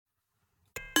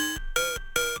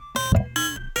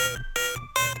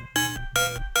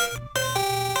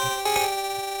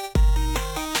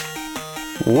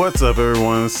What's up,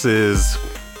 everyone? This is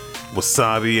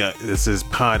Wasabi. This is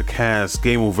podcast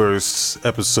Gameoverse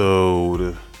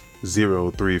episode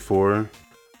 034.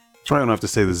 Probably don't have to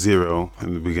say the zero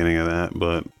in the beginning of that,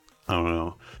 but I don't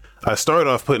know. I started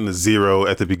off putting the zero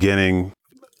at the beginning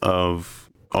of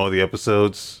all the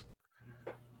episodes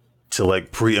to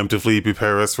like preemptively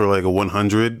prepare us for like a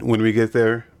 100 when we get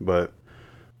there, but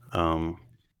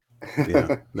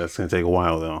yeah, that's gonna take a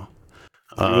while though.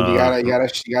 I mean,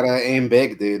 you gotta aim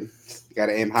big, dude. You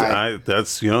gotta aim high.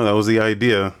 That was the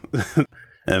idea.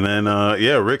 And then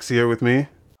Rick's here with me.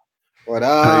 What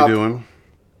up? How you doing?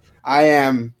 I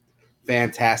am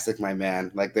fantastic, my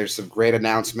man. Like, there's some great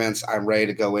announcements. I'm ready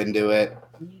to go into it.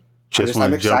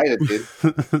 I'm excited, dude.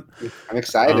 I'm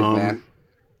excited, man.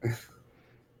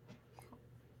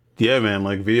 Yeah, man.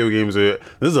 Like, video games this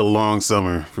is a long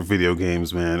summer for video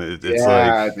games, man. It's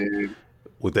like, dude.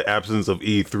 With the absence of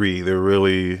E3, they're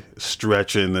really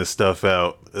stretching this stuff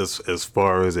out as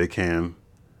far as they can.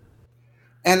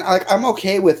 And like, I'm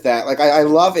okay with that. Like, I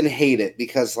love and hate it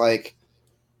because like,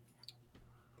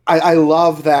 I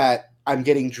love that I'm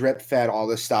getting drip fed all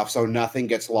this stuff, so nothing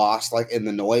gets lost like in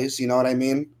the noise. You know what I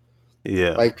mean?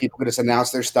 Yeah. Like, people can just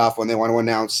announce their stuff when they want to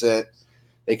announce it.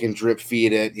 They can drip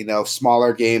feed it. You know,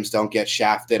 smaller games don't get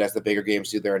shafted as the bigger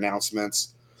games do their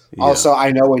announcements. Yeah. Also,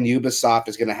 I know when Ubisoft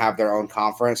is going to have their own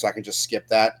conference, so I can just skip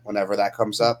that whenever that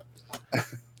comes up. Yeah,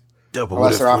 but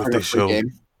unless they're offering a free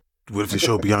game. What if they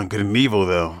show Beyond Good and Evil,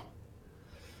 though?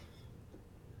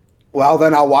 Well,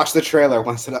 then I'll watch the trailer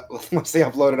once they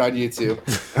upload it on YouTube.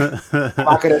 I'm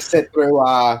not going to sit through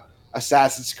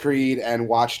Assassin's Creed and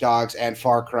Watch Dogs and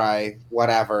Far Cry,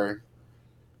 whatever,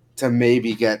 to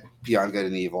maybe get Beyond Good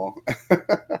and Evil.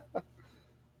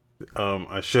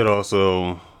 I should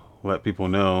also let people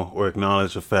know or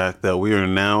acknowledge the fact that we are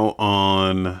now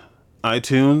on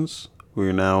iTunes.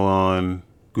 We're now on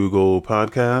Google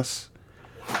Podcasts.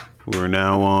 We're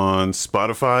now on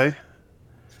Spotify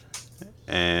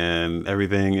and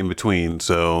everything in between.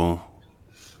 So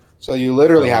you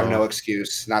literally have no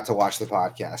excuse not to watch the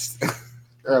podcast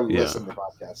or listen to the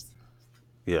podcast.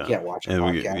 Yeah. You can't watch a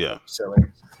podcast. Silly.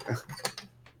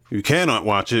 You cannot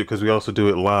watch it because we also do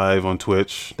it live on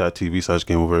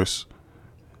twitch.tv/Gameoverse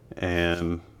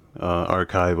and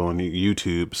archive on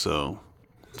YouTube. So,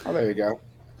 there you go.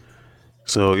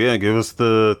 So yeah, give us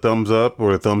the thumbs up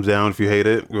or thumbs down if you hate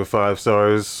it. We're 5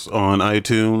 stars on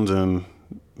iTunes and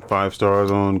 5 stars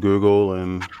on Google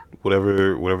and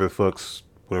whatever the fuck's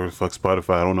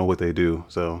Spotify. I don't know what they do.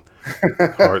 So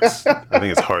hearts. I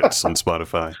think it's hearts on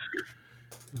Spotify.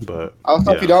 But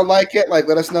also, if you don't like it, like,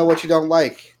 let us know what you don't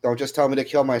like. Don't just tell me to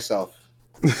kill myself.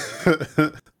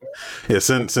 Yeah,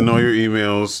 send all your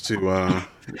emails to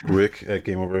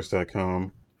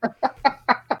rick@gameoverse.com.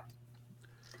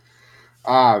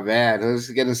 Oh, man. Let's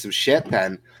get into some shit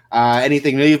then.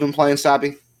 Anything new you've been playing,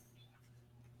 Sabi?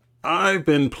 I've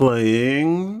been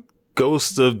playing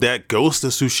Ghost of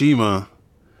Tsushima.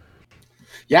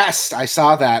 Yes, I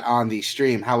saw that on the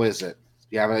stream. How is it?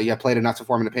 You have played enough to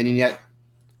form an opinion yet?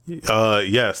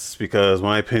 Yes, because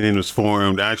my opinion was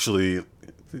formed actually.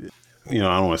 I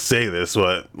don't want to say this,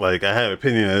 but like, I had an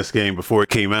opinion of this game before it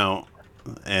came out,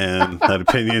 and that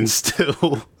opinion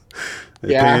still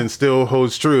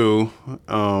holds true.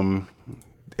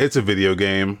 It's a video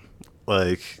game,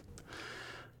 like,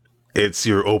 it's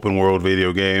your open world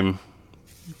video game.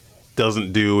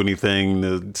 Doesn't do anything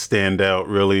to stand out,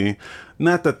 really.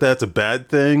 Not that that's a bad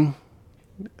thing.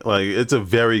 Like, it's a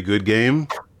very good game,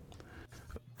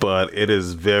 but it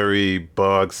is very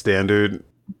bog standard.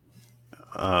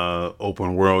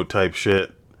 Open world type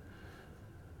shit.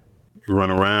 You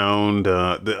run around.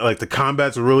 The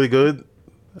combat's really good.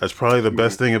 That's probably the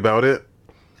best thing about it.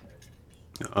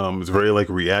 It's very like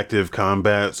reactive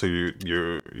combat, so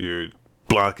you're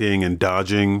blocking and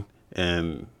dodging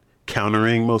and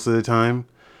countering most of the time.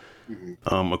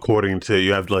 According to,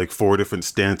 you have like 4 different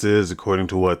stances according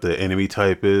to what the enemy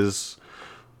type is,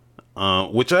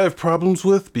 which I have problems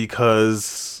with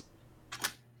because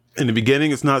in the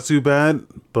beginning it's not too bad,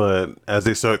 but as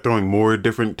they start throwing more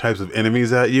different types of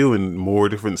enemies at you and more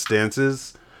different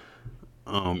stances,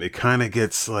 it kind of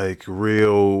gets like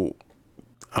real,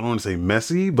 I don't want to say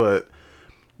messy, but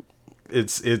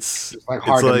it's like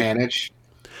hard to manage.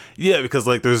 Yeah, because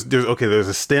like there's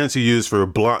a stance you use for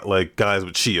block, like guys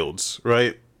with shields,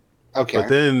 right? Okay. But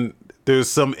then there's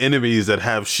some enemies that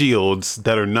have shields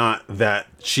that are not that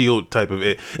shield type of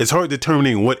it. It's hard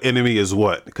determining what enemy is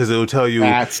what, because it'll tell you.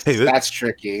 That's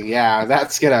tricky. Yeah,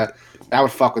 that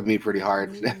would fuck with me pretty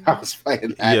hard. I was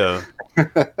playing that. Yeah.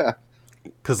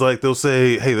 Because like they'll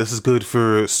say, hey, this is good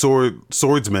for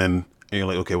swordsmen, And you're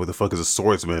like, okay, what the fuck is a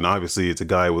swordsman? Obviously, it's a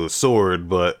guy with a sword,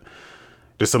 but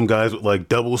there's some guys with like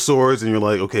double swords, and you're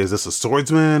like, okay, is this a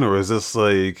swordsman or is this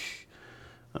like?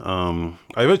 I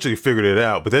eventually figured it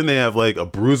out, but then they have like a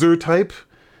bruiser type,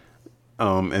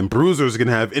 and bruisers can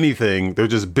have anything. They're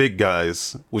just big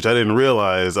guys, which I didn't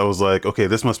realize. I was like, okay,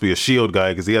 this must be a shield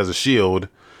guy because he has a shield,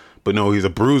 but no, he's a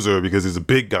bruiser because he's a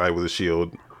big guy with a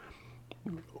shield,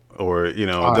 or Oh,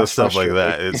 just that's stuff like frustrating.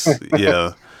 that. It's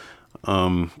yeah.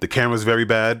 The camera's very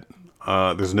bad.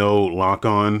 There's no lock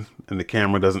on, and the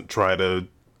camera doesn't try to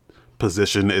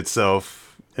position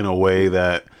itself in a way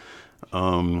that.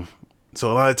 So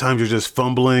a lot of times you're just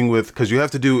fumbling with because you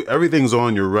have to do everything's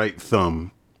on your right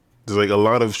thumb. There's like a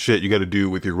lot of shit you got to do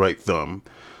with your right thumb.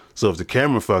 So if the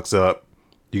camera fucks up,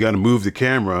 you got to move the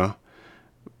camera,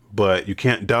 but you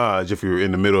can't dodge if you're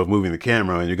in the middle of moving the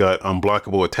camera, and you got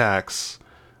unblockable attacks.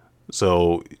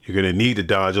 So you're gonna need to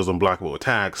dodge those unblockable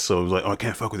attacks. So it's like, oh, I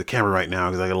can't fuck with the camera right now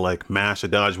because I gotta like mash a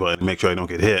dodge button to make sure I don't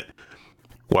get hit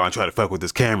while I try to fuck with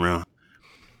this camera.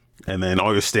 And then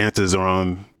all your stances are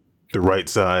on the right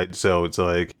side, so it's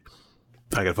like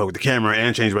I gotta fuck with the camera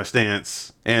and change my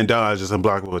stance and dodge this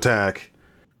unblockable attack.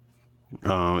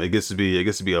 It gets to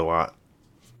be a lot.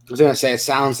 I was gonna say, it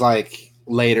sounds like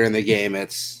later in the game,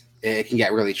 it can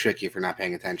get really tricky if you're not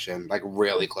paying attention, like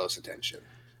really close attention.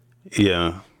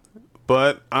 Yeah,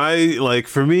 but I like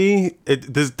for me,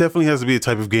 this definitely has to be a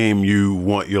type of game you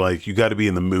want. You're like you got to be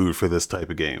in the mood for this type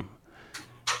of game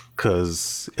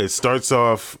because it starts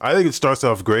off. I think it starts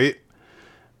off great,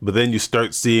 but then you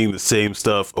start seeing the same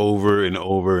stuff over and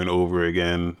over and over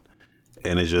again,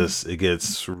 and it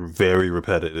gets very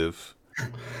repetitive.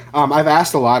 I've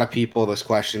asked a lot of people this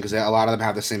question because a lot of them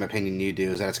have the same opinion you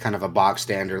do, is that it's kind of a box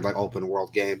standard, like open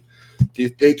world game. Do you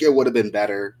think it would have been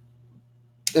better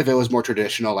if it was more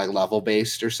traditional, like level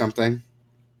based or something,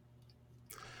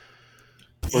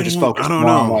 or just I focused don't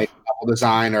more on know. like level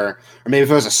design, or maybe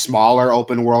if it was a smaller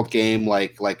open world game,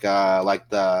 like Batman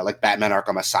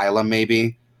Arkham Asylum,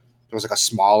 maybe it was like a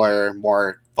smaller,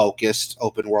 more focused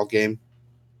open world game.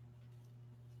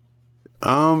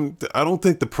 I don't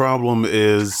think the problem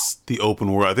is the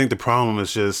open world. I think the problem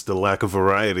is just the lack of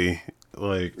variety.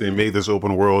 Like they made this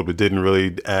open world, but didn't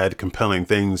really add compelling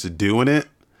things to do in it.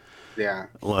 Yeah.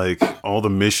 Like all the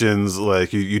missions,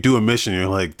 like you do a mission, you're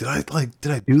like, did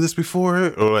I do this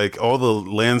before? Or like all the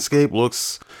landscape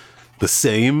looks the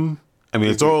same. I mean,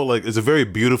 it's Hmm. all like it's a very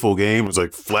beautiful game. It's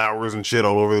like flowers and shit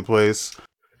all over the place,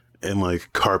 and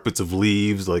like carpets of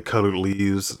leaves, like colored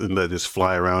leaves, and that just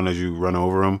fly around as you run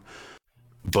over them.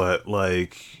 But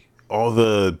like all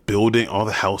the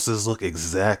houses look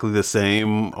exactly the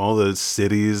same. All the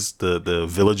cities, the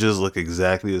villages look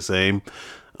exactly the same.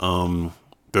 Um,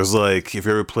 there's like if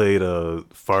you ever played a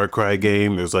Far Cry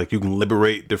game, there's like you can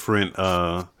liberate different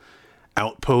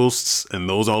outposts, and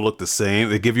those all look the same.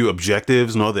 They give you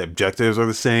objectives, and all the objectives are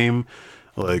the same.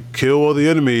 Like kill all the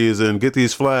enemies and get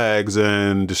these flags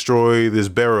and destroy this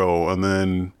barrel, and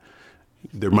then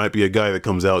there might be a guy that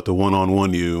comes out to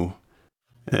one-on-one you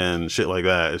and shit like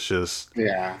that. It's just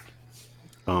Yeah.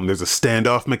 there's a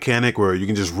standoff mechanic where you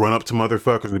can just run up to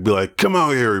motherfuckers and be like, "Come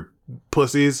out here,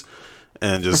 pussies,"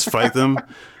 and just fight them.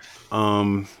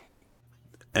 Um,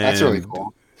 That's really and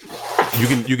cool.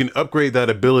 you can upgrade that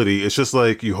ability. It's just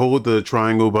like you hold the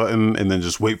triangle button and then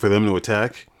just wait for them to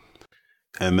attack,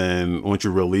 and then once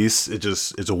you release,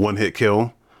 it's a one hit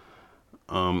kill.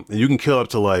 And you can kill up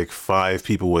to like 5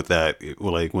 people with that.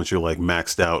 Like once you're like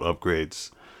maxed out upgrades.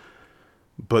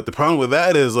 But the problem with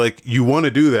that is like you want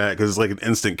to do that because it's like an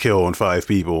instant kill on 5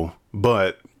 people.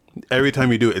 But every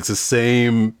time you do it, it's the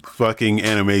same fucking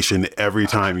animation every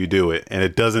time you do it, and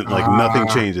it doesn't like nothing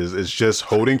Ah, changes. It's just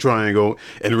holding triangle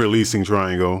and releasing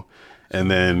triangle, and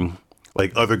then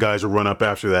like other guys will run up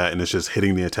after that, and it's just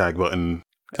hitting the attack button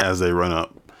as they run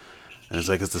up. And it's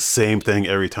like it's the same thing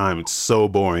every time. It's so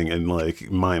boring and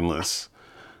like mindless.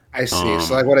 I see.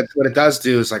 So like Um, what it does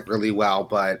do is like really well,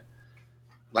 but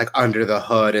like under the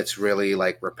hood, it's really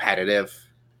like repetitive.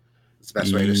 It's the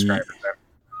best way to describe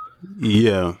ye- it.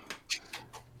 yeah,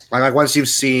 Like once you've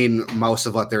seen most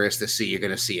of what there is to see, you're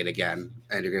gonna see it again,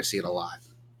 and you're gonna see it a lot.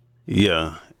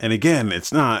 yeah. And again,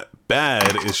 it's not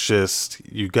bad. It's just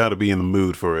you got to be in the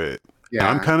mood for it. And Yeah.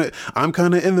 I'm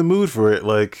kind of in the mood for it.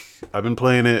 Like I've been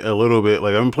playing it a little bit.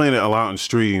 Like I've been playing it a lot on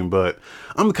stream, but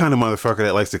I'm the kind of motherfucker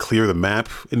that likes to clear the map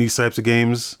in these types of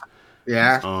games.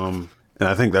 Yeah. And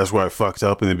I think that's where I fucked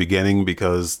up in the beginning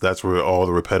because that's where all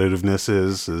the repetitiveness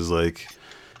is like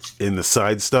in the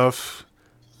side stuff.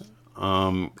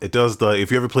 It does the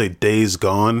if you ever played Days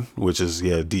Gone, which is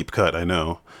yeah deep cut, I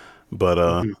know, but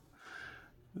Mhm.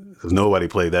 nobody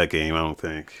played that game, I don't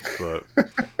think. But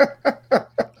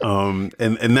And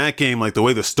in that game, like the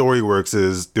way the story works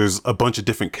is there's a bunch of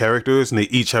different characters and they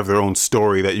each have their own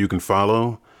story that you can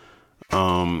follow.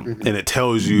 And it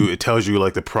tells you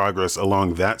like the progress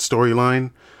along that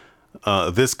storyline.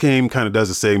 This game kind of does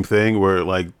the same thing where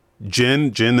like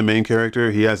Jin, the main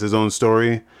character, he has his own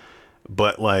story,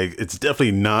 but like it's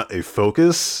definitely not a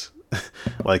focus.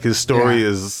 Like his story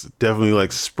is definitely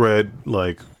like spread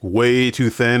like way too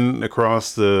thin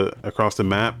across the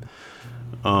map.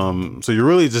 So you're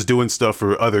really just doing stuff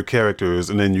for other characters,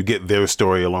 and then you get their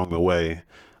story along the way.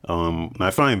 And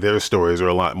I find their stories are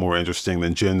a lot more interesting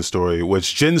than Jin's story.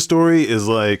 Which Jin's story is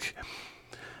like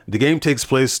the game takes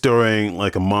place during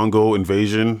like a Mongol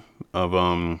invasion of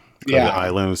the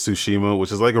island of Tsushima,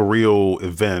 which is like a real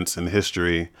event in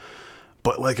history.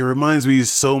 But like it reminds me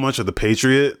so much of The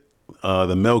Patriot,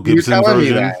 the Mel Gibson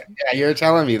version. Yeah, you're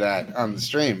telling me that on the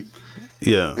stream.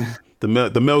 Yeah, the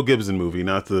Mel Gibson movie,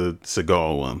 not the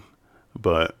Seagal one.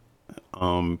 But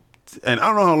and I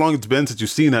don't know how long it's been since you've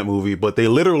seen that movie, but they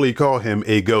literally call him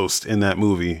a ghost in that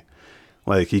movie.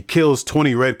 Like he kills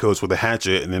 20 redcoats with a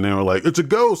hatchet, and then they were like, "It's a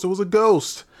ghost. It was a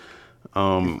ghost."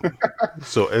 So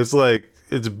it's like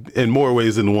it's in more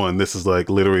ways than one. This is like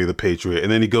literally the Patriot,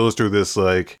 and then he goes through this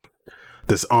like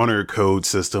this honor code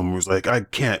system where it's like, I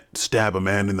can't stab a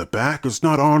man in the back. It's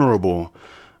not honorable.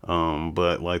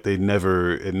 But like it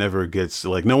never gets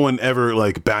like no one ever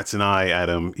like bats an eye at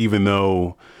him, even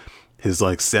though his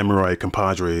like samurai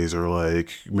compadres are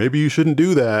like, maybe you shouldn't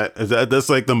do that. That's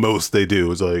like the most they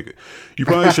do. It's like, you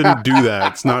probably shouldn't do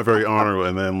that. It's not very honorable.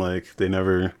 And then like they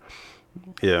never,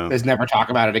 Just never talk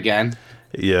about it again.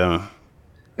 Yeah.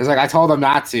 It's like I told them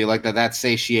not to. Like that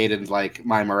satiated like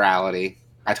my morality.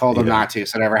 I told him not to,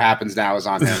 so whatever happens now is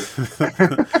on him.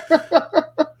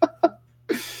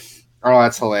 Oh,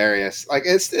 that's hilarious! Like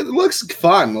it looks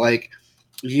fun. Like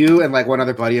you and like one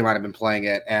other buddy of mine have been playing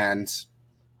it, and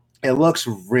it looks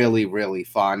really, really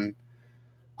fun.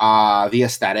 The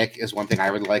aesthetic is one thing I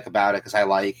really like about it because I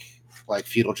like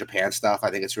feudal Japan stuff.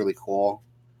 I think it's really cool.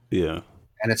 Yeah,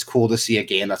 and it's cool to see a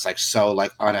game that's like so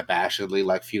like unabashedly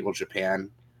like feudal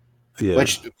Japan. Yeah,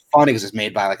 Which funny because it's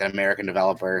made by like an American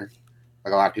developer.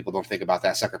 Like a lot of people don't think about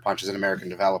that. Sucker Punch is an American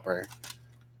developer.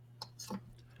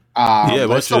 A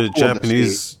bunch of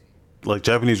Japanese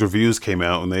reviews came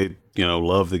out and they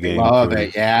love the game. They love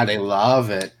it. Yeah, they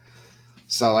love it.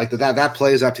 So like that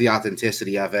plays up to the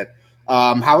authenticity of it.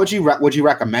 How would you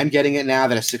recommend getting it now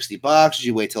that it's $60? Did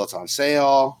you wait till it's on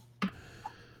sale?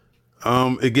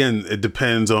 Again, it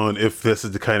depends on if this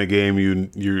is the kind of game you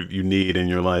need in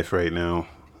your life right now.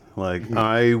 Like,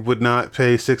 I would not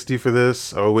pay $60 for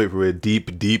this. I would wait for a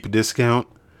deep discount.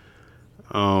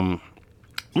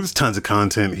 There's tons of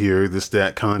content here.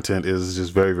 That content is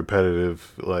just very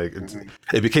repetitive. Like,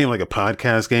 it became like a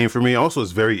podcast game for me. Also,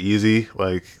 it's very easy.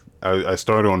 Like, I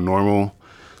started on normal,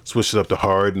 switched it up to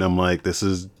hard, and I'm like, this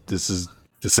is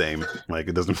the same. Like,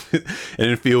 it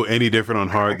didn't feel any different on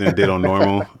hard than it did on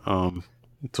normal.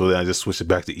 So then I just switched it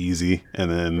back to easy, and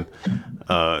then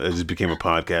it just became a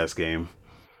podcast game.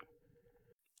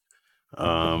 But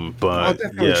I'll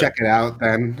definitely check it out.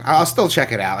 Then I'll still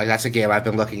check it out. Like that's a game I've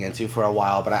been looking into for a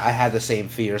while, but I had the same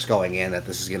fears going in that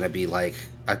this is going to be like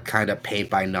a kind of paint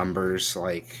by numbers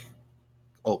like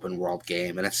open world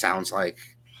game, and it sounds like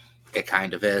it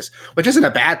kind of is, which isn't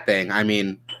a bad thing. I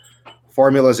mean,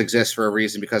 formulas exist for a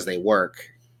reason because they work.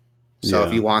 So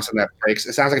if you want something that breaks,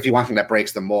 it sounds like if you want something that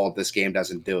breaks the mold, this game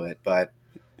doesn't do it. But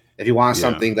if you want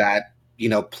something that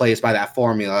plays by that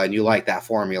formula and you like that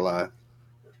formula,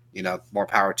 more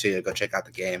power to you. Go check out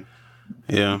the game.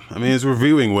 Yeah, I mean it's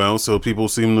reviewing well, so people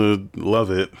seem to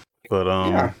love it.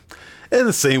 But in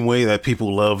the same way that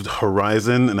people loved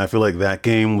Horizon, and I feel like that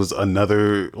game was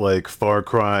another like Far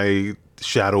Cry,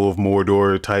 Shadow of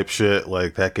Mordor type shit.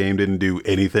 Like that game didn't do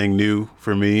anything new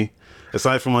for me,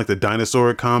 aside from like the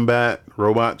dinosaur combat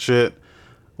robot shit.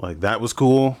 Like that was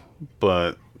cool,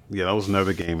 but yeah, that was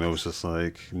another game that was just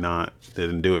like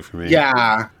didn't do it for me.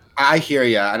 Yeah. I hear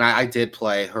you, and I did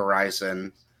play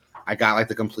Horizon. I got like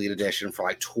the complete edition for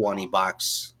like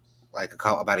 $20, like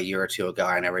about a year or two ago.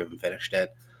 I never even finished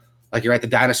it. Like you're right, the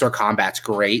dinosaur combat's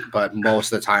great, but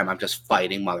most of the time I'm just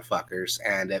fighting motherfuckers,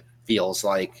 and it feels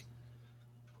like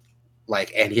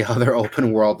any other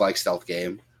open world like stealth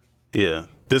game. Yeah,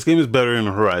 this game is better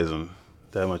than Horizon.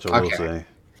 That much I will say.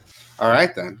 All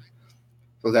right then,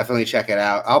 we'll definitely check it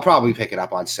out. I'll probably pick it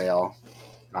up on sale.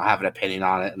 I'll have an opinion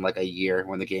on it in like a year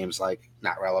when the game's like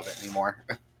not relevant anymore.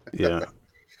 Yeah.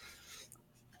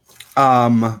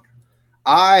 I'm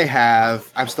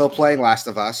still playing Last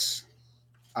of Us.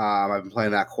 I've been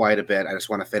playing that quite a bit. I just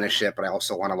want to finish it, but I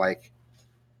also want to like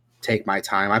take my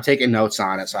time. I'm taking notes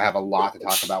on it, so I have a lot to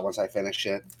talk about once I finish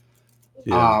it.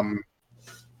 Yeah.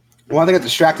 One thing that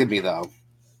distracted me though,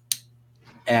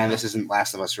 and this isn't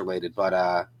Last of Us related,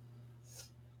 but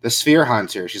the Sphere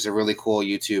Hunter, she's a really cool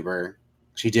YouTuber.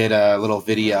 She did a little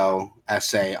video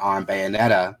essay on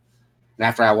Bayonetta. And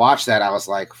after I watched that, I was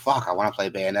like, fuck, I want to play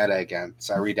Bayonetta again.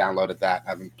 So I re-downloaded that.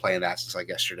 I've been playing that since like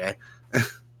yesterday.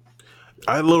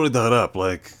 I loaded that up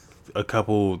like a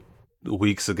couple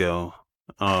weeks ago.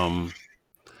 They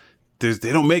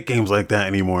don't make games like that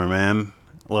anymore, man.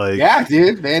 Like, yeah,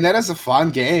 dude, Bayonetta's a fun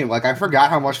game. Like, I forgot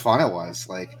how much fun it was.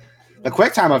 Like, the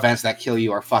QuickTime events that kill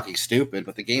you are fucking stupid,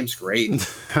 but the game's great.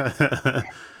 yeah,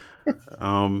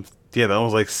 that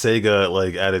was like Sega,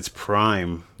 like at its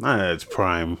prime. Not at its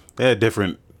prime. They had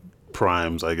different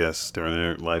primes, I guess, during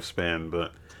their lifespan.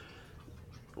 But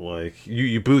like,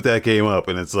 you boot that game up,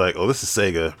 and it's like, oh, this is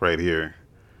Sega right here.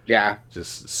 Yeah.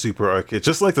 Just super arcade.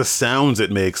 Just like the sounds it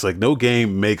makes. Like, no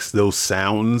game makes those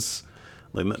sounds.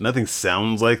 Like, nothing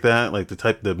sounds like that. Like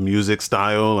the music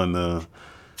style and the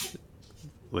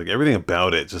like everything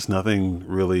about it. Just nothing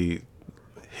really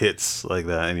hits like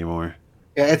that anymore.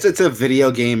 Yeah, it's a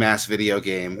video game ass video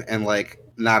game, and like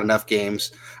not enough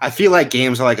games. I feel like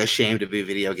games are like ashamed to be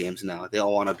video games now. They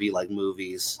all want to be like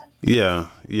movies. Yeah.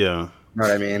 You know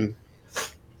what I mean?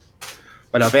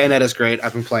 But no, Bayonetta's great.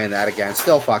 I've been playing that again.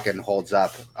 Still fucking holds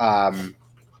up. Other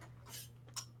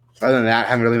than that, I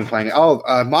haven't really been playing it.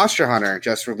 Oh, Monster Hunter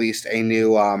just released a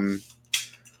new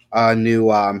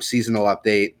seasonal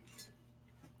update.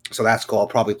 So that's cool. I'll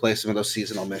probably play some of those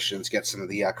seasonal missions, get some of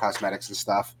the cosmetics and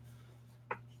stuff.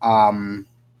 Other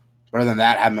than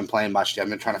that, I haven't been playing much. I've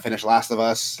been trying to finish Last of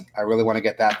Us. I really want to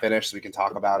get that finished so we can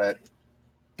talk about it.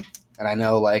 And I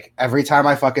know, like, every time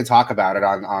I fucking talk about it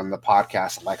on the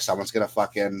podcast, I'm like, someone's going to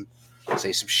fucking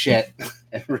say some shit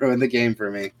and ruin the game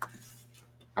for me.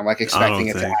 I'm, like, expecting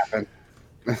it to happen.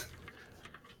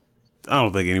 I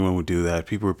don't think anyone would do that.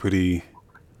 People are pretty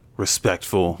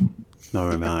respectful. No,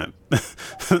 they're not. I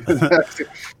was going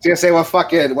to say,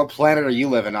 what planet are you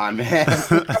living on, man?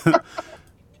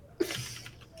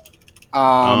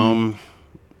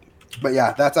 But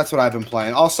yeah, that's what I've been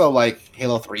playing. Also, like,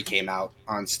 Halo 3 came out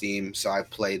on Steam, so I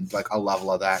played like a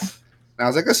level of that. And I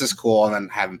was like, this is cool, and then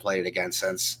haven't played it again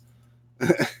since.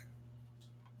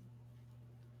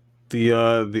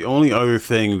 The only other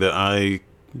thing that I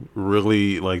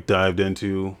really like dived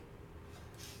into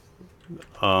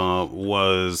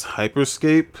was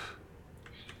Hyperscape,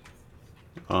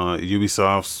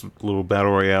 Ubisoft's little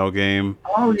battle royale game.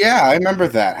 Oh yeah, I remember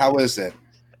that. How is it?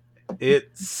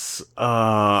 It's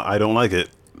I don't like it.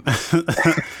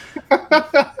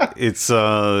 It's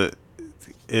not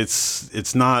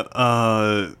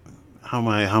how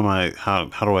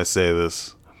do I say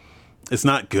this? It's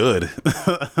not good.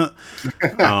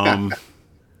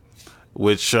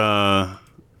 Which I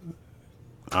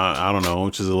don't know,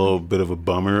 which is a little bit of a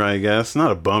bummer, I guess.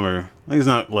 Not a bummer. Like, it's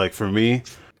not like for me.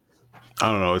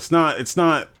 I don't know. It's not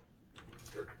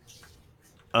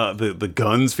the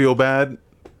guns feel bad.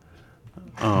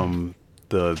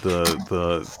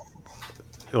 The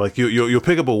like you'll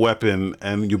pick up a weapon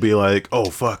and you'll be like,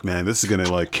 oh fuck man, this is gonna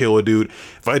like kill a dude.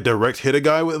 If I direct hit a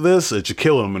guy with this, it should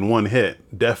kill him in one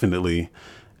hit, definitely.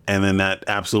 And then that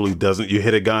absolutely doesn't. You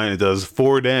hit a guy and it does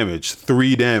 4 damage,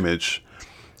 3 damage,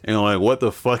 and you're like, what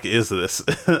the fuck is this?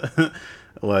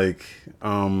 Like,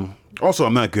 also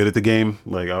I'm not good at the game.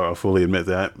 Like, I'll fully admit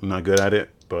that I'm not good at it,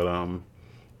 but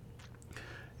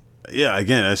yeah,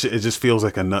 again, it just feels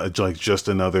like just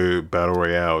another battle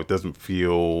royale. It doesn't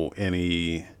feel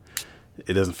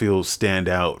stand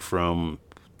out from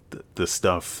the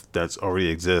stuff that's already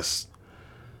exists.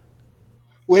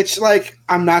 Which, like,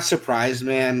 I'm not surprised,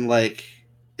 man. Like,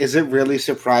 is it really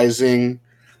surprising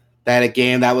that a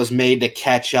game that was made to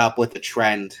catch up with the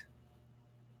trend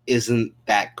isn't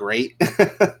that great?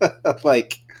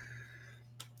 Like,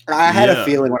 I had a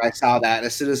feeling when I saw that.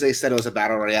 As soon as they said it was a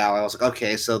battle royale, I was like,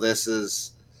 okay, so this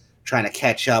is trying to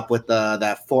catch up with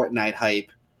that Fortnite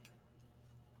hype.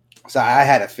 So I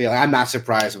had a feeling. I'm not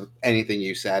surprised with anything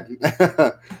you said.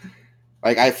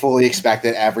 Like, I fully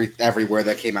expected every word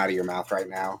that came out of your mouth right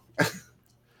now.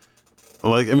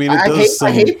 Like, I mean, I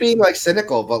hate being like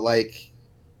cynical, but like,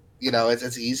 you know,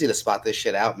 it's easy to spot this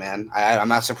shit out, man. I'm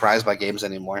not surprised by games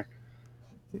anymore.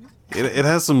 It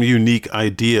has some unique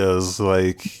ideas,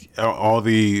 like all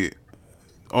the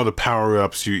power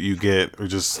ups you get are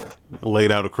just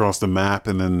laid out across the map,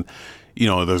 and then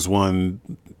there's one.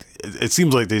 It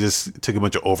seems like they just took a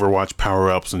bunch of Overwatch power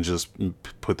ups and just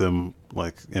put them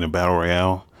like in a battle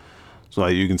royale. So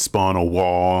like you can spawn a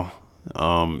wall,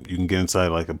 you can get inside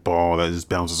like a ball that just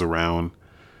bounces around.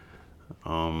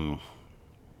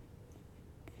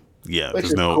 Yeah, which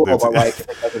there's is no cool, there's but like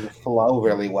it doesn't flow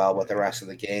really well with the rest of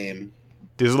the game.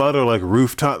 there's a lot of like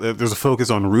rooftop. There's a focus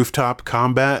on rooftop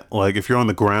combat. Like if you're on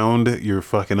the ground, you're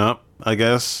fucking up, I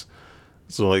guess.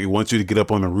 So like it wants you to get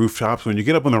up on the rooftops. When you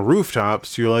get up on the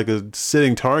rooftops, you're like a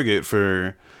sitting target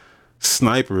for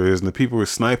snipers, and the people who are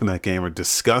sniping that game are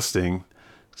disgusting.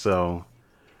 So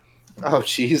Oh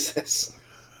Jesus!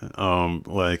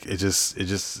 like it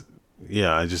just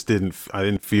yeah, I didn't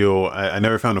feel I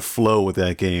never found a flow with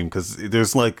that game because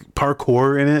there's like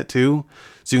parkour in it too,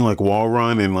 so you can like wall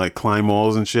run and like climb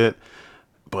walls and shit.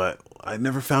 But I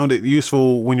never found it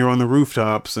useful when you're on the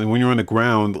rooftops, and when you're on the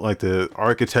ground. Like the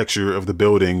architecture of the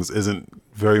buildings is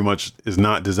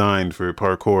not designed for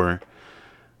parkour.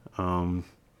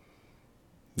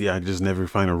 Yeah, I just never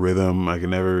find a rhythm. I can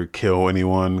never kill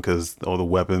anyone because all the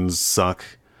weapons suck.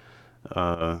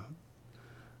 Uh,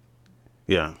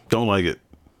 yeah, don't like it.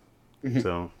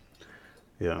 So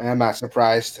yeah. I'm not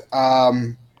surprised.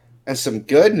 And some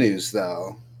good news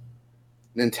though.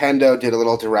 Nintendo did a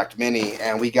little direct mini,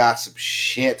 and we got some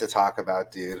shit to talk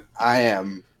about, dude. I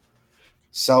am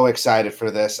so excited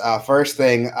for this. First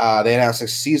thing, they announced a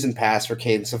season pass for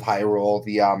Cadence of Hyrule,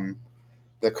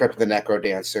 the Crypt of the Necro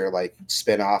Dancer like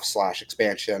spin-off slash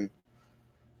expansion.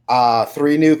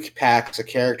 Three new packs, a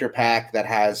character pack that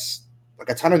has like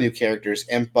a ton of new characters: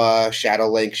 Impa, Shadow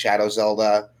Link, Shadow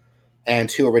Zelda, and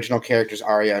two original characters,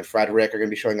 Arya and Frederick, are going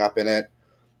to be showing up in it.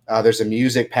 There's a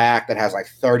music pack that has like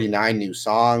 39 new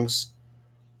songs.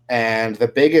 And the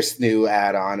biggest new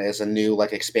add-on is a new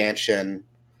like expansion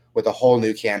with a whole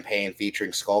new campaign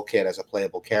featuring Skull Kid as a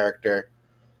playable character.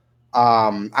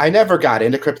 I never got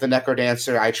into Crypt of the Necro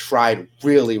Dancer. I tried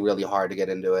really, really hard to get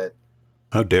into it.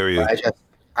 How dare But you?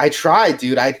 I tried,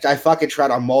 dude. I fucking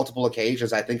tried on multiple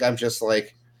occasions. I think I'm just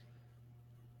like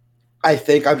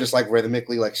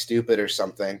rhythmically like stupid or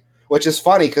something. Which is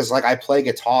funny because like I play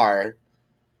guitar,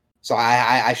 so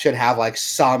I should have like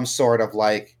some sort of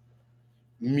like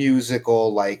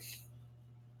musical like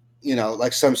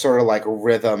like some sort of like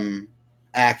rhythm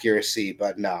accuracy,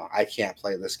 but no, I can't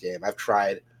play this game. I've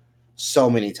tried so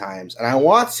many times, and I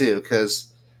want to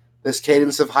because this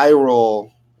Cadence of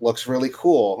Hyrule looks really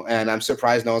cool, and I'm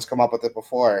surprised no one's come up with it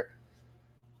before.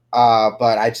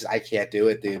 But I can't do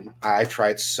it, dude. I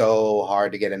tried so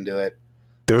hard to get into it.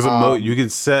 There's a mode you Um, can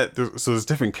set. So there's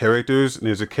different characters, and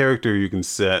there's a character you can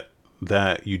set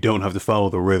that you don't have to follow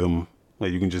the rhythm.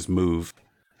 Like you can just move.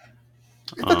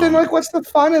 but then, Um, like, what's the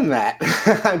fun in that?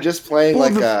 I'm just playing well,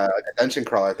 like a dungeon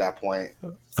crawler at that point.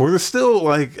 for the still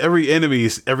like every enemy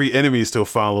still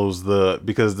follows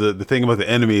because the thing about the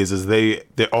enemies is they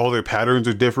all their patterns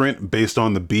are different based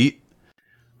on the beat.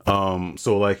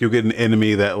 So like you'll get an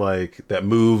enemy that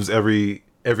moves every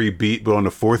beat, but on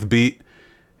the fourth beat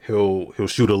he'll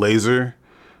shoot a laser,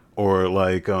 or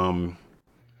like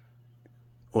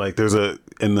there's a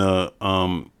in the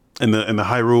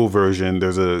Hyrule version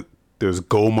there's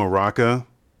Goma Raka,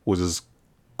 which is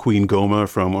Queen Goma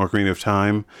from Ocarina of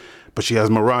Time, but she has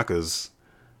maracas,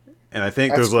 and I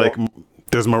think That's cool.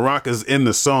 there's maracas in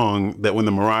the song that when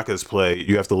the maracas play,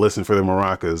 you have to listen for the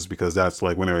maracas because that's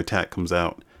like when their attack comes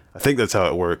out. I think that's how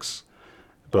it works.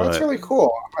 Well, that's But really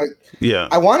cool. yeah,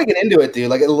 I want to get into it, dude.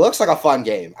 Like, it looks like a fun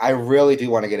game. I really do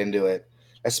want to get into it,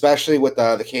 especially with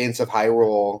the Cadence of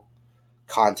Hyrule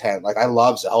content. Like, I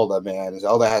love Zelda, man.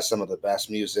 Zelda has some of the best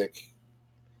music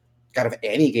out of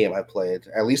any game I played,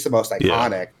 at least the most yeah,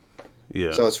 iconic.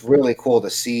 yeah. So it's really cool to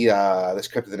see this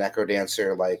Crypt of the Necro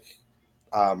Dancer, like,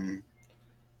 um,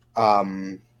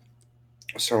 um,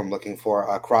 so I'm looking for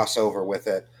a crossover with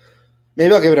it.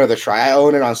 Maybe I'll give it another try. I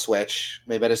own it on Switch.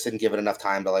 Maybe I just didn't give it enough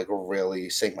time to like really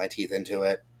sink my teeth into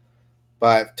it.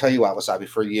 But tell you what, Wasabi,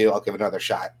 for you, I'll give it another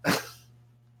shot.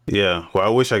 Yeah, well, I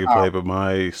wish I could Um, play, but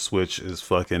my Switch is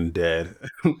fucking dead.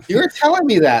 you were telling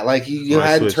me that like you My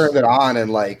hadn't Switch, turned it on in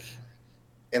like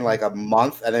a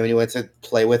month, and then when you went to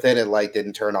play with it, it like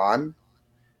didn't turn on.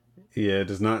 yeah, it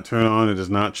does not turn on. It does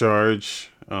not charge.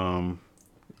 I'm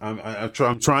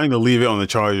trying to leave it on the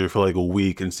charger for like a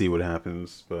week and see what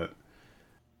happens. But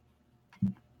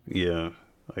yeah,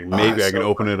 like Ah, maybe I can so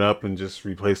open it up and just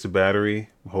replace the battery.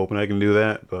 I'm hoping I can do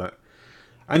that, but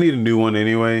I need a new one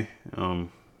anyway.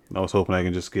 I was hoping I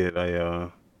can just get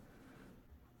a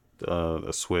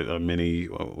switch, a mini.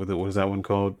 What is that one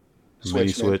called? Mini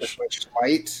The Switch, Switch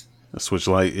Lite. a Switch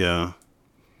Lite. Yeah,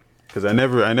 because I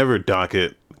never dock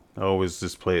it. I always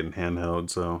just play it in handheld,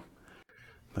 so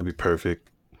that'd be perfect.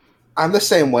 I'm the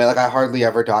same way. Like I hardly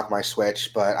ever dock my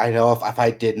Switch, but I know if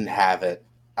I didn't have it,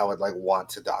 I would like want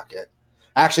to dock it.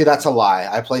 Actually, that's a lie.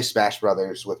 I play Smash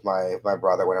Brothers with my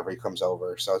brother whenever he comes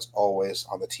over, so it's always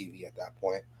on the TV at that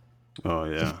point. Oh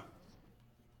yeah,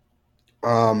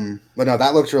 But no,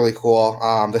 that looks really cool.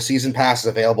 The season pass is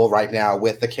available right now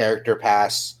with the character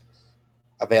pass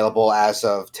available as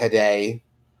of today.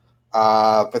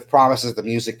 With promises, the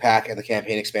music pack and the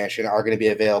campaign expansion are going to be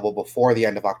available before the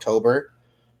end of October.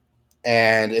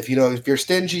 And if you're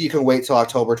stingy, you can wait till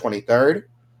October 23rd.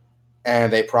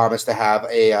 And they promise to have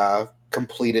a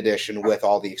complete edition with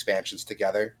all the expansions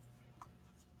together.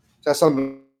 So that's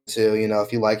something to,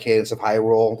 if you like Cadence of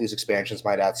Hyrule, these expansions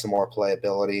might add some more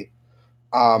playability.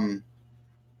 Another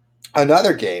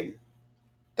game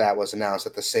that was announced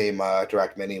at the same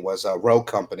Direct Mini was Rogue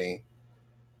Company,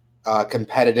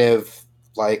 competitive,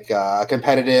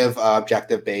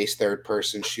 objective-based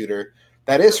third-person shooter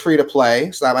that is free to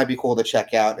play. So that might be cool to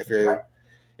check out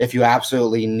if you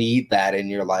absolutely need that in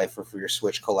your life or for your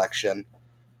Switch collection.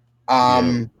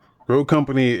 Yeah. Road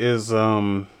Company is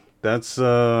that's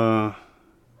from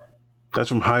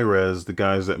Hi-Rez, the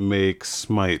guys that make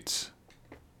Smite.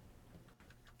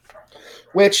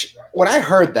 Which when I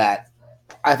heard that,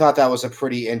 I thought that was a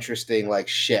pretty interesting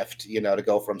shift, to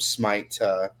go from Smite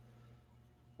to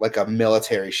like a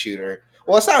military shooter.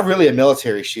 Well, it's not really a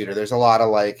military shooter. There's a lot of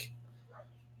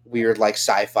weird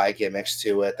sci-fi gimmicks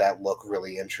to it that look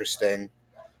really interesting.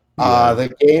 Yeah. The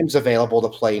game's available to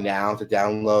play now, to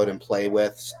download and play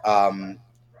with.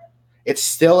 It's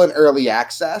still in early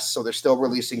access, so they're still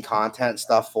releasing content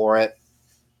stuff for it.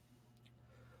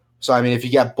 So, I mean, if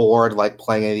you get bored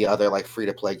playing any of the other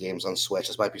free-to-play games on Switch,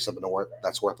 this might be something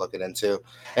that's worth looking into.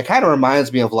 It kind of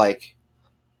reminds me of a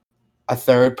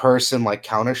third-person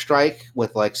Counter-Strike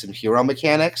with some hero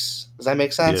mechanics. Does that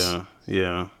make sense?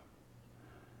 Yeah.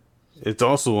 It's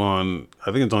also I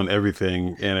think it's on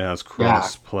everything, and it has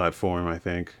cross-platform, I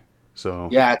think. So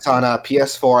yeah, it's on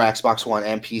PS4, Xbox One,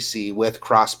 and PC with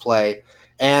cross-play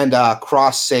and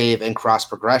cross-save and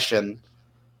cross-progression.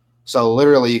 So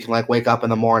literally, you can wake up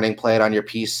in the morning, play it on your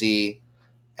PC,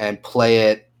 and play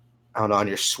it, I don't know, on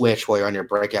your Switch while you're on your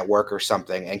break at work or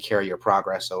something, and carry your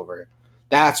progress over.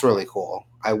 That's really cool.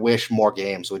 I wish more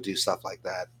games would do stuff like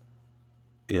that.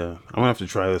 yeah, I'm gonna have to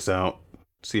try this out,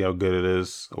 see how good it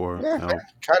is, or Yeah, how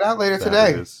try it out later bad it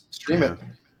today. is. Stream it.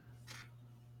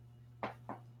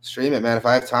 Stream it, man. If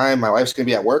I have time, my wife's gonna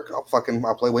be at work. I'll play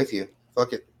with you.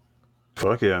 Fuck it.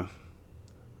 Fuck yeah.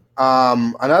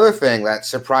 Another thing that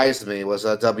surprised me was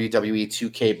a WWE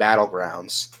 2K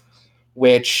Battlegrounds,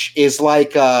 which is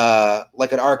like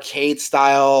an arcade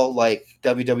style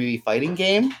WWE fighting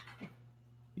game.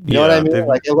 You know what I mean?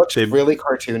 It looks really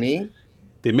cartoony.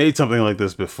 They made something like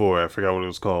this before. I forgot what it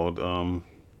was called.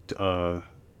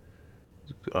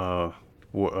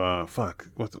 Fuck.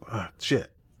 What?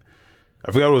 Shit.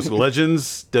 I forgot it was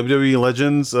Legends, WWE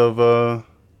Legends of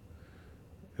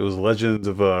it was Legends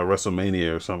of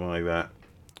WrestleMania or something like that,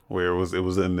 where it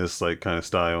was in this kind of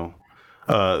style.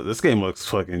 This game looks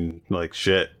fucking like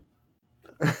shit.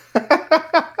 I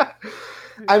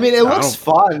mean, it looks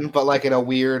fun, but in a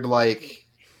weird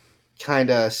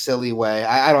kind of silly way.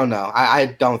 I don't know.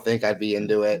 I don't think I'd be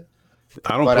into it.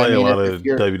 I don't play a lot of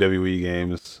WWE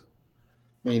games.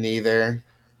 Me neither.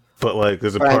 But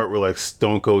there's a part where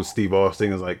Stone Cold Steve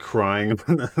Austin is crying.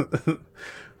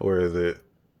 Or is it?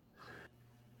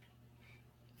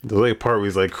 There's a part where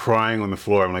he's crying on the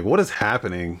floor. I'm like, what is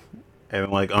happening?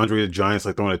 And Andre the Giant's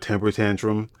throwing a temper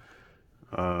tantrum.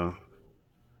 Yeah,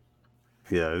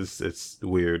 it's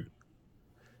weird.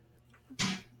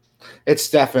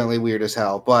 It's definitely weird as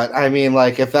hell. But I mean,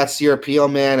 if that's your appeal,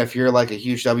 man, if you're a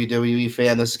huge WWE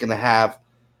fan, this is gonna have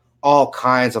all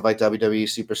kinds of WWE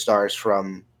superstars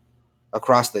from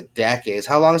across the decades.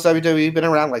 How long has WWE been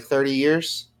around? 30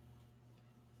 years?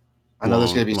 I know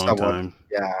there's gonna be someone. Time.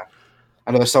 Yeah.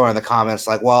 I know there's someone in the comments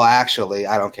well, actually,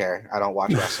 I don't care. I don't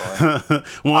watch wrestling.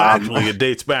 Well, actually, it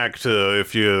dates back to,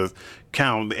 if you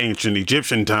count the ancient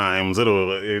Egyptian times,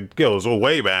 it goes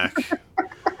way back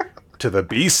to the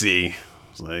BC.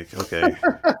 It's okay.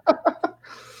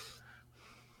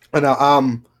 But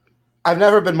no, I've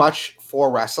never been much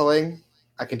for wrestling.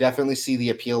 I can definitely see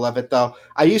the appeal of it, though.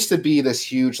 I used to be this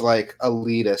huge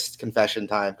elitist, confession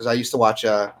time, because I used to watch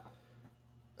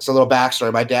it's a little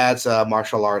backstory. My dad's a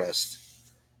martial artist.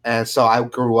 And so I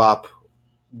grew up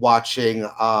watching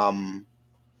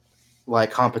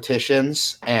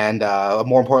competitions and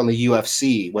more importantly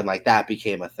UFC when that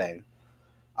became a thing.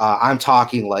 I'm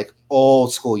talking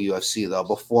old school UFC though,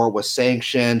 before it was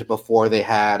sanctioned, before they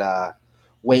had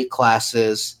weight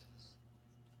classes.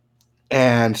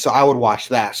 And so I would watch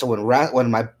that. So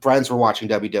when my friends were watching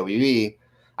WWE,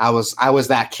 I was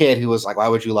that kid who was why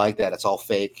would you like that? It's all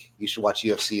fake. You should watch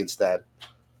UFC instead.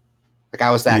 I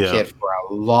was that kid for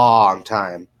a long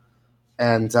time.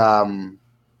 And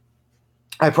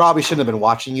I probably shouldn't have been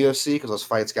watching UFC because those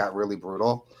fights got really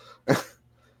brutal.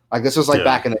 Like this was like Yeah.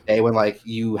 back in the day when like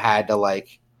you had to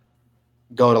like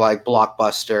go to like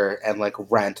Blockbuster and like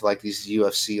rent like these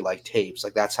UFC like tapes.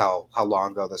 Like that's how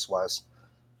long ago this was.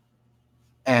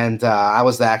 And I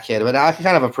was that kid, but I can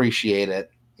kind of appreciate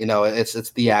it. You know, it's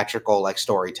theatrical like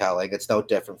storytelling. It's no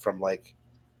different from like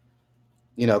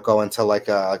going to like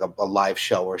a live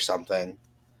show or something.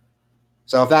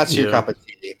 So if that's your Yeah. cup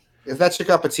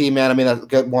of tea, man, I mean, that's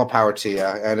good, more power to you.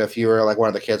 And if you were like one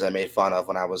of the kids I made fun of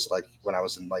when I was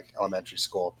in like elementary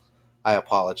school, I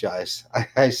apologize.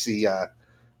 I see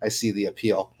the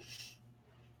appeal.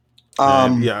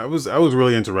 And Um, yeah, I was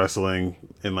really into wrestling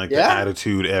in like the yeah.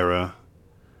 Attitude Era.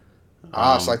 So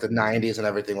Um, like the '90s and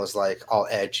everything was like all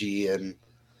edgy and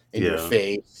in your yeah,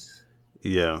 face.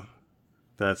 yeah.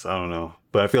 That's I don't know,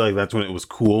 but I feel like that's when it was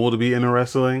cool to be into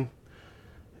wrestling.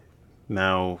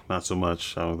 Now, not so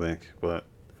much. I don't think. But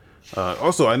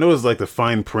also, I noticed like the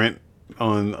fine print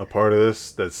on a part of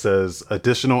this that says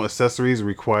additional accessories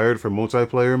required for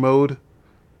multiplayer mode,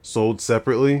 sold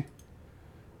separately.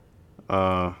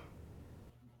 Uh,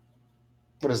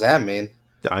 What does that mean?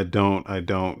 I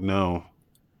don't know.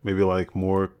 Maybe like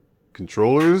more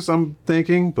controllers. I'm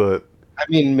thinking, but I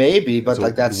mean, maybe, it's but a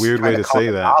like that's weird way kind of to say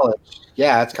common that. knowledge.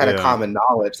 Yeah, it's kind of Yeah. common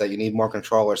knowledge that you need more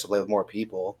controllers to play with more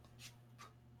people.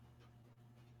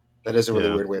 That is a really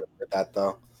Yeah. weird way to put that,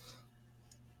 though.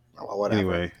 Oh, well, whatever.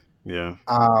 Anyway, yeah.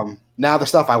 Now the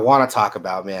stuff I want to talk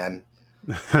about, man.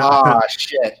 Oh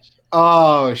shit.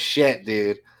 Oh shit,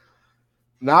 dude.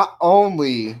 Not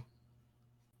only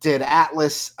did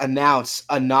Atlas announce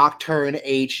a Nocturne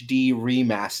HD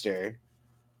remaster,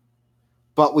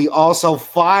 but we also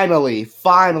finally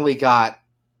got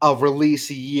a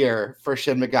release year for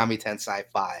Shin Megami Tensei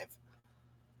 5.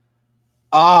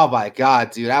 Oh my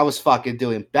god, dude. I was fucking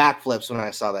doing backflips when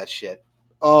I saw that shit.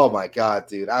 Oh my god,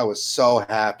 dude. I was so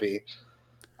happy.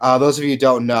 Those of you who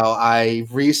don't know, I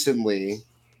recently,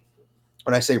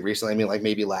 when I say recently, I mean like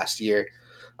maybe last year,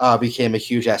 became a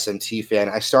huge SMT fan.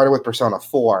 I started with Persona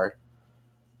 4,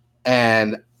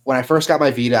 and when I first got my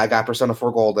Vita, I got Persona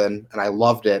 4 Golden, and I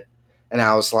loved it. And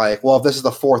I was like, well, if this is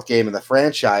the fourth game in the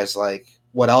franchise, like,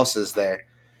 what else is there?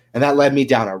 And that led me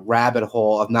down a rabbit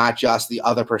hole of not just the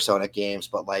other Persona games,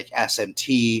 but like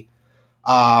SMT.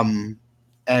 Um,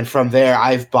 and from there,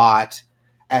 I've bought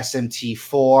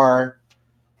SMT4,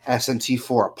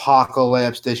 SMT4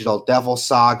 Apocalypse, Digital Devil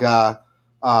Saga.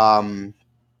 Um,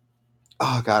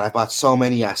 oh god, I bought so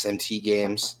many SMT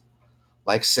games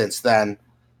like since then,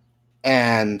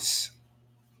 and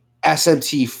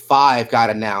SMT 5 got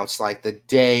announced like the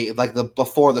day, like the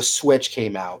before the Switch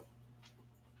came out.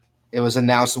 It was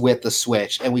announced with the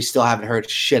Switch, and we still haven't heard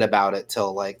shit about it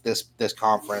till like this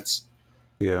conference.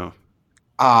 Yeah.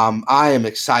 I am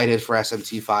excited for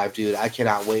SMT 5, dude. I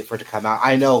cannot wait for it to come out.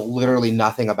 I know literally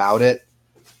nothing about it,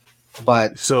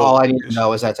 but all So I need to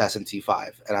know is that's SMT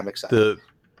 5, and I'm excited. the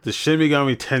the Shin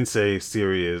Megami Tensei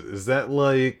series is that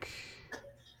like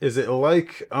is it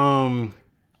like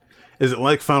is it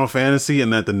like Final Fantasy in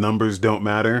that the numbers don't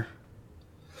matter?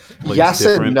 Like it's Yes and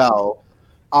different. no.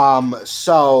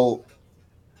 So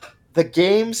the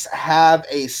games have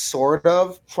a sort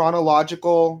of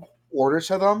chronological order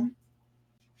to them.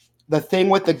 The thing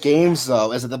with the games,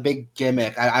 though, is that the big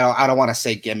gimmick. I don't want to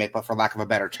say gimmick, but for lack of a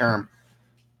better term,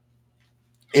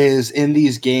 is in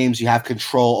these games you have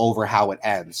control over how it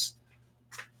ends,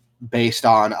 based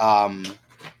on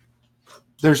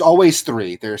there's always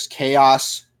three. There's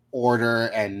chaos, order,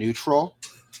 and neutral,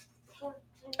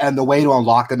 and the way to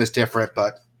unlock them is different,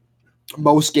 but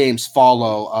most games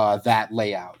follow that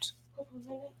layout.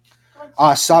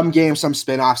 Some games, some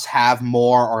spin-offs have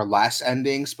more or less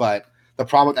endings, but the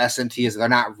problem with SMT is they're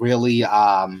not really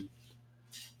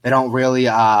they don't really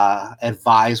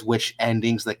advise which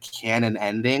ending's the canon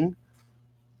ending.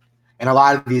 And a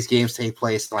lot of these games take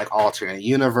place in like alternate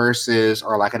universes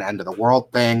or like an end of the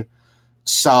world thing.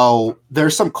 So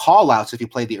there's some call outs if you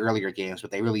play the earlier games,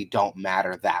 but they really don't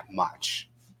matter that much.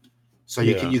 So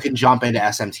Yeah. you can jump into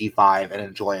SMT5 and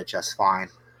enjoy it just fine.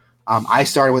 I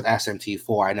started with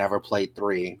SMT4. I never played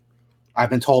 3. I've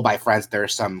been told by friends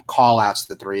there's some call outs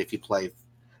to 3 if you've played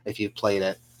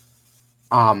it.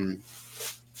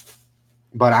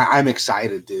 But I'm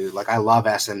excited, dude. Like I love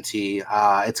SMT.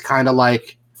 It's kind of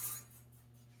like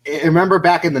remember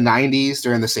back in the '90s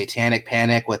during the Satanic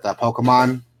Panic with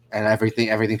Pokemon and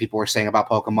everything people were saying about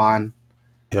Pokemon.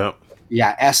 Yep.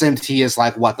 Yeah, SMT is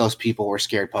like what those people were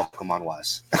scared Pokemon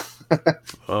was.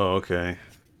 Oh, okay.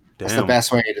 That's the Damn.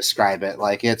 best way to describe it.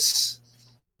 Like it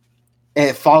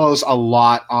follows a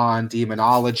lot on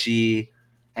demonology,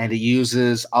 and it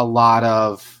uses a lot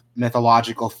of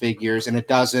mythological figures, and it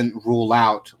doesn't rule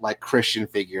out like Christian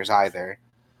figures either.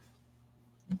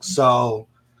 So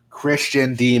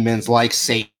Christian demons like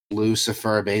Satan,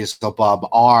 Lucifer, Beelzebub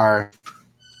are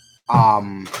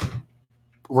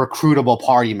recruitable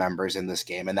party members in this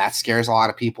game, and that scares a lot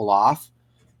of people off.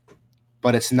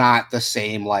 But it's not the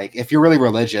same. Like, if you're really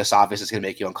religious, obviously it's gonna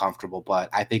make you uncomfortable. But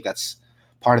I think that's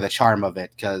part of the charm of it.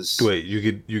 Because Wait,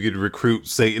 you could recruit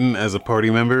Satan as a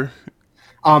party member?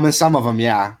 and some of them,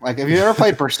 yeah. Like, if you ever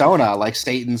played Persona, like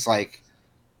Satan's like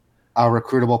a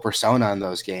recruitable persona in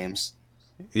those games.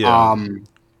 Yeah,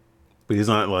 but he's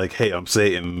not like, hey, I'm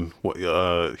Satan. What?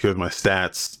 Here's my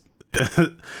stats.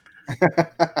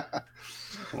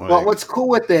 Well, Like, what's cool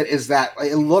with it is that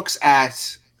it looks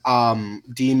at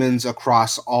demons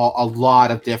across a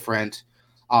lot of different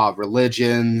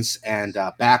religions and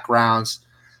backgrounds.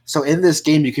 So in this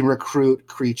game, you can recruit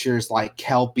creatures like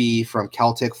Kelpie from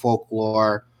Celtic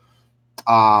folklore,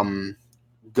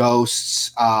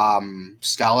 ghosts,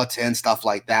 skeletons, stuff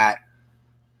like that.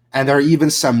 And there are even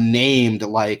some named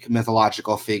like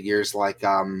mythological figures like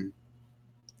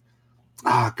like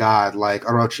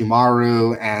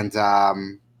Orochimaru and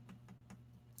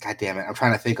God damn it, I'm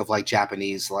trying to think of like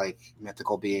Japanese like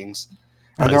mythical beings.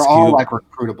 And they're Ice all Cube, like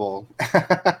recruitable.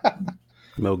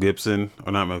 Mel Gibson,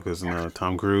 or not Mel Gibson,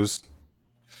 Tom Cruise.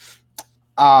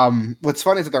 What's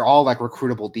funny is that they're all like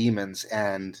recruitable demons,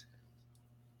 and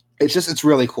it's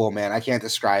really cool, man. I can't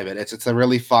describe it. It's a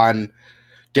really fun,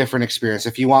 different experience.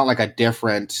 If you want like a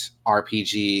different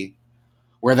RPG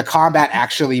where the combat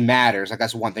actually matters, like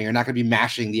that's one thing. You're not going to be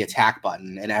mashing the attack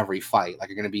button in every fight. Like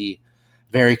you're going to be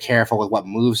very careful with what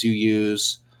moves you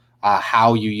use,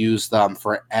 how you use them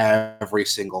for every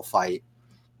single fight.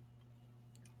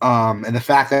 And the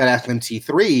fact that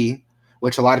SMT3,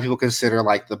 which a lot of people consider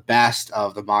like the best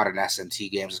of the modern SMT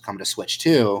games, has come to Switch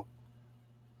 2,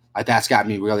 like that's got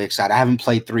me really excited. I haven't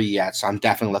played 3 yet, so I'm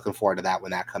definitely looking forward to that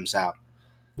when that comes out.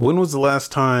 When was the last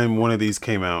time one of these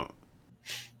came out?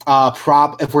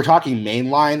 If we're talking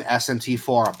mainline,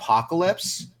 SMT4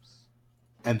 Apocalypse,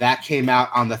 and that came out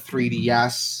on the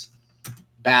 3DS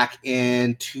back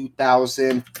in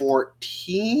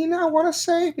 2014, I want to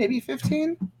say, maybe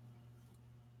 15?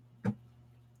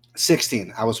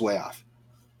 16. I was way off.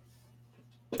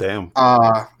 Damn.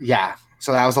 Yeah.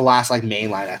 So that was the last like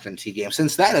mainline SMT game.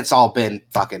 Since then, it's all been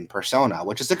fucking Persona,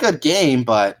 which is a good game,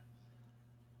 but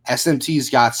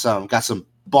SMT's got some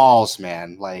balls,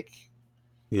 man. Like,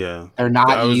 Yeah. they're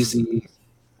not easy.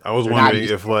 I was They're not wondering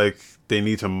easy. if like they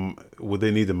need to would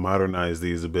they need to modernize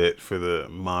these a bit for the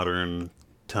modern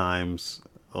times,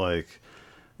 like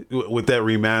with that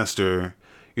remaster.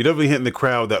 You're definitely hitting the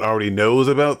crowd that already knows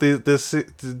about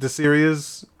the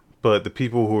series, but the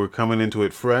people who are coming into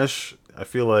it fresh, I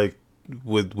feel like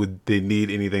would they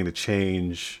need anything to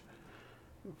change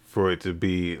for it to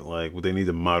be like, would they need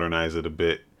to modernize it a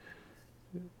bit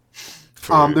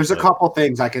for There's a like, couple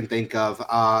things I can think of.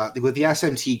 With the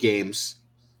SMT games,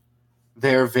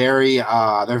 they're very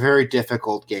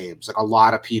difficult games. Like a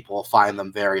lot of people find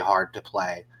them very hard to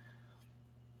play.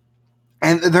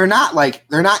 And they're not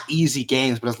easy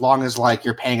games, but as long as like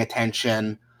you're paying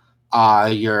attention,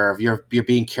 you're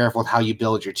being careful with how you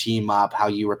build your team up, how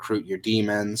you recruit your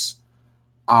demons.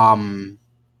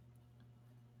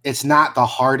 It's not the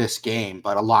hardest game,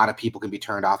 but a lot of people can be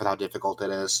turned off with how difficult it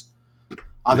is.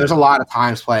 There's a yeah. lot of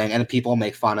times playing, and people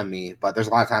make fun of me, but there's a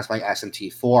lot of times playing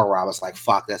SMT4 where I was like,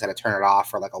 fuck this, I had to turn it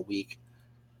off for like a week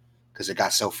because it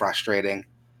got so frustrating.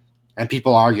 And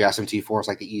people argue SMT4 is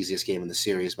like the easiest game in the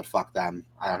series, but fuck them.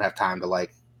 I don't have time to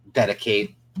like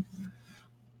dedicate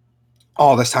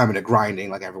all this time into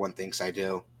grinding like everyone thinks I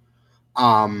do.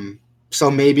 So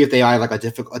maybe if they add like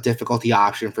a difficulty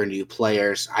option for new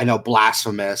players, I know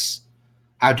Blasphemous.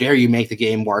 How dare you make the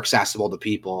game more accessible to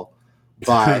people?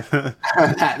 But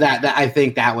that I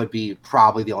think that would be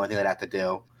probably the only thing they'd have to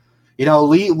do. You know,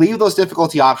 leave those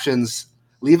difficulty options.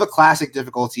 Leave a classic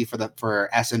difficulty for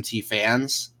SMT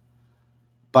fans,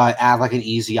 but add like an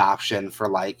easy option for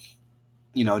like,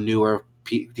 you know, newer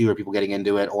people getting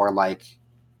into it, or like,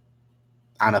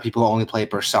 I don't know, people who only play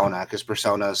Persona, because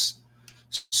Persona's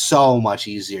so much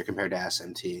easier compared to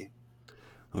SMT.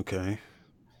 Okay.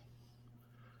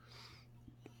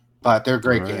 But they're All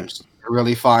great right. games. They're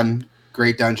really fun.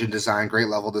 Great dungeon design, great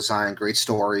level design, great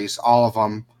stories. All of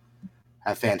them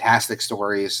have fantastic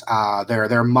stories.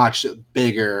 They're much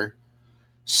bigger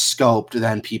scoped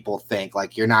than people think.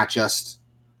 Like you're not just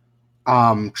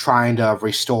trying to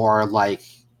restore like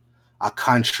a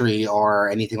country or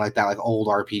anything like that, like old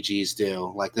RPGs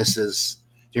do. Like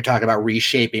you're talking about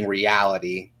reshaping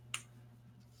reality.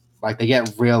 Like they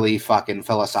get really fucking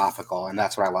philosophical, and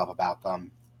that's what I love about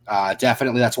them.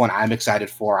 Definitely, that's one I'm excited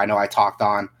for. I know I talked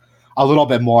on a little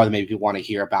bit more than maybe people want to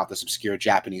hear about this obscure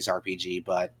Japanese RPG,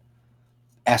 but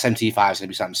SMT5 is going to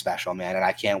be something special, man, and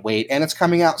I can't wait. And it's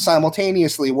coming out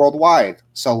simultaneously worldwide.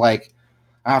 So, like,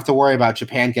 I don't have to worry about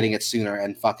Japan getting it sooner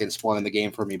and fucking spoiling the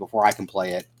game for me before I can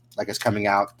play it. Like, it's coming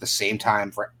out the same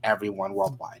time for everyone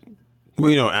worldwide.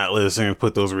 Well, Atlas are gonna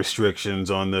put those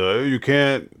restrictions on the you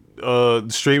can't. The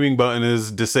streaming button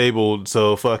is disabled,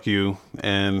 so fuck you,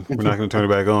 and we're not gonna turn it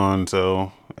back on.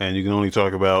 So, and you can only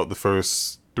talk about the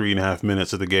first 3.5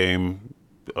 minutes of the game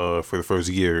for the first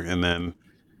year, and then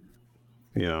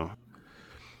you know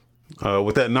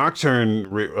with that Nocturne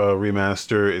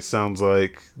remaster, it sounds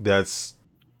like that's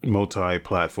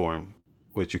multi-platform,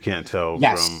 which you can't tell from.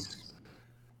 Yes. Yeah.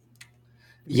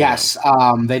 Yes.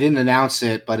 They didn't announce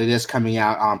it, but it is coming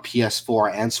out on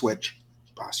PS4 and Switch.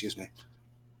 Oh, excuse me.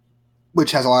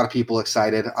 Which has a lot of people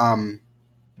excited. Again,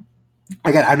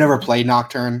 I've never played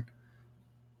Nocturne,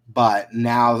 but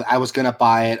now I was gonna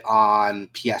buy it on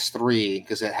PS3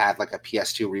 because it had like a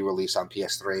PS2 re-release on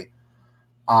PS3.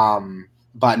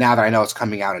 But now that I know it's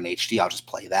coming out in HD, I'll just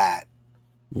play that.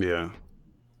 Yeah.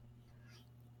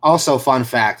 Also, fun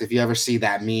fact: if you ever see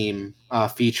that meme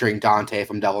featuring Dante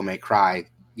from Devil May Cry,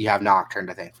 you have Nocturne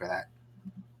to thank for that.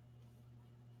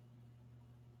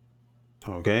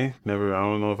 Okay. Never. I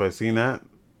don't know if I've seen that.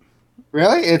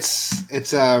 Really,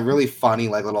 it's a really funny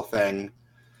like little thing.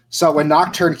 So when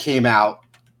Nocturne came out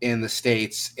in the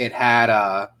States, it had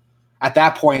at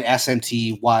that point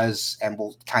SMT was and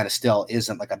will kind of still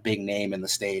isn't like a big name in the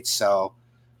States. So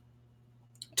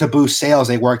to boost sales,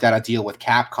 they worked out a deal with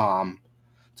Capcom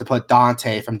to put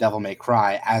Dante from Devil May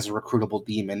Cry as a recruitable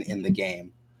demon in the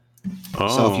game. So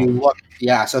if Oh. you look,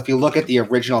 yeah, so if you look at the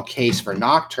original case for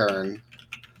Nocturne,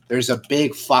 there's a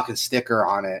big fucking sticker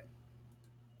on it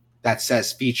that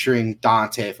says featuring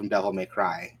Dante from Devil May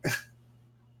Cry.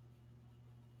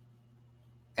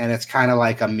 And it's kind of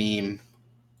like a meme,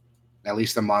 at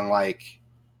least among like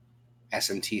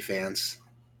SMT fans.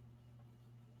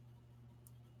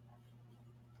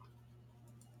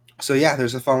 So yeah,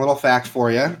 there's a fun little fact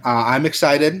for you. I'm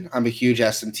excited. I'm a huge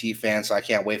SMT fan, so I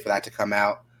can't wait for that to come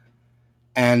out.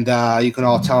 And you can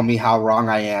all tell me how wrong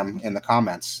I am in the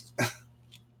comments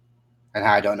and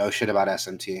how I don't know shit about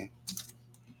SMT.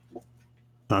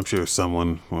 I'm sure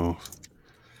someone will.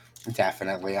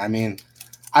 Definitely. I mean,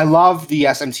 I love the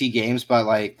SMT games, but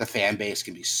like the fan base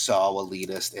can be so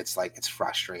elitist. It's like it's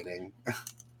frustrating.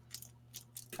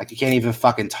 Like you can't even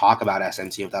fucking talk about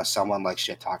SMT without someone like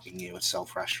shit talking you. It's so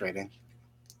frustrating.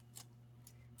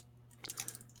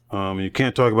 You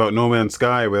can't talk about No Man's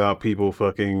Sky without people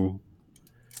fucking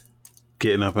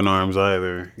getting up in arms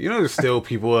either. There's still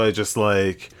people that are just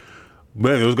like,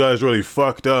 man, those guys really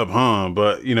fucked up, huh?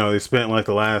 But they spent like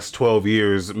the last 12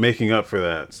 years making up for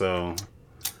that. So,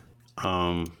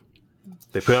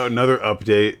 they put out another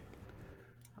update,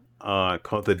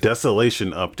 called the Desolation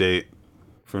update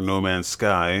for No Man's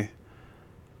Sky,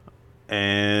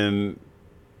 and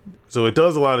so it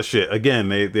does a lot of shit. Again,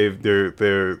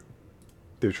 they're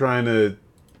trying to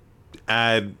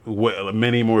add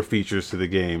many more features to the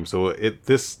game. So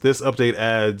this update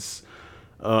adds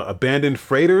abandoned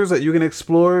freighters that you can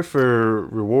explore for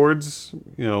rewards,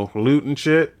 loot and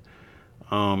shit.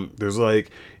 There's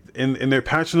like in their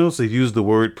patch notes they use the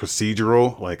word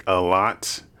procedural like a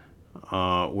lot,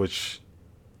 which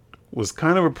was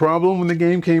kind of a problem when the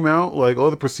game came out. Like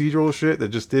all the procedural shit that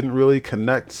just didn't really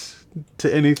connect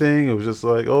to anything. It was just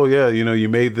like, oh yeah, uh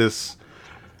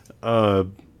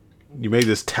you made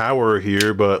this tower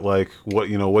here, but like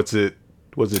what's it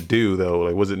do though?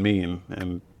 Like what's it mean?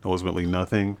 And ultimately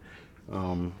nothing.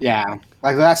 Yeah,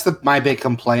 like that's my big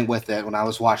complaint with it when I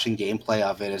was watching gameplay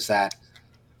of it is that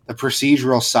the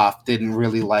procedural stuff didn't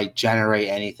really like generate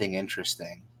anything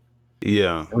interesting.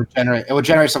 Yeah. It would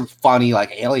generate some funny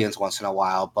like aliens once in a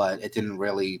while, but it didn't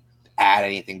really add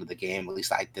anything to the game. At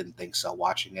least I didn't think so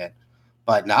watching it.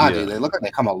 But nah, dude, Yeah. they look like they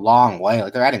come a long way.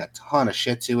 Like they're adding a ton of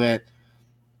shit to it.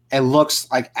 It looks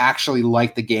like actually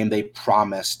like the game they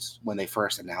promised when they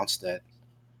first announced it.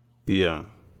 Yeah.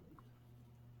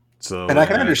 So And I they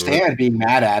can had understand being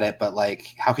mad at it, but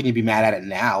like, how can you be mad at it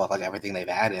now with like everything they've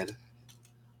added?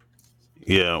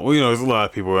 yeah. Well, there's a lot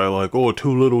of people that are like, oh,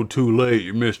 too little, too late,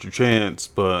 you missed your chance.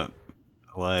 But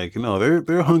like, no, they're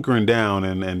hunkering down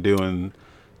and doing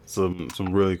some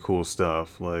really cool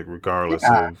stuff. Like regardless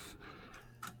Yeah, of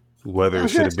whether I it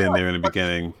was should gonna have say been like there in the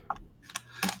beginning.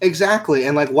 exactly,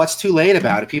 and like, what's too late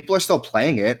about it? People are still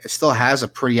playing it. It still has a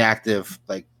pretty active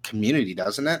like community,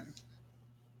 doesn't it?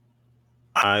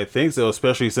 I think so,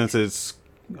 especially since it's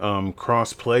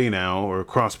cross play now or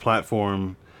cross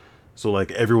platform so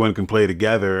like everyone can play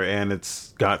together, and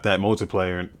it's got that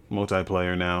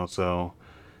multiplayer now. So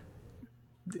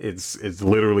it's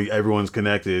literally everyone's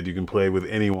connected. You can play with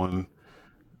anyone,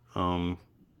 um,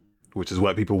 which is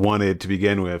what people wanted to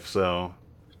begin with. So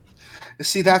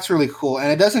See, that's really cool,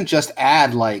 and it doesn't just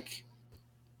add like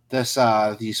this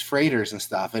these freighters and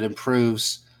stuff. It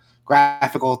improves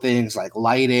graphical things like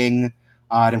lighting.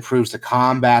 It improves the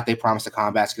combat. They promise the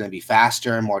combat's going to be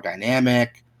faster and more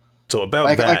dynamic. so about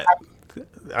Like that,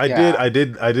 yeah. I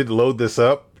did load this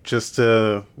up just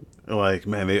to like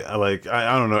man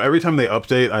I don't know, every time they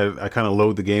update I kind of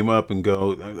load the game up and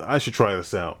go I should try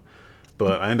this out,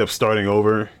 but I end up starting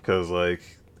over because like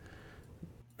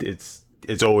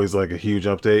it's always like a huge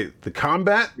update. The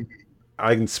combat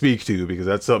I can speak to because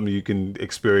that's something you can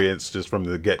experience just from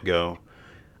the get go.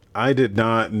 I did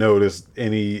not notice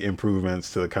any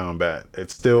improvements to the combat.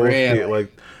 It still feel Really?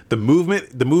 like the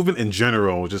movement in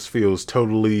general just feels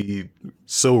totally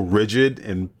so rigid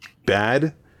and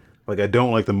bad. Like I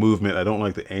don't like the movement, I don't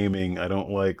like the aiming, I don't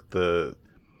like the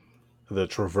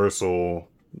traversal,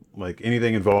 like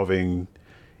anything involving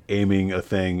aiming a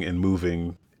thing and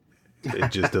moving,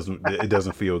 it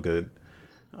doesn't feel good.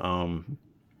 Um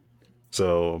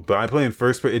but I play in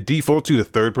first person. It defaults to the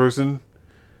third person.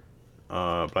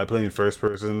 But I play in first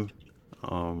person.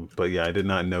 But yeah, I did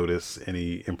not notice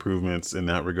any improvements in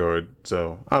that regard.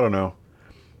 So I don't know.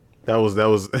 That was that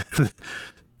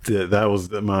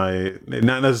was my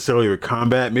not necessarily with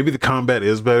combat. Maybe the combat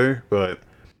is better, but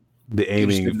the You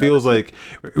just aiming it didn't feels notice it.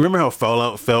 like. Remember how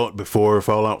Fallout felt before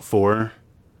Fallout 4?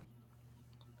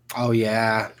 Oh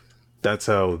yeah, That's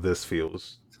how this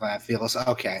feels. that feels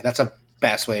okay. That's a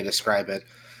best way to describe it.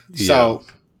 Yeah. So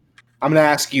I'm gonna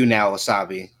ask you now,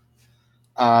 Wasabi.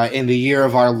 In the year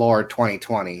of our Lord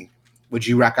 2020, would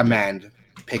you Yeah. recommend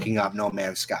picking up No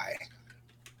Man's Sky?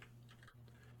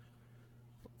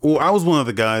 Well, I was one of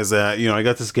the guys that I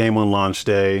got this game on launch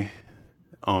day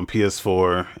on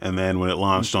PS4, and then when it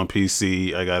launched on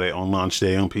PC, I got it on launch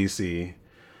day on PC.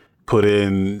 Put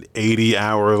in 80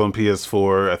 hours on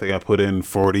PS4. I think I put in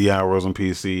 40 hours on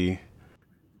PC.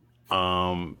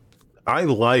 Um, I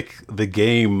like the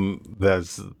game. I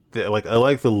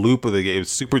like the loop of the game.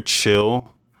 It's super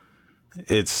chill.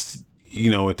 It's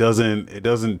it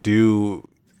doesn't do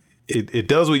it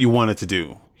does what you want it to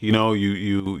do.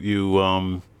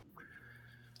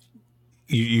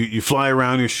 You fly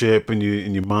around your ship and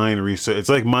you mine research. It's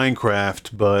like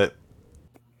Minecraft, but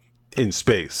in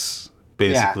space,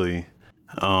 Yeah, basically.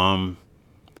 Um,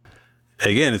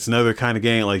 Again, it's another kind of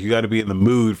game. Like you got to be in the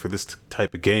mood for this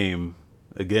type of game.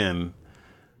 Again,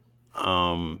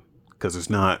 because there's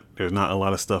not a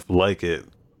lot of stuff like it.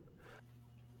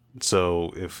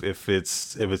 So if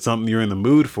it's something you're in the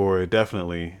mood for,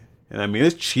 definitely. And I mean,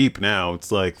 it's cheap now.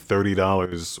 It's like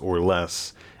 $30 or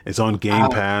less. It's on Game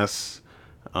um, Pass.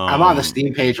 I'm on the Um,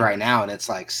 Steam page right now, and it's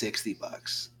like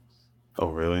 $60. oh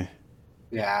really?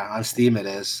 Yeah, on Steam it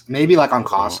is. Maybe like on Well,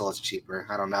 console it's cheaper.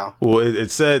 I don't know. well, they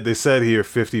said here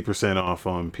 50% off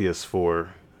on PS4.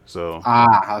 So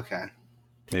Ah, okay.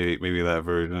 maybe that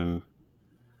version.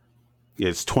 Yeah,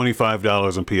 it's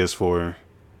 $25 on PS4.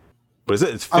 But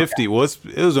it's Okay. 50. Well,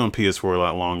 it was on PS4 a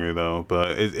lot longer though.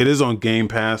 But it is on Game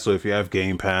Pass. So if you have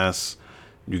Game Pass,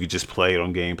 you could just play it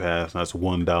on Game Pass. And that's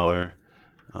 $1.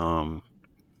 Um,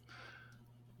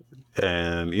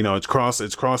 and it's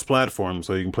cross platform,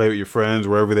 so you can play with your friends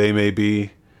wherever they may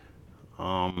be.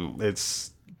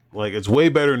 It's way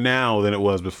better now than it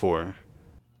was before.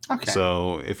 Okay.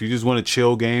 So if you just want a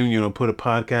chill game, put a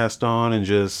podcast on and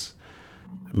just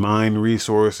mine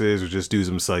resources or just do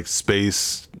some like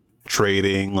space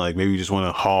trading. Like maybe you just want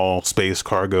to haul space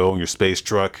cargo in your space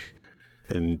truck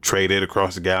and trade it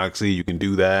across the galaxy. You can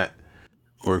do that.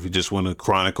 Or if you just want to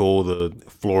chronicle the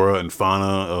flora and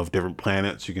fauna of different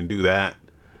planets, you can do that.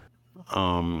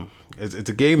 It's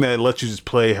a game that lets you just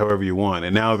play however you want.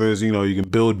 And now you can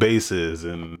build bases,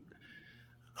 and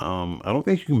I don't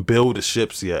think you can build the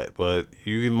ships yet, but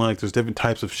you can there's different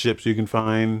types of ships you can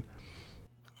find.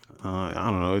 I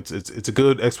don't know. It's a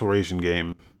good exploration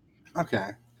game.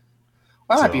 Okay.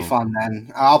 Well, that might be So fun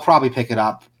then. I'll probably pick it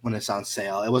up when it's on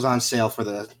sale. It was on sale for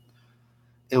the.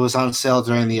 It was on sale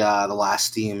during the last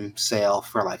Steam sale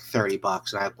for like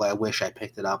 $30, and I wish I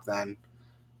picked it up then.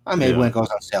 Maybe when yeah, it goes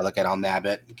on sale again, I'll nab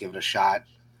it and give it a shot.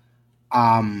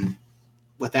 Um,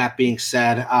 with that being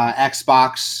said,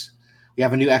 Xbox, we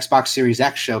have a new Xbox Series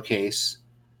X showcase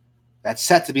that's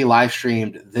set to be live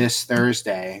streamed this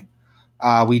Thursday.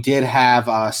 We did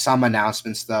have some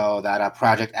announcements, though, that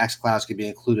Project X Cloud could be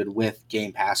included with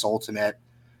Game Pass Ultimate,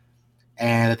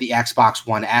 and that the Xbox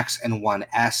One X and One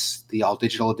S, the all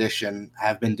digital edition,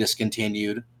 have been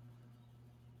discontinued.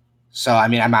 So I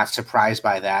mean, I'm not surprised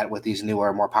by that with these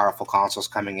newer, more powerful consoles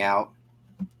coming out.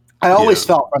 I Yeah. always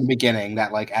felt from the beginning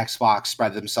that like Xbox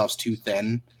spread themselves too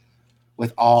thin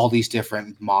with all these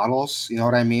different models. You know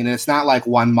what I mean? And it's not like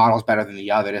one model is better than the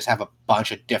other. They just have a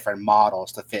bunch of different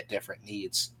models to fit different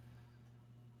needs.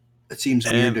 It seems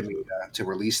weird to And me to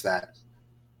release that.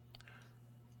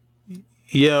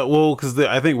 yeah, well, because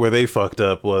I think where they fucked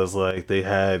up was like they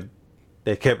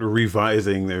kept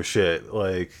revising their shit.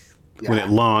 Like Yeah. when it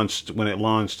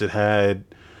launched, it had,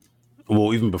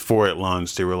 well, even before it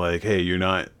launched, they were like, hey,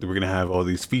 we're gonna have all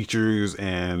these features,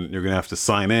 and you're gonna have to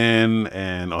sign in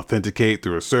and authenticate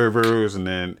through our servers, and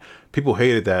then people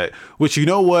hated that. Which, you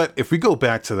know what? If we go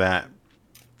back to that,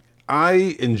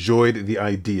 I enjoyed the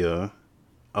idea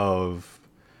of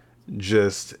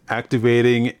just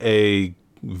activating a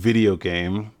video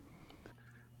game,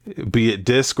 be it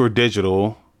disc or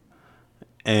digital,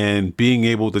 and being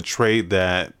able to trade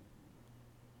that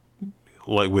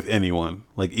like with anyone.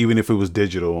 Like even if it was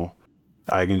digital,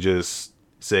 I can just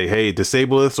say, "Hey,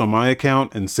 disable this on my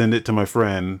account and send it to my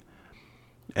friend,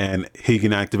 and he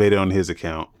can activate it on his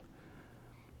account."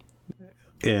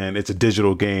 And it's a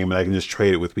digital game, and I can just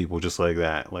trade it with people just like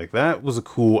that. Like that was a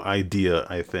cool idea,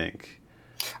 I think.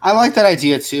 I like that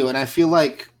idea too, and I feel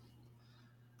like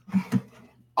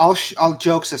all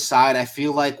jokes aside, I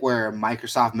feel like where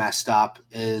Microsoft messed up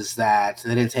is that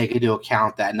they didn't take into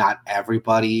account that not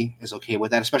everybody is okay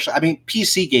with that. Especially, I mean,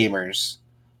 PC gamers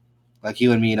like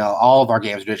you and me, all of our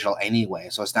games are digital anyway,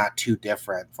 so it's not too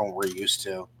different from what we're used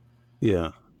to.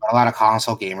 Yeah, A lot of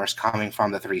console gamers coming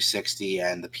from the 360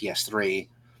 and the PS3,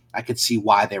 I could see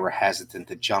why they were hesitant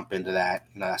to jump into that,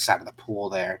 that side of the pool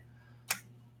there.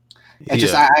 It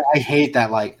just yeah. I hate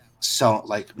that like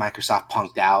Microsoft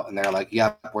punked out and they're like,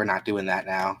 "Yep, we're not doing that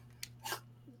now."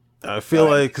 I You know feel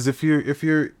what I mean? like because if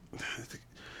you're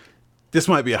this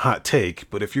might be a hot take,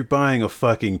 but if you're buying a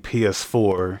fucking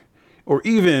PS4, or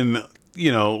even,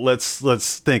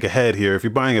 let's think ahead here. If you're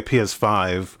buying a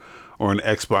PS5 or an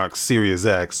Xbox Series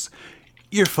X,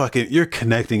 you're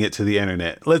connecting it to the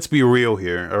internet. Let's be real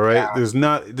here, all right? Yeah.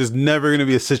 There's never going to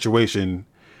be a situation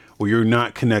where you're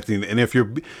not connecting, and if you're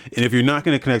not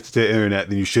going to connect it to the internet,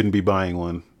 then you shouldn't be buying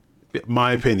one.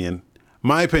 My opinion.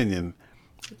 My opinion.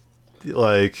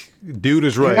 Like, dude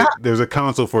is You're right. not. There's a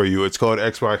console for you. It's called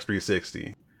Xbox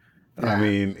 360. I Yeah.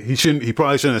 mean, he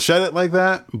probably shouldn't have said it like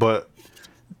that, but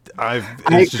I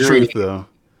it's the agree. truth though.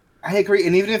 I agree.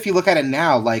 And even if you look at it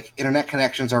now, like internet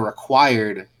connections are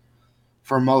required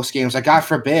for most games. Like God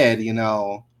forbid,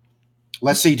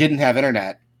 let's say you didn't have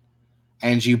internet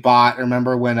and you bought,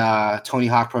 remember when Tony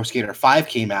Hawk Pro Skater 5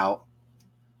 came out,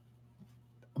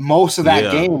 most of that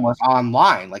Yeah, game was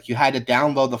online. Like you had to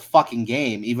download the fucking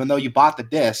game, even though you bought the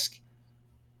disc.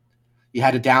 You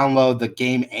had to download the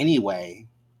game anyway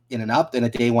in a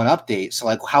day one update. So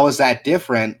like, how is that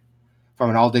different from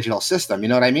an all digital system? You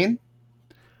know what I mean?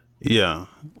 yeah.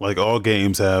 Like all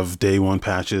games have day one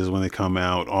patches when they come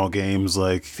out. All games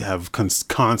like have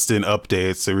constant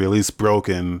updates. They release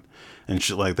broken and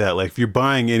shit like that. Like if you're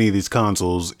buying any of these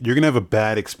consoles, you're gonna have a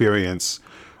bad experience,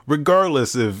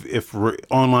 regardless of if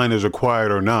online is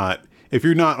required or not. If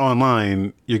you're not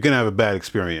online, you're gonna have a bad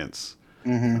experience.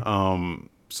 Mm-hmm.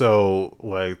 So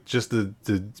like just the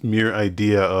mere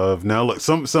idea of now, look,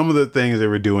 some of the things they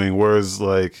were doing was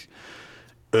like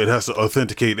it has to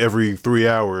authenticate every 3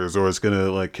 hours, or it's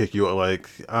gonna like kick you out. Like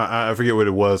I forget what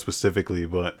it was specifically,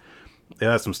 but it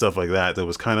had some stuff like that that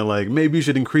was kind of like maybe you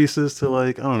should increase this to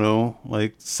like, I don't know,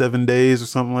 like 7 days or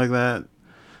something like that.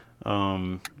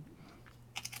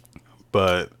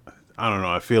 But I don't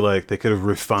know. I feel like they could have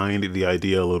refined the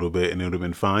idea a little bit and it would have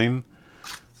been fine.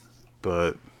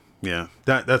 But yeah,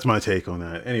 that's my take on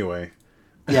that. Anyway,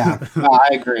 Yeah, no, I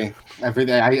agree.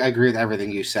 Everything I agree with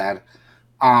everything you said.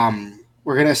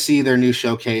 We're gonna see their new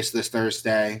showcase this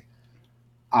Thursday.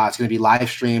 It's gonna be live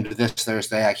streamed this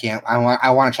Thursday. I can't. I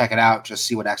want to check it out. Just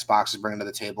see what Xbox is bringing to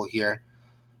the table here.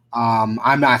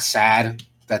 I'm not sad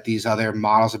that these other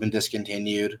models have been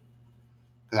discontinued.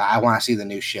 'Cause I want to see the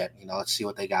new shit. Let's see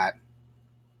what they got.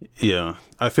 yeah,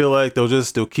 I feel like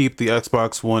they'll keep the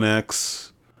Xbox One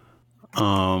X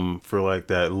for like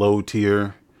that low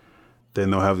tier. Then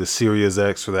they'll have the Series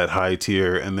X for that high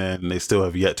tier, and then they still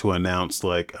have yet to announce.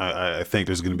 Like I think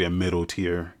there's going to be a middle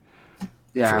tier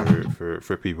Yeah.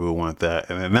 for people who want that,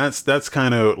 and then that's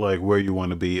kind of like where you want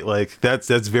to be. Like that's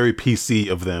very PC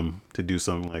of them to do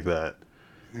something like that.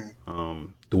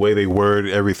 The way they word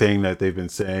everything that they've been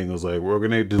saying was like, we're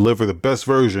going to deliver the best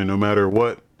version no matter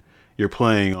what you're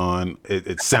playing on.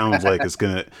 It sounds like it's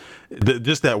gonna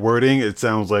just that wording. It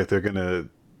sounds like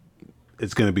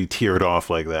it's gonna be tiered off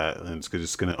like that, and it's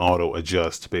just gonna auto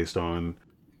adjust based on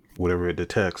whatever it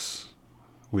detects,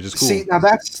 which is cool. See, now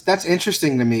that's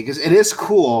interesting to me because it is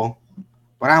cool,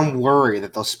 but I'm worried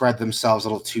that they'll spread themselves a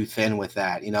little too thin with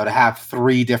that. You know, to have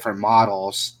three different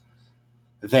models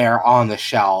there on the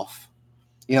shelf.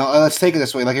 You know, let's take it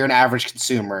this way: like you're an average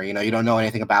consumer. You know, you don't know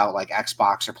anything about like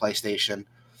Xbox or PlayStation.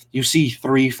 You see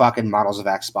three fucking models of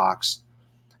Xbox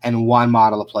and one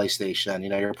model of PlayStation. You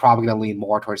know, you're probably going to lean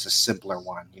more towards the simpler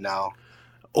one. You know,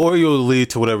 Or you'll lead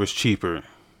to whatever's cheaper.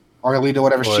 or lead to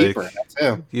whatever's cheaper. Like That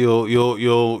too.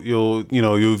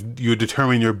 you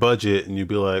determine your budget and you'll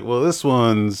be like, well, this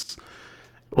one's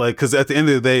like, because at the end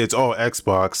of the day, it's all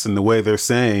Xbox, and the way they're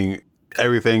saying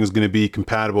everything is going to be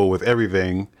compatible with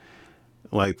everything.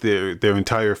 Like their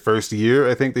entire first year,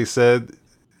 I think they said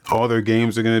all their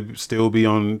games are going to still be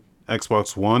on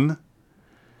Xbox One.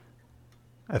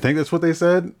 I think that's what they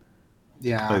said.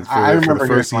 Yeah, Like I for the remember hearing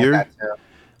first something year. like that too.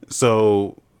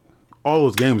 So all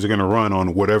those games are going to run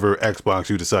on whatever Xbox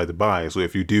you decide to buy. So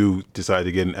if you do decide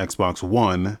to get an Xbox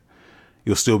One,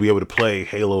 you'll still be able to play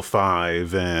Halo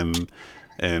 5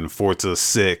 and Forza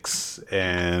 6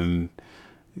 and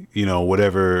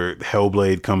whatever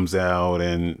Hellblade comes out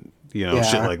and shit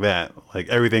Yeah, like that. Like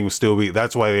everything will still be.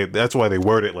 That's why they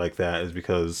word it like that, is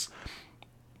because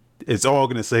it's all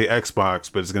going to say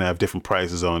Xbox, but it's going to have different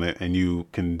prices on it, and you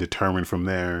can determine from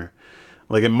there.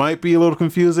 Like it might be a little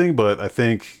confusing, but I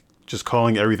think just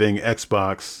calling everything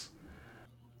Xbox,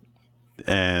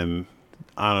 and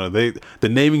I don't know, the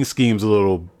naming scheme's a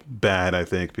little bad, I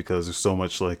think, because there's so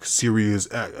much like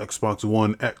Series X, Xbox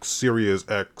One X, Series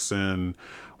X, and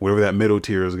whatever that middle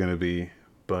tier is going to be.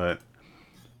 But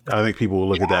I think people will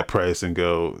look at that price and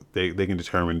go, they can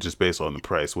determine just based on the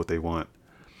price what they want.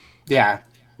 yeah.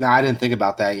 No, I didn't think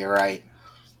about that. You're right.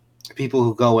 People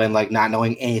who go in like not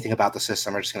knowing anything about the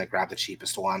system are just going to grab the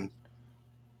cheapest one.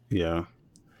 Yeah.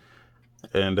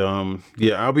 And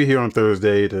yeah, I'll be here on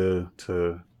Thursday to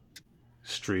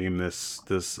stream this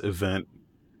event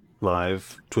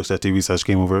live,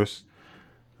 twitch.tv/Gameoverse.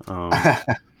 Um,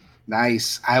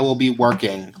 Nice. I will be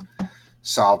working,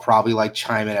 so I'll probably like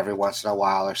chime in every once in a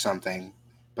while or something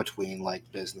between like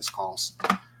business calls.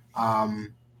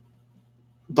 Um,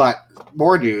 but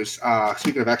more news.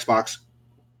 Speaking of Xbox,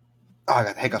 oh, I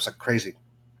got the hiccups like crazy.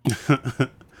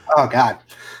 Oh God,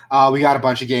 we got a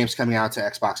bunch of games coming out to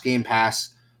Xbox Game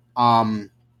Pass.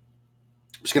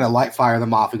 Just gonna light fire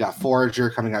them off. We got Forager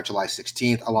coming out July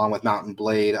 16th, along with Mountain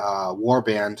Blade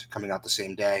Warband coming out the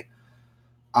same day.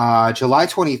 July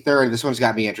 23rd, this one's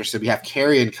got me interested. We have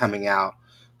Carrion coming out.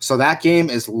 So that game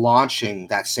is launching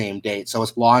that same date. So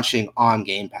it's launching on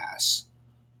Game Pass.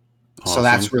 So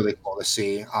that's awesome. really cool to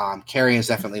see. Carrion is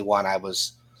definitely one I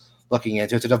was looking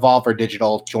into. It's a Devolver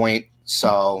Digital joint.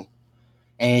 So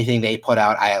anything they put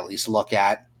out, I at least look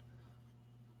at.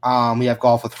 We have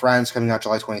Golf with Friends coming out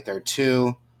July 23rd,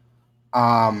 too.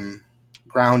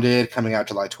 Grounded coming out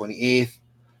July 28th.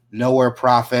 Nowhere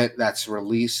Profit, that's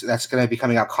released. That's going to be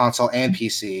coming out console and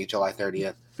PC July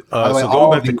 30th. By the way, So going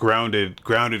all of back to the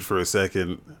grounded for a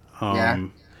second. yeah,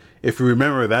 If you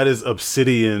remember, that is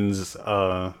Obsidian's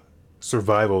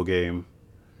survival game.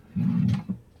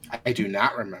 I do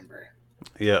not remember.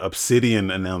 Yeah,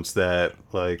 Obsidian announced that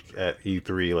like at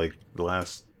E3, like the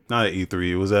last, not at E3,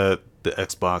 it was at the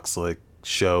Xbox like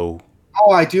show.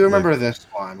 Oh, I do Like remember this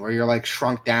one where you're like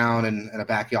shrunk down in a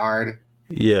backyard.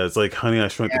 yeah, it's like Honey I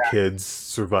Shrunk the Yeah, Kids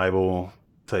survival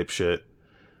type shit.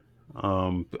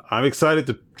 I'm excited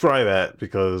to try that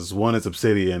because one, it's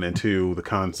Obsidian, and two, the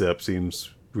concept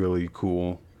seems really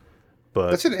cool.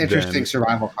 But that's an interesting then,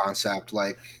 survival concept.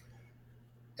 Like,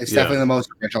 it's yeah, definitely the most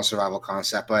original survival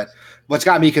concept. But what's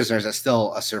got me concerned is it's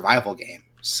still a survival game.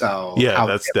 So yeah, how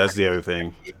that's different? the other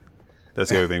thing. That's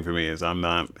the other thing for me is I'm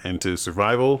not into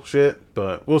survival shit,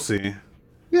 but we'll see.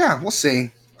 Yeah, we'll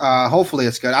see. Hopefully,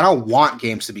 it's good. I don't want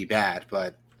games to be bad,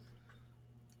 but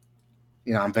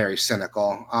I'm very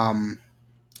cynical.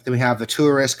 Then we have The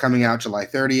Tourist coming out July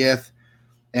 30th,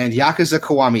 and Yakuza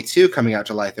Kiwami 2 coming out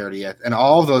July 30th. And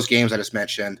all of those games I just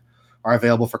mentioned are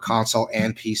available for console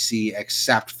and PC,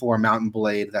 except for Mountain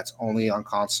Blade, that's only on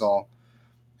console,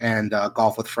 and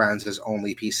Golf with Friends is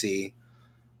only PC.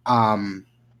 Um,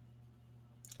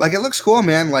 like, it looks cool,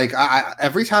 man. Like,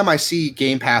 every time I see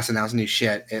Game Pass announce new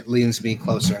shit, it leans me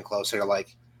closer and closer to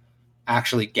like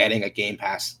actually getting a Game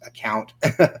Pass account.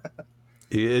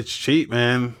 It's cheap,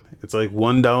 man. It's like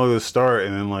 $1 to start,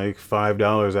 and then like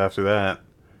 $5 after that.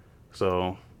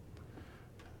 So,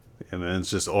 and then it's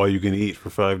just all you can eat for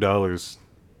 $5.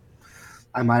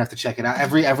 I might have to check it out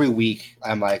every week.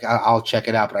 I'm like, I'll check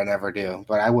it out, but I never do.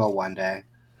 But I will one day.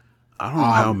 I don't know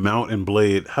how Um, Mountain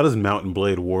Blade. How does Mountain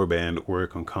Blade Warband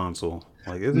work on console?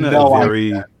 Like, isn't that a no idea.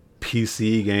 very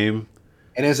PC game?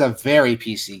 It is a very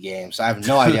PC game, so I have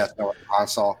no idea what's going on the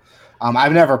console.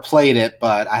 I've never played it,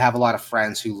 but I have a lot of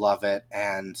friends who love it,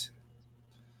 and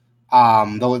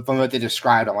from what they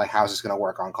described, I'm like, how's this going to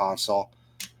work on console?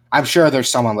 I'm sure there's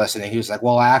someone listening who's like,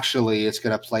 well, actually, it's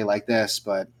going to play like this,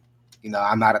 but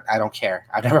I'm not. I don't care.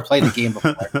 I've never played the game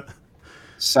before,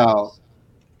 so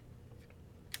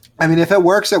I mean, if it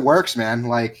works, it works, man.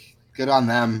 Like, good on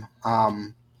them.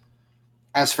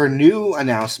 As for new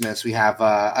announcements, we have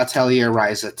Atelier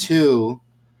Ryza 2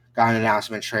 got an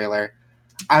announcement trailer.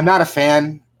 I'm not a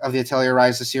fan of the Atelier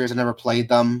Ryza series. I've never played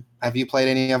them. Have you played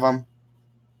any of them?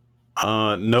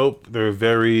 Nope. They're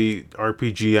very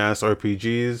RPG-ass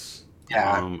RPGs.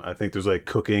 Yeah. I think there's like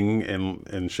cooking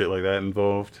and shit like that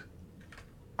involved.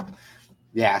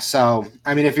 Yeah, so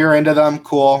I mean, if you're into them,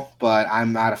 cool, but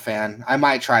I'm not a fan. I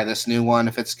might try this new one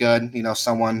if it's good.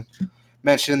 Someone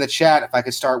mentioned in the chat if I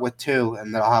could start with 2,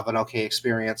 and then I'll have an okay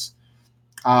experience.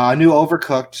 New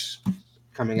Overcooked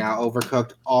coming out.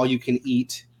 Overcooked All You Can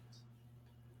Eat,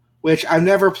 which I've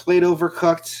never played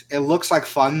Overcooked. It looks like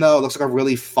fun though. It looks like a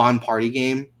really fun party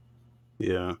game.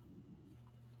 Yeah.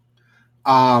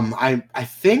 I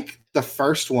think the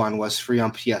first one was free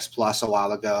on PS Plus a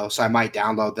while ago, so I might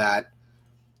download that.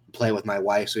 Play with my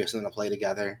wife, so we have something to play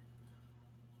together.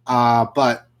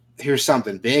 But here's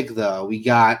something big though. We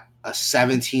got a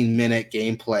 17-minute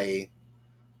gameplay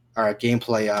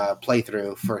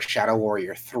playthrough for Shadow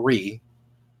Warrior 3.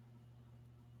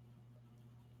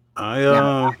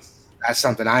 That's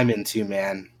something I'm into,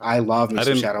 man. I love me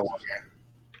some Shadow Warrior.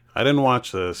 I didn't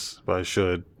watch this, but I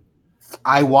should.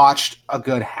 I watched a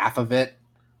good half of it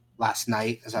last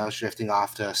night as I was drifting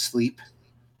off to sleep.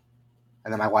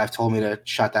 And then my wife told me to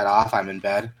shut that off. I'm in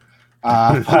bed.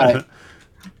 But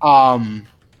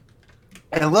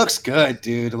it looks good,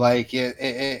 dude. Like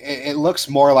it looks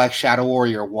more like Shadow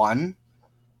Warrior 1.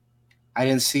 I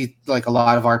didn't see like a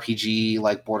lot of RPG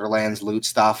like Borderlands loot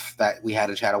stuff that we had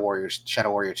in Shadow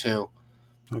Warrior 2.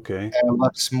 Okay. And it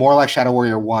looks more like Shadow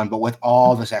Warrior 1, but with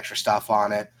all this extra stuff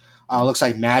on it. Looks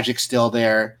like magic's still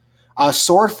there.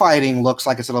 Sword fighting looks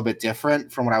like it's a little bit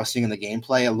different from what I was seeing in the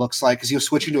gameplay. It looks like, because he was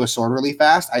switching to a sword really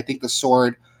fast, I think the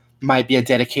sword might be a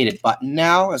dedicated button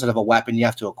now instead of a weapon you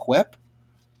have to equip.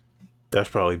 That's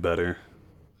probably better.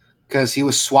 Because he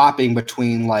was swapping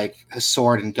between like his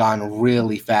sword and gun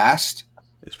really fast.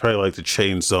 It's probably like the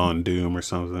chainsaw in Doom or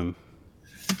something.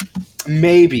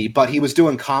 Maybe, but he was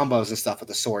doing combos and stuff with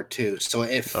the sword too. So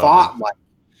it fought like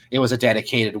it was a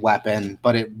dedicated weapon,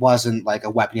 but it wasn't like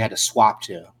a weapon you had to swap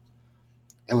to.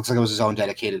 It looks like it was his own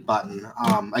dedicated button.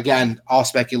 Again, all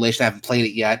speculation. I haven't played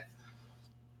it yet.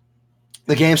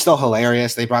 The game's still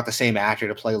hilarious. They brought the same actor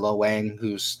to play Lo Wang,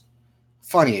 who's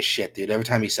funny as shit, dude. Every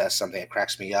time he says something, it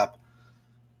cracks me up.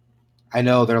 I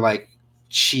know they're like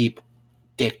cheap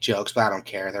dick jokes, but I don't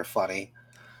care. They're funny.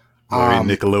 Very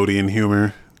Nickelodeon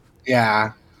humor.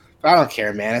 Yeah. But I don't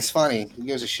care, man. It's funny. Who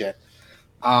gives a shit?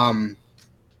 It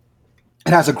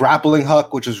has a grappling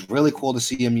hook, which was really cool to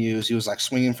see him use. He was like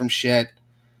swinging from shit.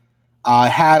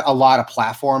 It had a lot of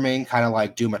platforming, kind of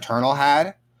like Doom Eternal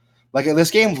had. Like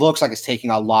this game looks like it's taking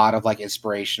a lot of like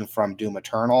inspiration from Doom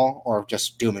Eternal or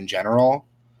just Doom in general,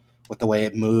 with the way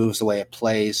it moves, the way it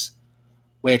plays.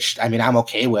 Which I mean, I'm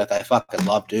okay with. I fucking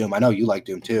love Doom. I know you like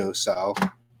Doom too, so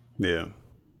yeah,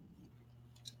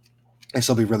 this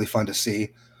will be really fun to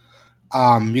see.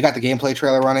 You got the gameplay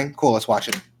trailer running? Cool. Let's watch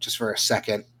it just for a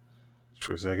second.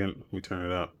 For a second, let me turn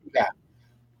it up. Yeah.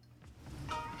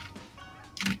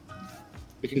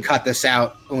 We can cut this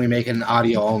out when we make an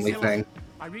audio only thing.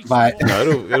 But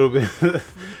no, it'll be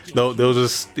no, they'll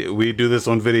just we do this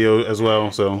on video as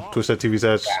well. So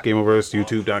twitch.tv/Gameoverse,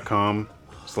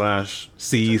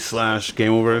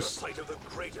 youtube.com/C/Gameoverse.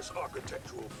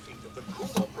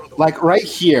 Like right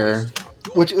here,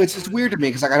 which is weird to me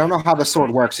because like I don't know how the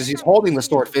sword works. Is he's holding the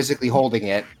sword, physically holding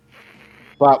it,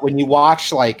 but when you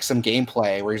watch like some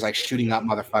gameplay where he's like shooting up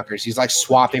motherfuckers, he's like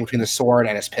swapping between the sword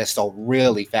and his pistol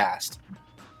really fast.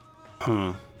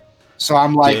 Huh. So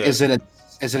I'm like, yeah.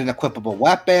 Is it an equipable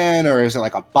weapon or is it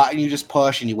like a button you just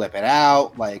push and you whip it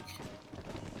out? Like,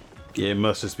 yeah, it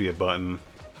must just be a button.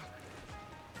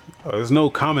 Oh, there's no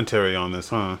commentary on this,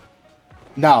 huh?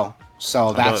 No.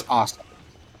 So that's awesome.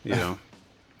 Yeah.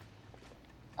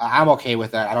 I'm okay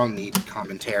with that. I don't need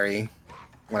commentary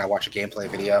when I watch a gameplay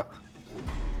video.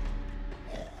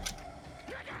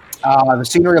 The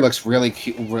scenery looks really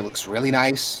cute. Looks really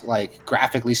nice. Like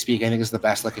graphically speaking, I think it's the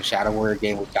best looking Shadow Warrior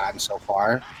game we've gotten so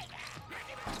far.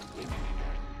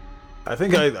 I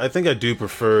think I do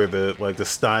prefer the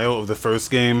style of the first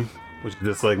game, which is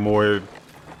just like more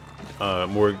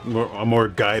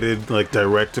guided, like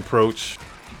direct approach.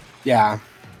 Yeah.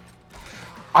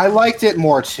 I liked it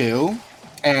more too,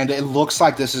 and it looks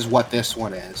like this is what this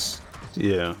one is.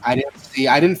 Yeah. I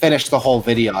didn't finish the whole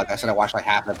video. Like I said, I watched like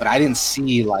half of it, but I didn't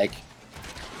see like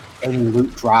any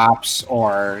loot drops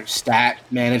or stat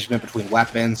management between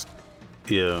weapons.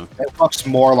 Yeah. It looks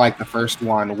more like the first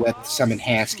one with some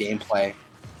enhanced gameplay.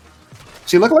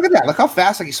 See, look at that. Look how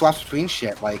fast like he swaps between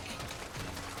shit. Like,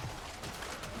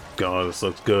 God, this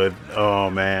looks good. Oh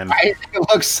man. it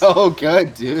looks so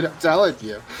good, dude. I'm telling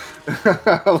you.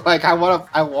 Like, I want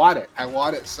it. I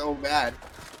want it so bad.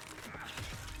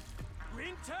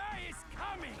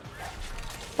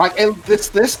 Like,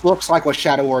 this looks like what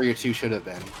Shadow Warrior 2 should have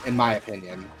been, in my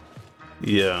opinion.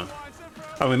 Yeah.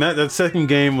 I mean, that second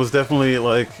game was definitely,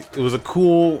 like, it was a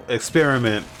cool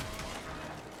experiment.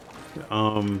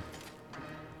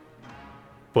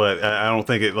 But I don't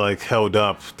think it, like, held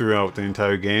up throughout the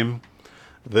entire game.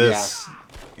 This,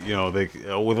 you know, they with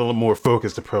a little more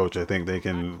focused approach, I think they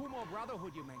can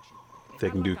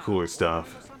do cooler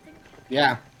stuff.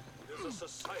 Yeah.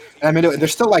 And I mean,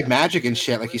 there's still, like, magic and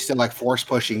shit. Like, he's still, like,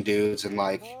 force-pushing dudes and,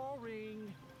 like...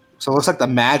 So it looks like the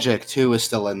magic, too, is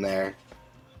still in there.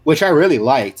 Which I really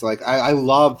liked. Like I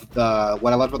love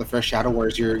what I loved about the first Shadow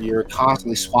Wars. You're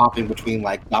constantly swapping between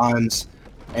like guns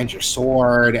and your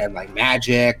sword and like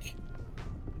magic.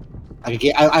 Like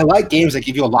I like games that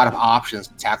give you a lot of options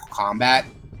to tackle combat.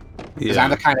 Because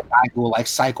I'm the kind of guy who will like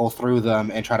cycle through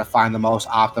them and try to find the most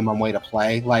optimum way to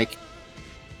play. Like,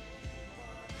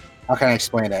 how can I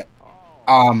explain it?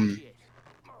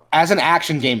 As an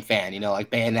action game fan, you know, like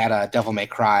Bayonetta, Devil May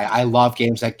Cry, I love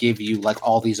games that give you like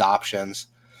all these options.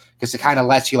 Because it kind of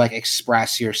lets you like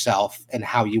express yourself and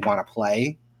how you want to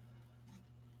play.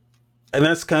 And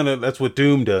that's what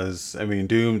Doom does. I mean,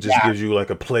 Doom just gives you like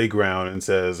a playground and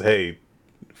says, "Hey,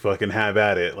 fucking have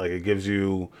at it." Like it gives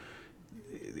you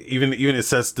even it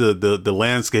sets the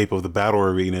landscape of the battle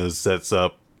arenas, sets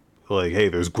up like, "Hey,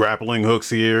 there's grappling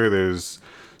hooks here. There's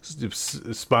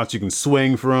spots you can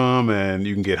swing from, and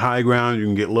you can get high ground, you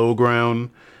can get low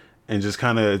ground." And just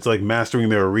kind of, it's like mastering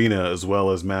the arena as well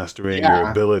as mastering your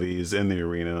abilities in the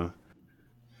arena.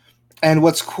 And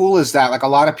what's cool is that like a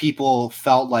lot of people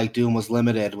felt like Doom was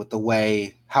limited with the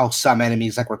way how some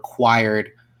enemies like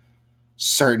required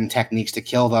certain techniques to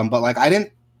kill them. But like I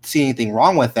didn't see anything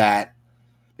wrong with that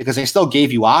because they still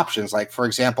gave you options. Like for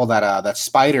example, that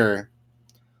spider,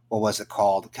 what was it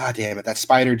called? God damn it, that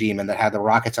spider demon that had the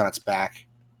rockets on its back.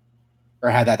 Or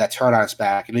had that turret on its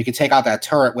back. And you can take out that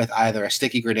turret with either a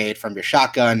sticky grenade from your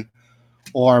shotgun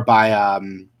or by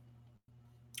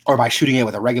shooting it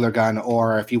with a regular gun,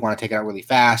 or if you want to take it out really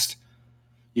fast,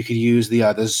 you could use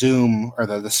the zoom or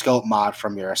the scope mod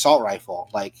from your assault rifle.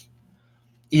 Like,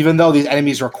 even though these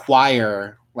enemies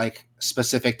require like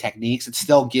specific techniques, it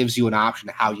still gives you an option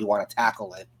of how you want to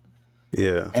tackle it.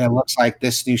 Yeah. And it looks like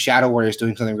this new Shadow Warrior is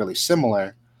doing something really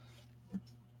similar.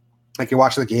 Like you're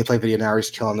watching the gameplay video now, he's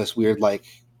killing this weird like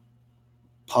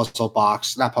not puzzle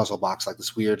box, like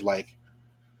this weird like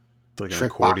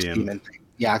trick box demon thing.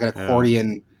 Yeah, like an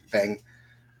accordion thing.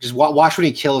 Just watch when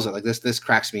he kills it. Like this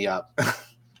cracks me up.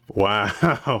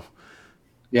 Wow.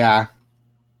 Yeah.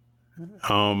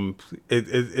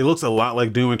 It looks a lot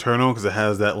like Doom Eternal because it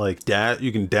has that like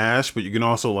you can dash, but you can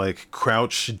also like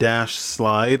crouch, dash,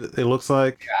 slide. It looks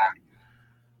like. Yeah.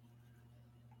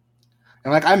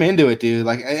 And like I'm into it, dude.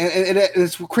 Like, and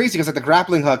it's crazy because like the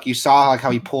grappling hook, you saw like how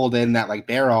he pulled in that like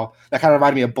barrel. That kind of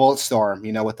reminded me of Bulletstorm,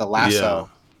 you know, with the lasso.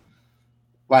 Yeah.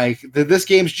 Like this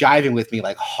game's jiving with me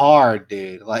like hard,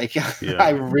 dude. Like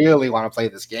I really want to play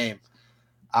this game.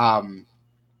 I'm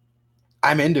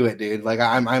into it, dude. Like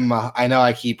I know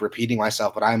I keep repeating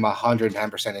myself, but I'm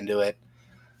 110% into it.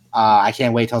 I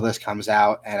can't wait till this comes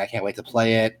out, and I can't wait to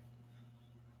play it.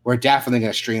 We're definitely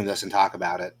gonna stream this and talk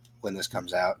about it when this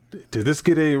comes out. Did this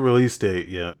get a release date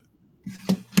yet?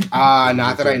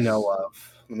 Not that I know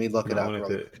of. Let me look it up. At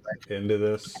the end of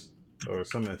this, or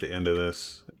something at the end of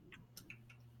this.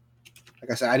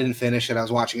 Like I said, I didn't finish it. I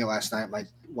was watching it last night. My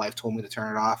wife told me to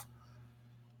turn it off.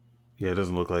 Yeah, it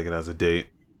doesn't look like it has a date.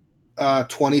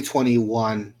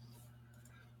 2021.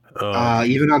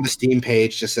 Even on the Steam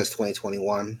page, just says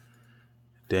 2021.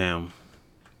 Damn.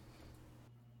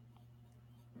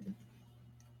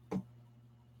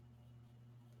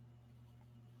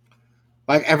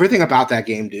 Like everything about that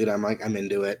game, dude, I'm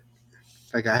into it.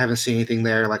 Like I haven't seen anything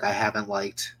there like I haven't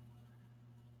liked.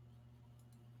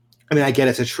 I mean, I get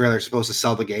it's a trailer supposed to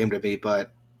sell the game to me,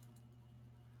 but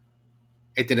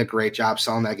it did a great job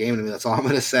selling that game to me. That's all I'm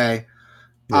going to say.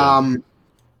 Yeah.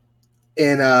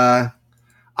 In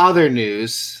other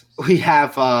news, we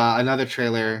have another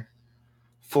trailer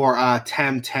for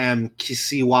Temtem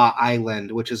Kisiwa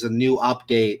Island, which is a new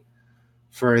update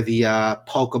for the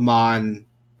Pokemon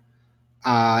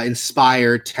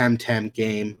inspired Temtem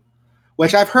game,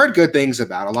 which I've heard good things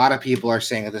about. A lot of people are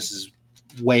saying that this is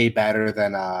way better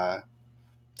than a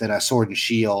Sword and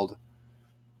Shield.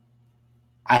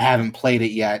 I haven't played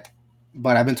it yet,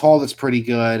 but I've been told it's pretty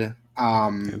good.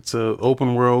 It's a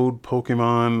open world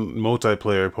Pokemon,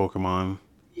 multiplayer Pokemon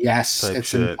Yes, type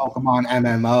it's in shit. Pokemon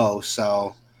MMO,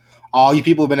 so all you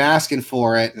people have been asking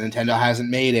for it. Nintendo hasn't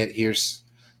made it. Here's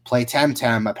play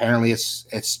Temtem. Apparently,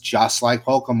 it's just like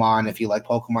Pokemon. If you like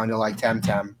Pokemon, you'll like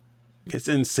Temtem. It's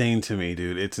insane to me,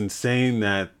 dude. It's insane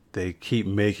that they keep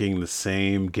making the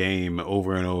same game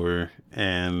over and over,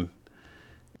 and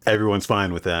everyone's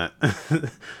fine with that.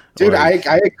 Dude, Like,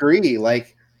 I agree.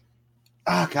 Like,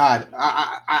 oh god,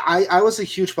 I was a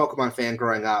huge Pokemon fan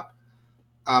growing up.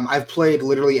 I've played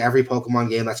literally every Pokemon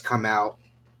game that's come out,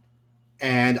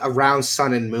 and around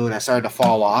Sun and Moon, I started to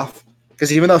fall off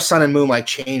because even though Sun and Moon like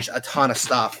changed a ton of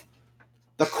stuff,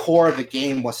 the core of the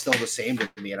game was still the same to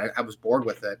me, and I was bored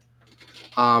with it.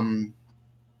 Um,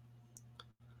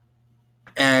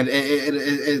 and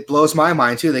it blows my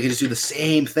mind too. They can just do the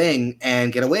same thing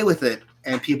and get away with it,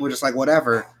 and people are just like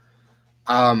whatever.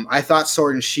 I thought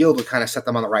Sword and Shield would kind of set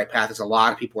them on the right path, as a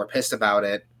lot of people were pissed about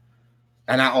it.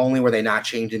 And not only were they not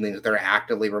changing things, they're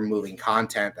actively removing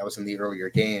content that was in the earlier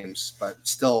games, but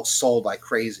still sold like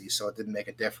crazy, so it didn't make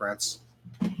a difference.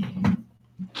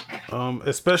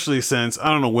 especially since I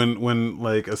don't know when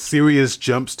like a series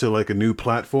jumps to like a new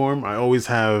platform, I always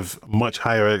have much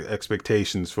higher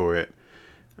expectations for it.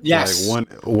 Like Yes.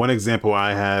 one example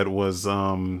I had was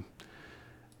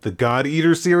the God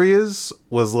Eater series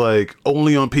was like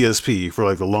only on PSP for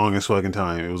like the longest fucking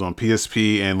time. It was on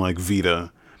PSP and like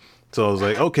Vita. So I was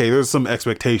like, okay, there's some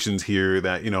expectations here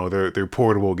that, you know, they're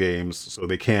portable games, so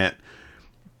they can't,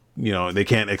 you know, they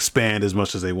can't expand as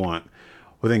much as they want.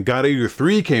 But then God Eater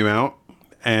 3 came out,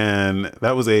 and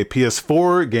that was a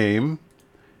PS4 game,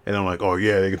 and I'm like, oh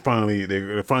yeah, they finally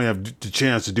have the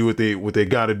chance to do what they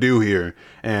got to do here.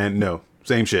 And no,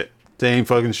 same shit, same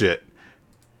fucking shit.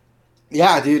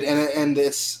 Yeah, dude, and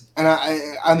it's and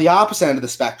on the opposite end of the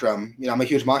spectrum, you know, I'm a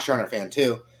huge Monster Hunter fan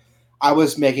too. I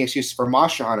was making excuses for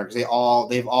Monster Hunter because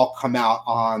they've all come out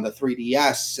on the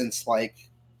 3DS since like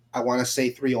I want to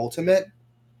say 3 Ultimate.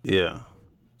 Yeah,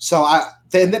 So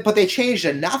but they changed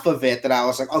enough of it that I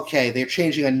was like, okay, they're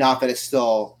changing enough that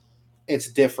it's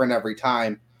different every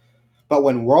time. But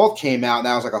when World came out, and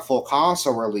that was like a full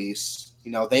console release.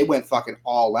 You know, they went fucking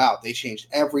all out. They changed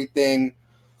everything.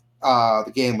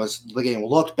 The game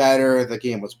looked better. The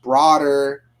game was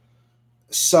broader.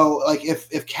 So, like, if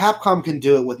Capcom can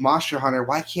do it with Monster Hunter,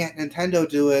 why can't Nintendo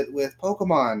do it with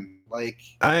Pokemon? Like,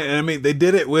 I mean they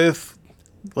did it with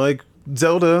like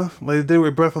Zelda, like they did it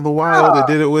with Breath of the Wild, they ah,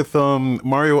 did it with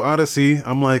Mario Odyssey.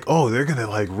 I'm like, oh, they're gonna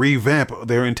like revamp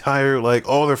their entire like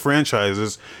all their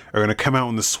franchises are gonna come out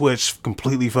on the Switch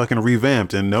completely fucking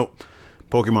revamped, and nope,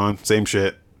 Pokemon, same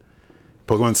shit.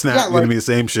 Pokemon yeah, Snap gonna like, be the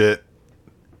same shit.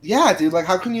 yeah, dude. Like,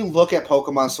 how can you look at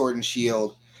Pokemon Sword and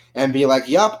Shield and be like,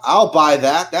 "Yup, I'll buy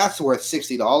that. That's worth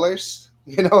 $60."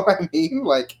 You know what I mean?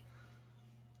 Like,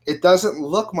 it doesn't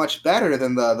look much better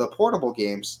than the portable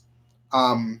games.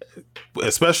 Um,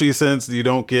 Especially since you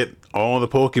don't get all the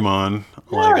Pokemon.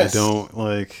 Like I yes, don't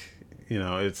like, you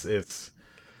know, it's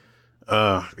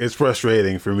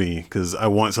frustrating for me because I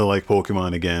want to like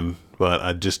Pokemon again, but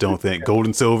I just don't think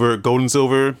Golden Silver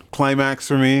climax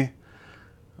for me.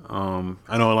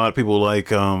 I know a lot of people like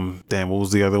damn, what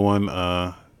was the other one?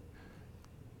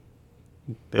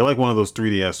 They like one of those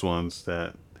 3DS ones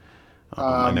that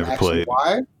I never X and played.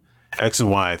 Y. X and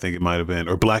Y, I think it might have been,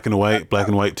 or Black and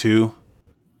White 2.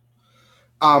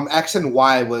 X and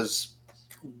Y was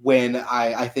when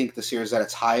I think the series at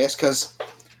its highest because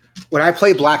when I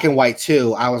played Black and White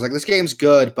 2, I was like, this game's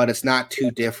good, but it's not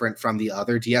too different from the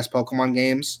other DS Pokemon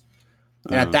games.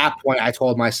 And at Uh, that point, I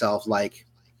told myself, like,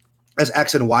 as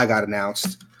X and Y got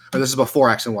announced, or this is before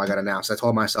X and Y got announced, I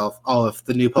told myself, oh, if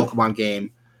the new Pokemon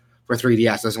game for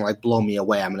 3DS doesn't like blow me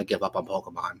away, I'm going to give up on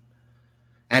Pokemon.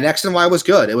 And X and Y was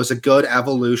good. It was a good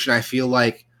evolution. I feel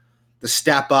like the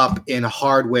step up in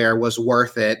hardware was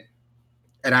worth it.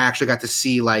 And I actually got to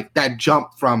see like that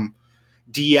jump from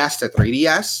DS to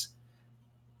 3DS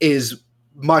is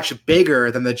much bigger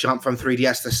than the jump from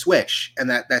 3DS to Switch. And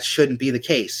that shouldn't be the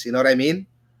case. You know what I mean?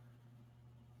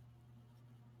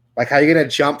 Like, how are you going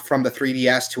to jump from the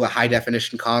 3DS to a high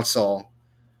definition console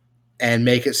and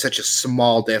make it such a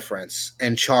small difference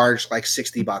and charge like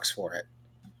 $60 for it?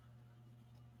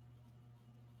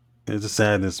 it's a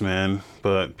sadness, man,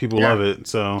 but people Yeah. love it,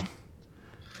 so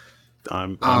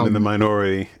I'm in the Um,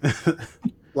 minority.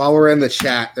 while we're in the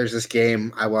chat, there's this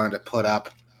game I wanted to put up.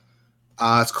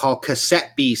 It's called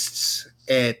Cassette Beasts.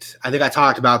 I think I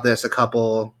talked about this a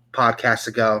couple podcasts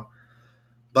ago,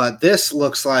 but this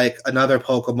looks like another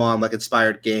Pokemon like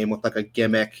inspired game with like a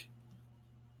gimmick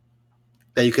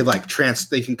that you could like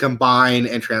they can combine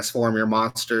and transform your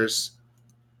monsters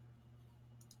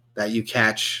that you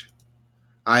catch.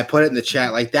 I put it in the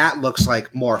chat. Like that looks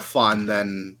like more fun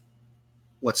than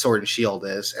what Sword and Shield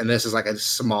is, and this is like a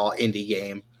small indie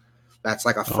game that's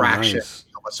like a fraction nice.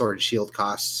 of what Sword and Shield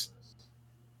costs.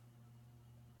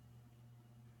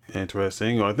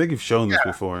 Interesting. Well, I think you've shown this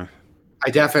before. I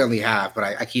definitely have, but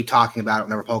I keep talking about it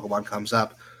whenever Pokemon comes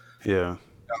up. Yeah.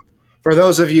 For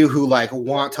those of you who like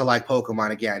want to like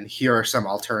Pokemon again, here are some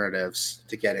alternatives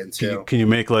to get into. Can you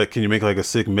make like a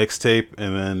sick mixtape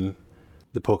and then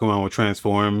the Pokemon will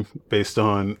transform based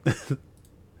on?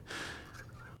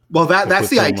 Well, that's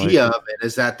the idea of it,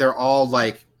 is that they're all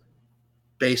like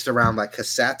based around like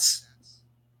cassettes,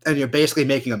 and you're basically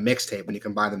making a mixtape when you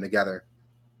combine them together.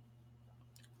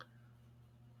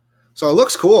 So it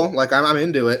looks cool. Like I'm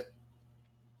into it,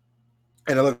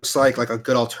 and it looks like a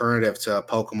good alternative to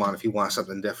Pokemon if you want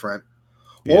something different.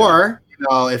 Yeah. Or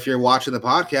if you're watching the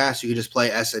podcast, you can just play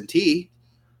SNT.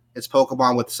 It's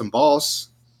Pokemon with some balls.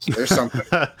 So there's something.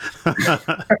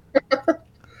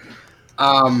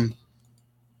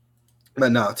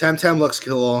 But no, Temtem looks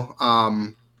cool.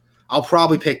 I'll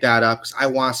probably pick that up because I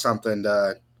want something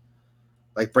to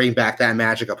like bring back that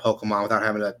magic of Pokemon without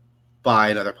having to buy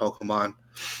another Pokemon.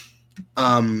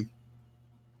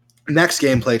 Next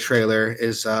gameplay trailer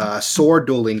is a sword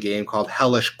dueling game called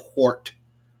Hellish Court,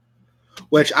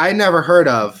 which I never heard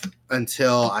of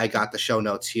until I got the show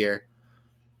notes here.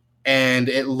 And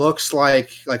it looks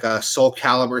like a Soul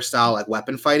Calibur style like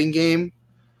weapon fighting game,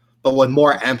 but with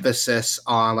more emphasis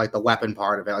on like the weapon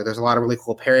part of it. Like there's a lot of really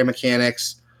cool parry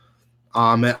mechanics.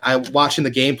 And I watching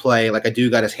the gameplay, like a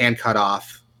dude got his hand cut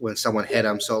off when someone hit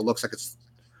him, so it looks like it's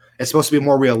supposed to be a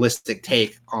more realistic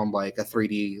take on like a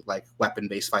 3D like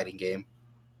weapon-based fighting game.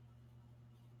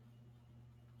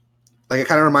 Like it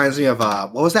kind of reminds me of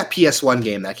what was that PS1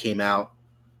 game that came out?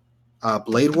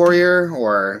 Blade Warrior,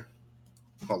 or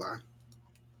hold on.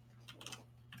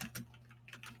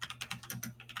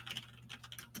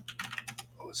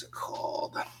 What was it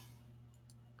called?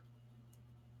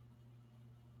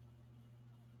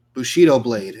 Bushido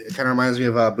Blade. It kind of reminds me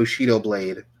of Bushido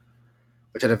Blade,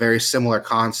 which had a very similar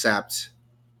concept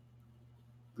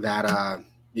that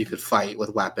you could fight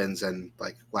with weapons, and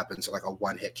like weapons are like a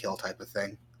one-hit kill type of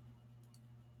thing.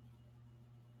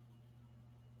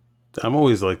 I'm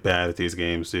always like bad at these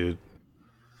games, dude.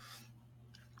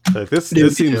 Like this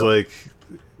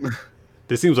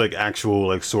seems like actual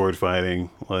like sword fighting.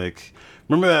 Like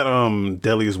remember that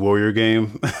Deli's Warrior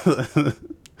game?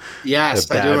 Yes,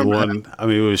 that bad one. That. I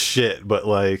mean, it was shit, but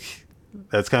like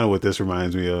that's kind of what this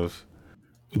reminds me of.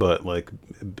 But like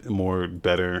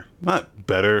better, not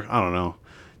better. I don't know.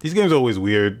 These games are always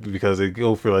weird because they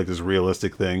go for like this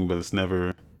realistic thing, but it's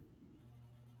never.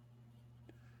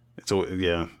 It's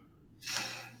yeah.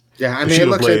 Yeah, I mean, it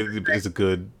looks is a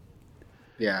good.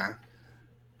 Yeah.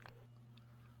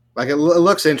 Like it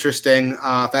looks interesting.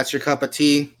 If that's your cup of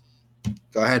tea,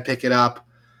 go ahead, pick it up.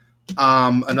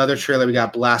 Another trailer, we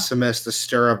got Blasphemous: The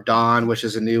Stir of Dawn, which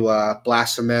is a new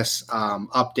Blasphemous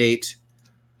update.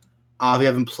 If you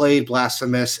haven't played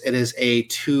Blasphemous, it is a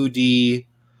 2D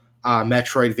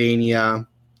Metroidvania.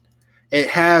 It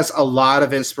has a lot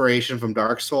of inspiration from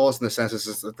Dark Souls in the sense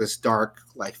this dark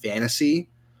like fantasy.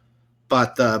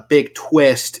 But the big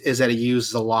twist is that it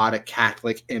uses a lot of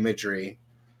Catholic imagery,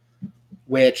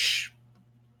 which,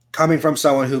 coming from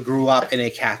someone who grew up in a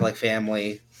Catholic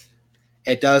family,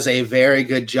 it does a very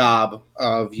good job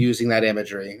of using that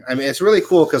imagery. I mean, it's really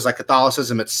cool because like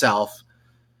Catholicism itself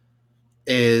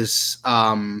is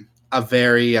a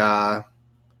very how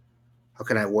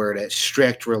can I word it?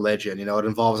 Strict religion. It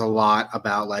involves a lot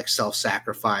about like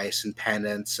self-sacrifice and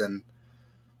penance and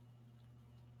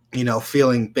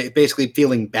basically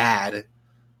feeling bad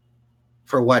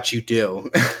for what you do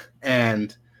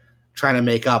and trying to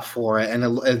make up for it.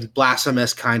 And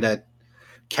Blasphemous kind of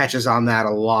catches on that a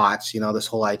lot. This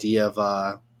whole idea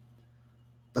of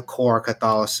the core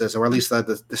Catholicism, or at least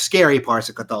the scary parts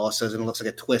of Catholicism. It looks like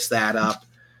it twists that up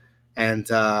and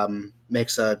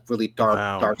makes a really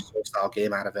dark style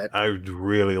game out of it. I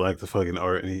really like the fucking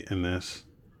art in this.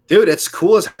 Dude, it's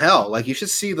cool as hell. Like you should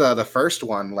see the first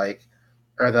one, like,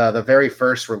 or the very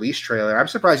first release trailer. I'm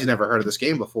surprised you never heard of this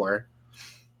game before.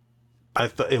 I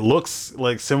thought it looks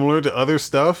like similar to other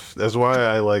stuff. That's why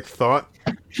I like thought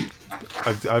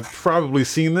I've probably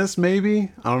seen this.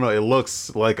 Maybe, I don't know. It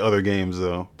looks like other games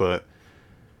though, but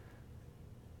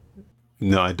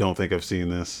no, I don't think I've seen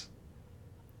this.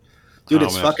 Dude, I'm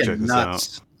it's gonna have to check fucking this out.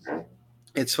 nuts.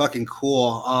 It's fucking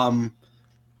cool.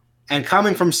 And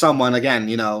coming from someone again,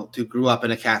 who grew up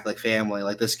in a Catholic family,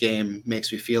 like this game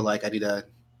makes me feel like I need to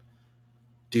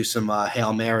do some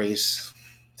Hail Marys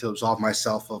to absolve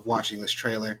myself of watching this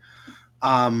trailer.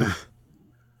 The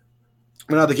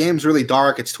game's really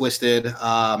dark. It's twisted,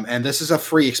 and this is a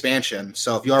free expansion.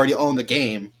 So if you already own the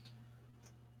game,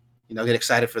 get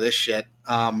excited for this shit.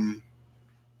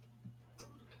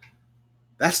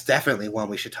 That's definitely one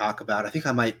we should talk about. I think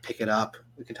I might pick it up.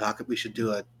 We can talk. We should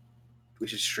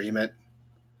stream it.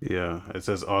 Yeah, it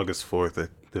says August 4th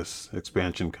that this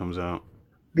expansion comes out.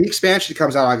 The expansion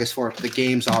comes out August 4th. But the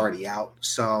game's already out,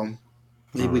 so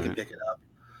maybe we can pick it up.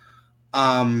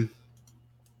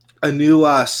 A new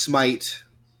Smite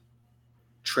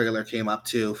trailer came up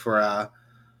too for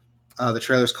the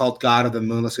trailer's called God of the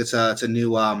Moonless. It's a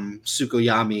new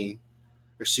Tsukuyomi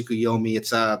or Tsukuyomi.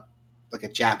 It's like a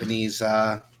Japanese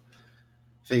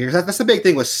figure. That's the big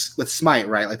thing with Smite,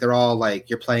 right? Like they're all like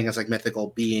you're playing as like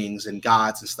mythical beings and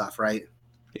gods and stuff, right?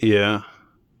 Yeah.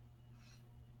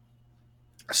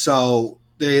 So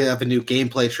they have a new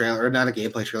gameplay trailer, or not a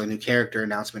gameplay trailer, a new character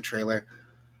announcement trailer,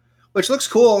 which looks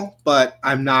cool. But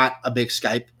I'm not a big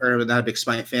Smite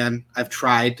fan. I've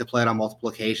tried to play it on multiple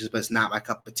occasions, but it's not my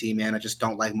cup of tea, man. I just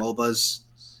don't like MOBAs,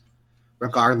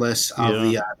 regardless of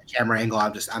the camera angle.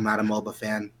 I'm not a MOBA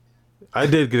fan. I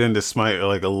did get into Smite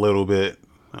like a little bit.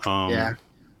 Yeah.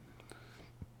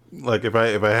 Like if I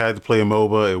had to play a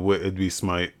MOBA, it'd be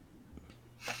Smite.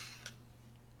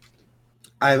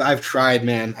 I've tried,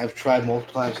 man. I've tried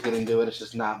multiple times to get into it. It's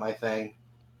just not my thing.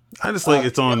 I just like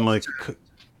it's on like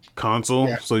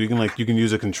console, so you can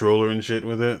use a controller and shit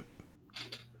with it.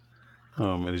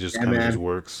 And it just kind of just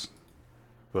works.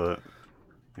 But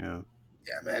yeah.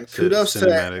 Yeah, man. Kudos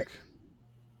to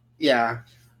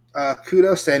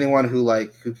kudos to anyone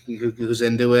who's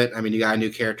into it. I mean, you got a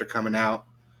new character coming out,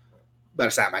 but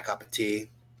it's not my cup of tea.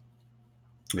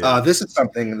 Yeah. This is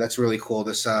something that's really cool.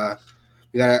 This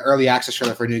we got an early access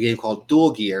trailer for a new game called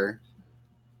Dual Gear,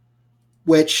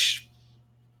 which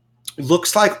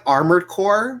looks like Armored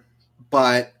Core,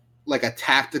 but like a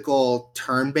tactical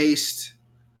turn-based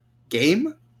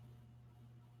game.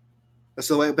 That's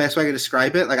the best way I can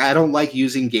describe it. Like, I don't like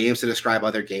using games to describe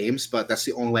other games, but that's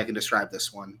the only way I can describe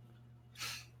this one.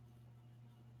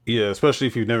 Yeah, especially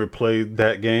if you've never played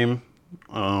that game.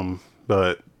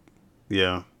 But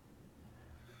yeah,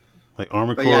 like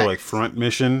Armored Core, like Front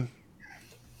Mission.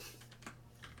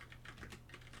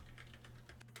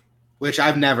 Which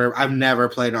I've never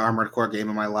played an Armored Core game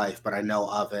in my life, but I know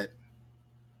of it.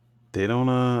 They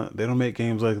don't make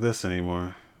games like this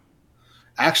anymore.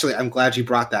 Actually, I'm glad you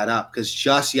brought that up because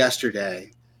just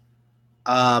yesterday,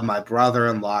 my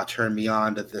brother-in-law turned me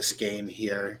on to this game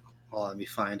here. Well, let me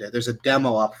find it. There's a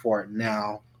demo up for it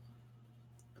now.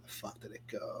 Where the fuck did it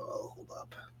go? Hold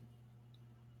up.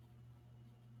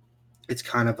 It's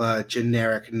kind of a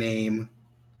generic name,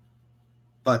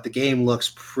 but the game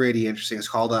looks pretty interesting. It's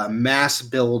called Mass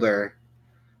Builder.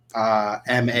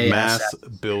 MAS. Mass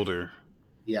Builder.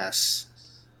 Yes.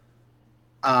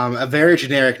 A very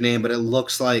generic name, but it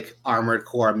looks like Armored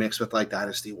Core mixed with like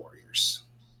Dynasty Warriors.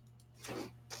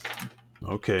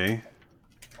 Okay.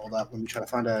 Hold up, let me try to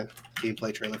find a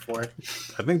gameplay trailer for it.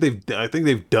 I think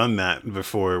they've done that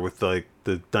before with like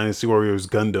the Dynasty Warriors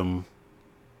Gundam.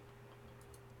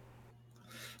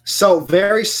 So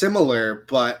very similar,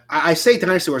 but I say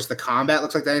Dynasty Warriors. The combat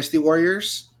looks like Dynasty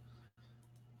Warriors.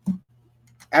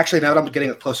 Actually, now that I'm getting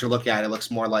a closer look at it, it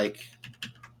looks more like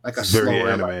a slower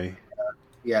anime.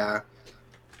 Yeah.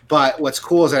 But what's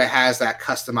cool is that it has that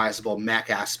customizable mech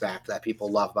aspect that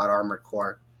people love about Armored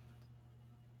Core.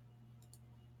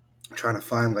 I'm trying to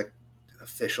find like an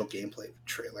official gameplay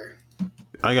trailer.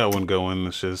 I got one going.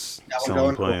 It's just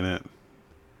someone playing it.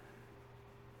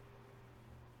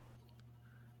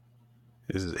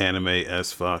 This is anime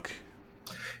as fuck.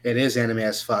 It is anime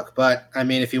as fuck. But, I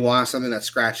mean, if you want something that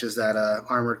scratches that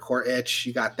Armored Core itch,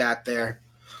 you got that there.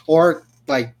 Or,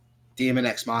 like, Demon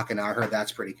Ex Machina. I heard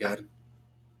that's pretty good.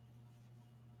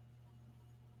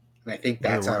 And I think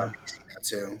that's out on PC now,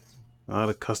 too. A lot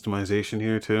of customization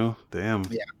here, too. Damn.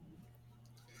 Yeah.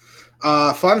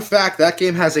 Fun fact, that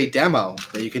game has a demo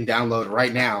that you can download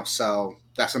right now. So,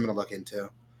 that's something to look into.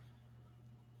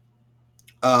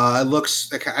 It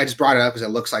looks... I just brought it up because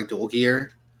it looks like Dual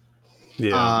Gear.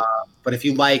 Yeah. But if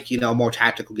you like, more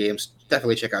tactical games,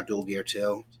 definitely check out Dual Gear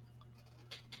too.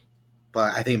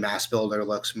 But I think Mass Builder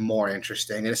looks more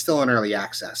interesting, and it's still in early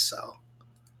access. So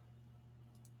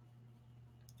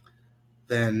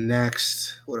then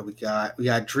next, what do we got? We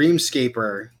got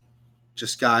Dreamscaper.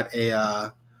 Just got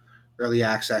a early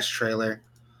access trailer.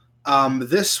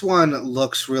 This one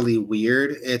looks really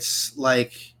weird. It's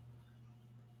like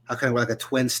how kind of like a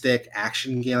twin stick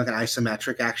action game, like an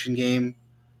isometric action game.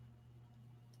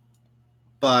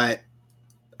 But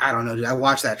I don't know, dude. I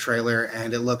watched that trailer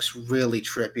and it looks really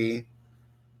trippy.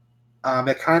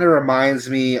 It kind of reminds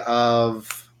me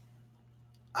of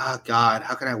oh God,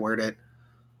 how can I word it?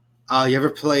 You ever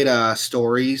played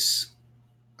Stories?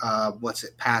 What's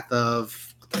it? What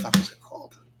the fuck was it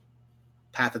called?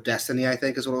 Path of Destiny, I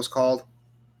think is what it was called.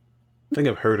 I think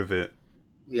I've heard of it.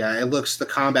 Yeah, the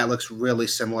combat looks really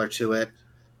similar to it.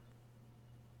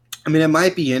 I mean, it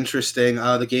might be interesting.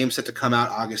 The game's set to come out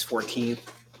August 14th.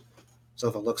 So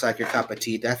if it looks like your cup of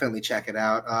tea, definitely check it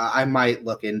out. I might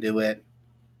look into it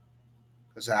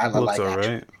because I Looks like all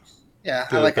action. right. Yeah,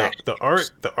 I The like the action.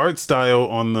 the art style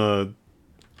on uh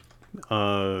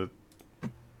the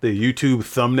YouTube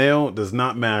thumbnail does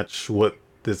not match what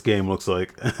this game looks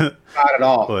like. Not at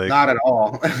all. Like Not at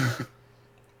all.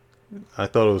 I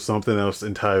thought it was something else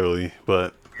entirely,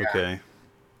 but Yeah. okay.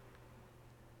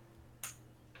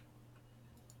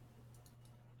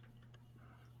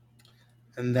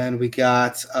 And then we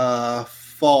got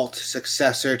Fault,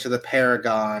 successor to the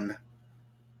Paragon.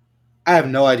 I have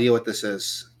no idea what this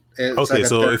is. It's like Okay, a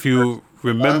so third if you person.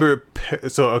 remember,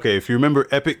 if you remember,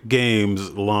 Epic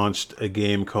Games launched a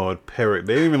game called Parrot.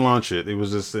 They didn't even launch it; it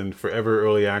was just in forever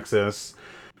early access.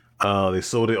 They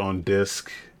sold it on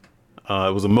disc.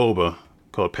 It was a MOBA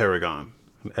called Paragon,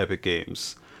 from Epic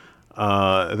Games.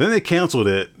 Then they canceled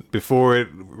it before it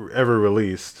ever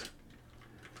released.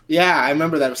 Yeah, I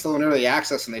remember that. It was still in early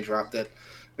access and they dropped it.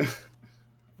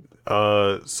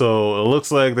 So it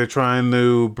looks like they're trying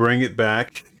to bring it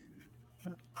back.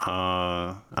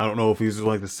 I don't know if these are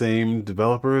like the same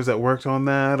developers that worked on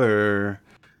that, or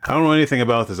I don't know anything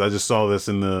about this. I just saw this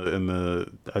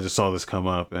I just saw this come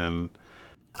up, and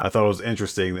I thought it was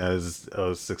interesting as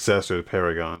a successor to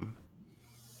Paragon.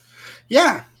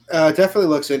 Yeah, definitely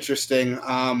looks interesting.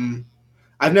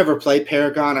 I've never played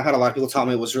Paragon. I've had a lot of people tell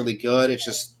me it was really good. It's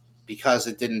just because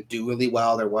it didn't do really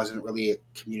well, there wasn't really a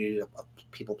community of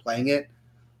people playing it.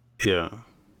 Yeah,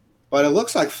 But it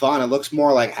looks like fun. It looks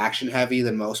more like action heavy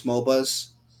than most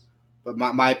MOBAs. But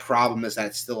my problem is that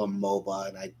it's still a MOBA,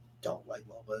 and I don't like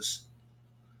MOBAs.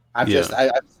 yeah.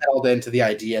 I've settled into the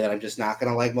idea that I'm just not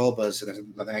going to like MOBAs, and there's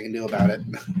nothing I can do about it.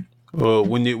 Well,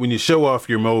 when you show off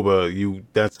your MOBA,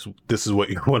 this is what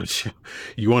you want to show.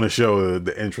 You want to show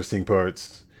the interesting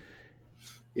parts.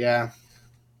 Yeah,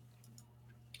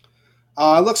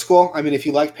 it looks cool. I mean, if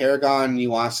you like Paragon, and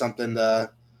you want something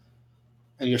to,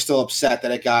 and you're still upset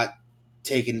that it got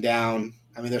taken down.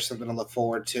 I mean, there's something to look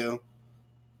forward to.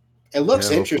 It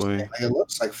looks Yeah, interesting. hopefully. Like, it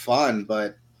looks like fun,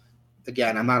 but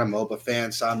again, I'm not a MOBA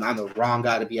fan, so I'm the wrong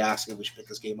guy to be asking if we should pick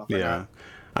this game up or not. Yeah,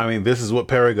 I mean, this is what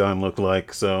Paragon looked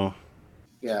like, so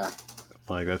Yeah.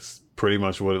 like that's pretty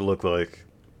much what it looked like.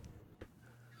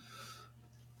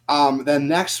 Then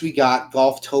next we got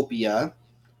Golftopia,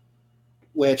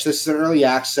 which this is an early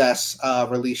access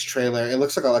release trailer. It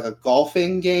looks like a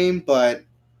golfing game, but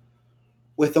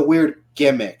with a weird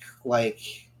gimmick. Like,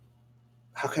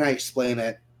 how can I explain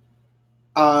it?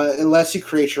 It lets you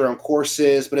create your own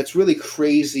courses, but it's really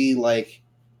crazy, like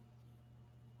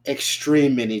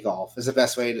extreme mini golf is the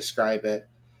best way to describe it.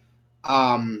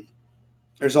 Um,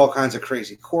 there's all kinds of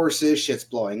crazy courses, shit's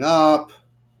blowing up.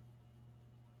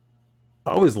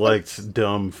 I always But liked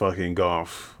dumb fucking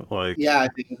golf. Like yeah, I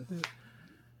think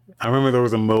I remember there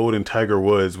was a mode in Tiger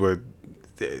Woods where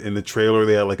in the trailer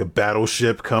they had like a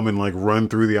battleship come and like run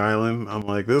through the island. I'm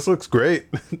like, this looks great.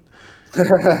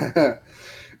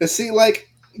 see,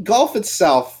 like golf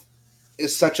itself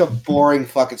is such a boring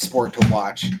fucking sport to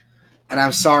watch. And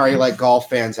I'm sorry, like golf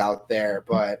fans out there,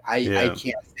 but I Yeah,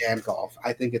 can't stand golf.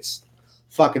 I think it's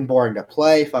fucking boring to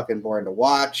play, fucking boring to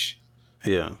watch.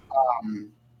 yeah,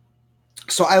 Um,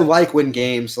 so I like when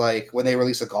games like when they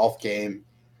release a golf game,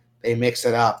 they mix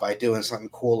it up by doing something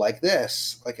cool like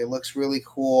this. Like it looks really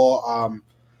cool.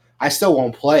 I still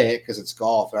won't play it because it's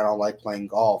golf and I don't like playing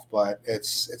golf, but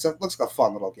looks like a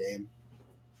fun little game.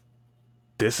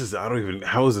 this is I don't even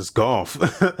how is this golf?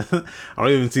 I don't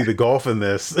even see the golf in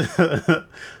this.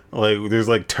 Like there's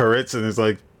like turrets and there's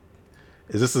like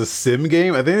is this a sim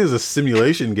game? I think it's a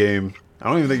simulation game. I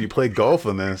don't even think you play golf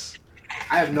in this.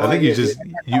 I have no I think you idea, dude. just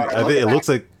That's you what I'm I think looking at.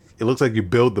 it looks like you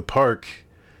build the park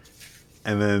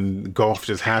and then golf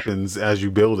just happens as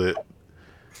you build it.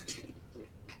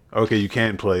 Okay, you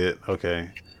can't play it.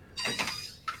 Okay.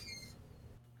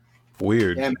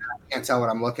 Weird. Yeah, man, I can't tell what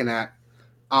I'm looking at.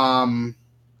 Um,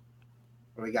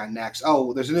 what do we got next?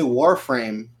 Oh, there's a new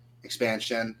Warframe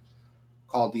expansion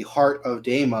called the Heart of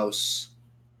Deimos.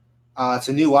 It's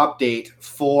a new update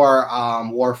for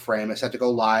Warframe. It's set to go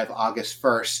live August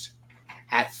 1st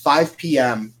at 5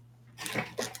 p.m.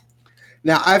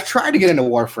 Now, I've tried to get into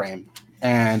Warframe,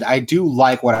 and I do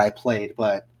like what I played,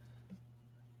 but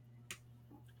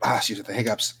excuse me, the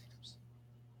hiccups.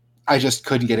 I just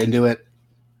couldn't get into it.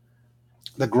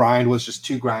 The grind was just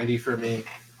too grindy for me.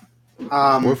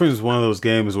 Warframe is one of those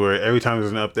games where every time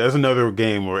there's an update, there's another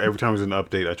game where every time there's an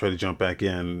update, I try to jump back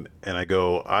in and I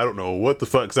go, I don't know what the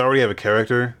fuck, because I already have a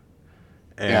character,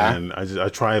 and I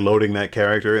try loading that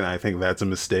character, and I think that's a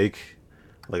mistake.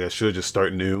 Like I should just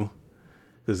start new,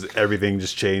 because everything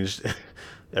just changed.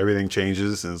 Everything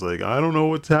changes, and it's like I don't know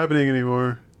what's happening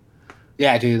anymore.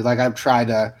 Yeah, dude. Like I've tried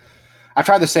the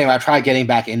same. I've tried getting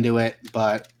back into it,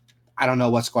 but I don't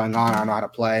know what's going on. I don't know how to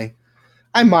play.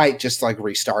 I might just like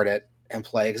restart it and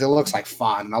play because it looks like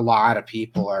fun. A lot of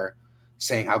people are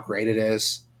saying how great it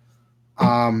is.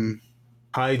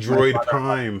 Hydroid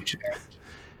Prime.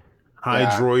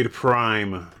 Hydroid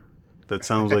Prime. That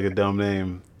sounds like a dumb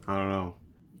name. I don't know.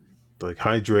 Like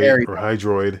Hydrate or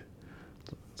Hydroid.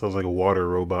 Sounds like a water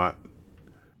robot.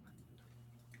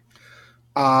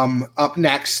 Up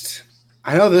next,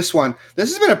 I know this one. This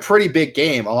has been a pretty big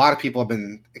game. A lot of people have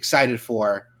been excited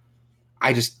for.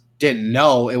 I just didn't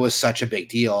know it was such a big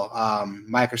deal.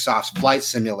 Microsoft's Flight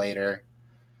Simulator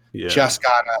just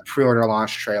got a pre-order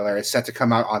launch trailer. It's set to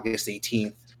come out August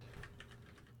 18th.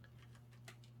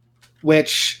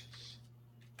 Which,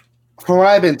 from what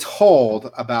I've been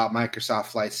told about Microsoft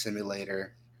Flight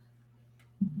Simulator,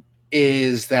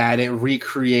 is that it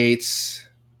recreates.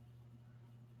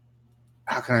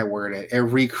 How can I word it? It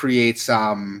recreates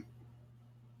the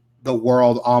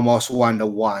world almost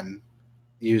 1-to-1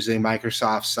 using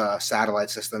Microsoft's satellite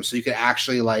system. So you could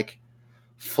actually like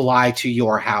fly to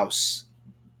your house.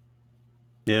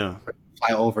 Yeah.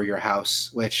 Fly over your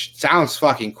house, which sounds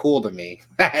fucking cool to me.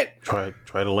 Try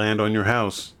to land on your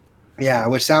house. Yeah,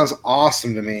 which sounds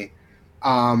awesome to me.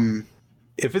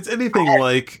 If it's anything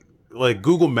like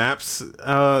Google Maps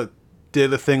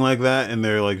did a thing like that in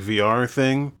their like VR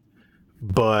thing,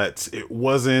 but it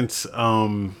wasn't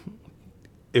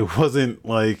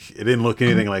like it didn't look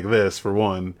anything like this for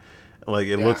one. Like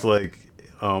it looks like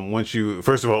once you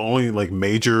first of all only like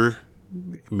major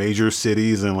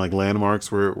cities and like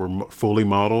landmarks were fully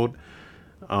modeled.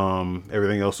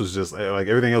 Everything else was just like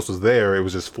everything else was there. It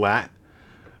was just flat.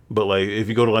 But like if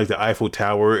you go to like the Eiffel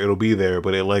Tower, it'll be there.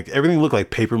 But it like everything looked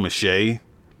like paper mache.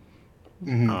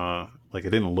 Mm-hmm. Like it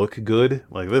didn't look good.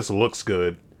 Like this looks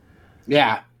good.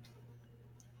 Yeah.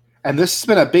 And this has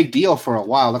been a big deal for a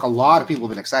while. Like a lot of people have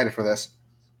been excited for this.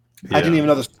 Yeah. I didn't even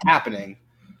know this was happening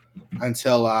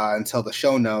until the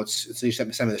show notes. So you sent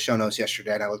me the show notes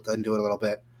yesterday, and I looked into it a little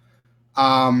bit.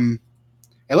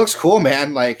 It looks cool,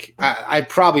 man. Like I'd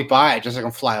probably buy it just so I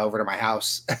can fly over to my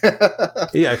house.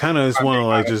 Yeah, I kind of just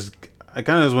want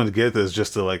to get this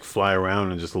just to like fly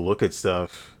around and just look at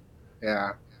stuff.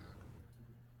 Yeah.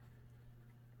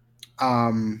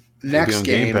 Next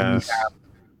game.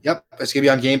 Yep, it's gonna be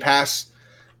on Game Pass,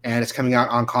 and it's coming out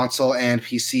on console and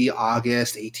PC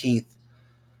August 18th.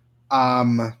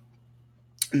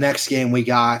 Next game we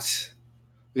got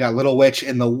Little Witch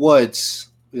in the Woods.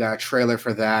 We got a trailer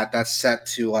for that. That's set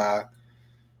to that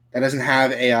doesn't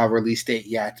have a release date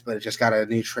yet, but it just got a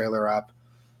new trailer up.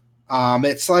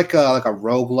 It's like a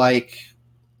roguelike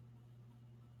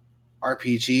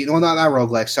RPG. No, not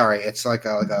roguelike. Sorry, it's like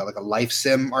a life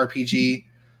sim RPG,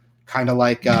 kind of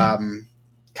like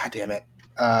God damn it,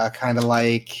 kind of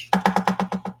like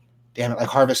like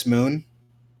Harvest Moon.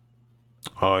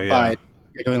 Oh yeah, but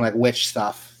you're doing like witch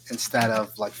stuff instead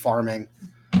of like farming.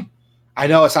 I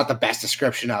know it's not the best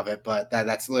description of it, but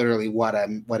that's literally what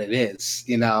it is.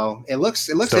 You know, it looks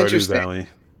Stardew interesting. Valley.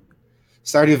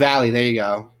 Stardew Valley. There you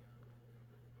go.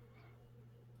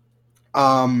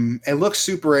 It looks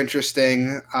super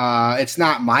interesting. It's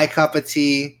not my cup of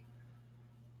tea,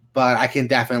 but I can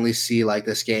definitely see like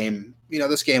this game. You know,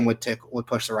 this game would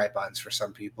push the right buttons for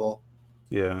some people.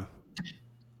 Yeah.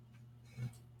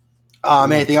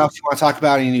 Anything else you want to talk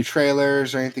about? Any new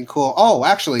trailers or anything cool? Oh,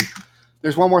 actually,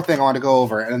 there's one more thing I want to go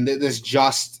over, and this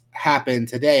just happened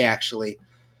today, actually.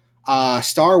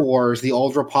 Star Wars, The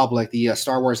Old Republic, the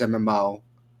Star Wars MMO,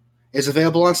 is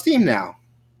available on Steam now.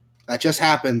 That just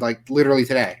happened, like, literally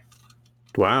today.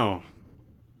 Wow.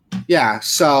 Yeah,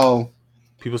 so...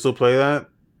 People still play that?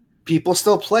 People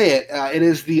still play it. It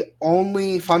is the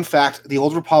only... Fun fact, The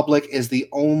Old Republic is the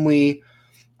only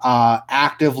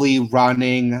actively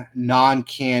running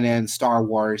non-canon Star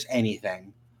Wars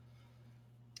anything.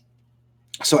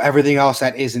 So everything else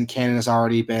that isn't canon has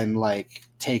already been, like,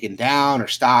 taken down or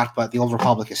stopped, but the Old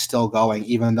Republic is still going,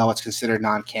 even though it's considered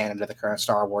non-canon to the current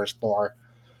Star Wars lore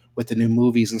with the new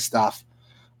movies and stuff.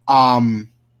 I'll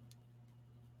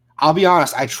be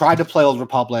honest, I tried to play Old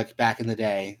Republic back in the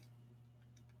day,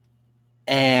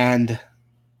 and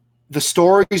the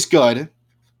story's good,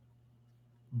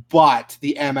 but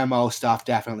the MMO stuff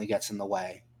definitely gets in the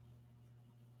way.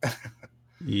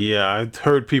 Yeah, I've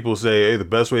heard people say, hey, the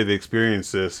best way to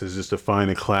experience this is just to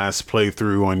find a class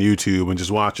playthrough on YouTube and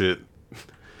just watch it.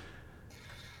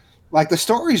 Like, the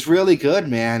story's really good,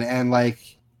 man, and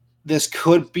like this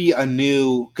could be a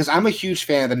new, because I'm a huge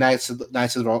fan of the Knights of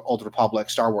the Old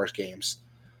Republic Star Wars games.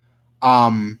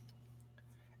 And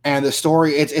the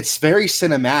story, it's very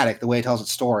cinematic the way it tells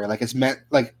its story. Like, it's meant,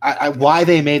 like, why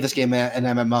they made this game an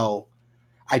MMO,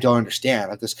 I don't understand.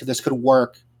 Like, this could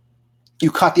work. You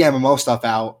cut the MMO stuff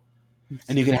out,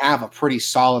 and you can have a pretty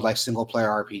solid like single player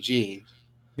RPG.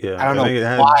 Yeah, I don't know think it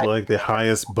had why. like the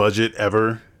highest budget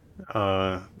ever.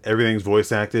 Everything's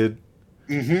voice acted.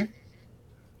 Mm-hmm.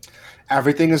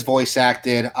 Everything is voice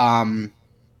acted.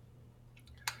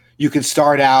 You can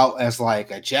start out as like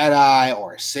a Jedi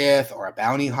or a Sith or a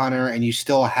bounty hunter, and you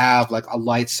still have like a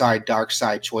light side, dark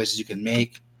side choices you can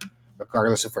make,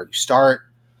 regardless of where you start.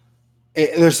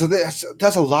 It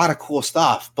does a lot of cool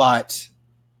stuff, but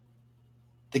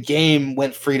the game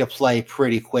went free to play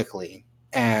pretty quickly,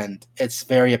 and it's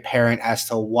very apparent as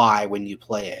to why when you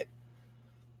play it.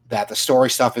 That the story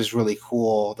stuff is really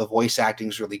cool, the voice acting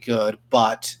is really good,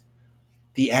 but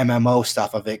the MMO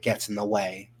stuff of it gets in the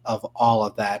way of all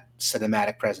of that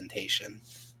cinematic presentation,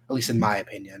 at least in my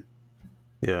opinion.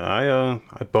 Yeah,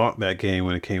 I bought that game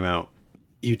when it came out.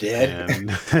 You did? And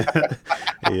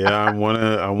yeah, I'm one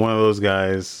of those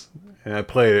guys, and I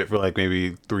played it for like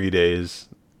maybe 3 days,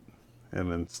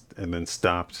 and then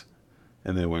stopped,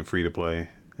 and then went free to play,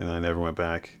 and I never went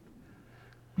back.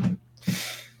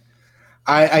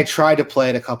 I tried to play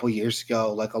it a couple years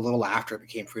ago, like a little after it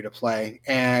became free to play,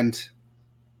 and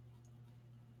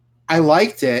I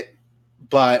liked it,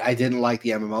 but I didn't like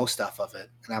the MMO stuff of it.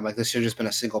 And I'm like, this should have just been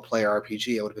a single player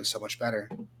RPG. It would have been so much better.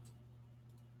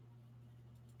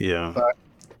 Yeah.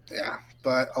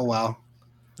 But oh well.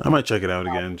 I might check it out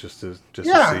again just to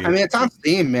see. I mean, it's on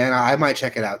Steam, man. I might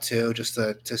check it out too, just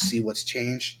to see what's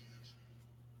changed.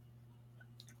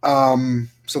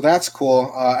 So that's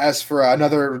cool. As for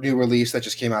another new release that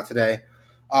just came out today,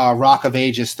 Rock of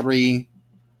Ages 3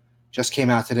 just came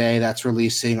out today. That's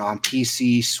releasing on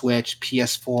PC, Switch,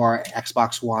 PS4,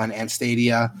 Xbox One, and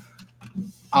Stadia.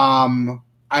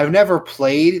 I've never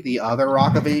played the other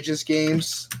Rock of Ages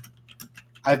games.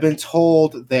 I've been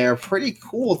told they're pretty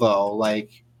cool though.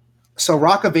 Like, so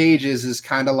Rock of Ages is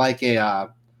kind of like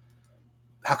a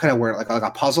how can I word it? Like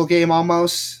a puzzle game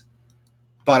almost,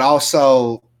 but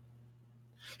also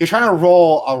you're trying to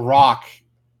roll a rock.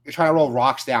 You're trying to roll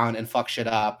rocks down and fuck shit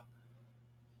up.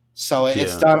 So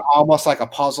it's done almost like a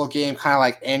puzzle game, kind of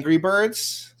like Angry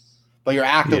Birds, but you're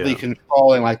actively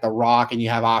controlling like the rock, and you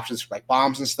have options for like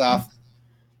bombs and stuff.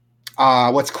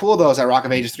 What's cool though is that Rock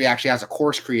of Ages 3 actually has a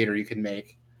course creator you can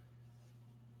make.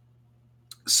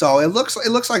 So it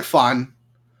looks like fun,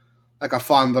 like a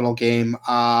fun little game.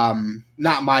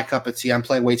 Not my cup of tea. I'm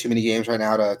playing way too many games right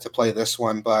now to play this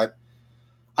one, but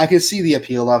I can see the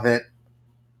appeal of it.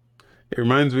 It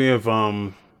reminds me of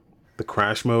the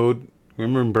crash mode.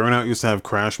 Remember Burnout used to have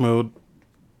crash mode?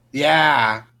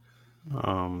 Yeah.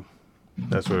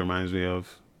 That's what it reminds me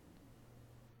of.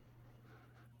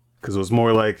 Because it was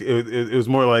more like it was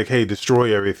more like, hey,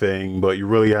 destroy everything, but you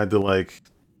really had to like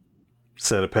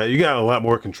set a path. You got a lot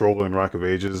more control in Rock of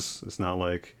Ages. It's not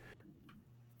like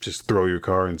just throw your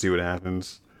car and see what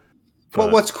happens.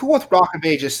 But what's cool with Rock of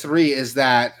Ages 3 is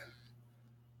that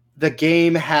the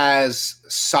game has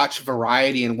such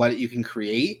variety in what you can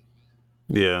create.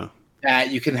 Yeah.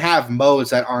 That you can have modes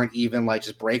that aren't even like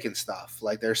just breaking stuff.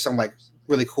 Like there's some like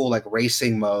really cool like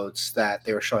racing modes that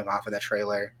they were showing off in the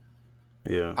trailer.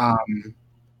 Yeah.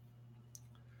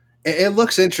 It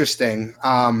looks interesting.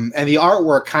 And the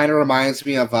artwork kind of reminds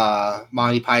me of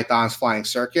Monty Python's Flying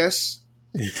Circus,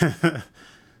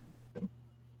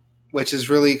 which is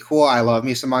really cool. I love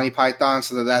me some Monty Python,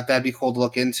 so that'd be cool to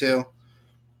look into.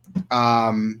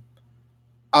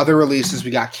 Other releases,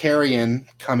 we got Carrion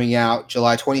coming out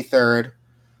July 23rd.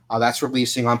 That's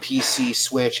releasing on PC,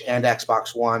 Switch, and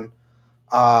Xbox One.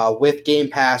 With Game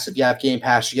Pass, if you have Game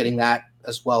Pass, you're getting that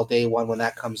as well day one when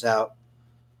that comes out.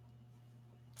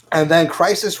 And then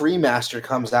Crysis Remastered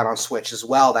comes out on Switch as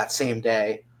well that same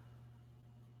day.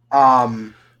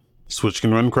 Switch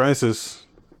can run Crysis.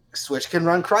 Switch can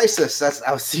run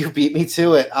Crysis. You beat me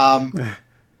to it.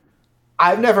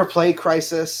 I've never played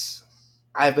Crysis.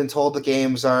 I've been told the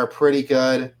games are pretty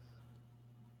good,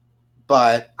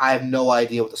 but I have no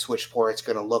idea what the Switch port's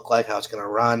going to look like, how it's going to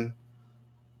run.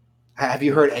 Have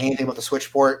you heard anything about the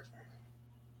Switch port?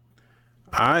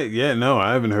 No,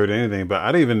 I haven't heard anything, but I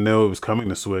didn't even know it was coming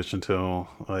to Switch until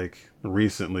like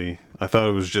recently. I thought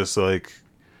it was just like,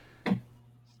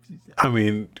 I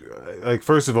mean, like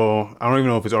first of all, I don't even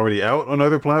know if it's already out on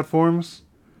other platforms.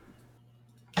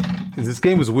 'Cause this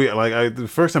game was weird. Like the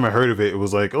first time I heard of it, it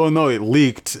was like, oh no, it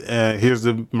leaked. Here's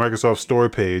the Microsoft Store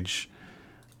page.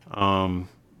 Um,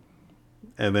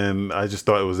 and then I just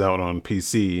thought it was out on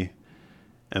PC.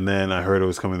 And then I heard it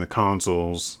was coming to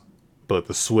consoles, but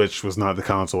the Switch was not the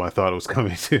console I thought it was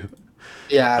coming to.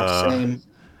 Yeah, Uh, same.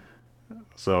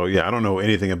 so yeah, I don't know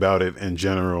anything about it in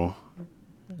general.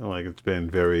 Like it's been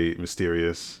very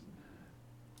mysterious.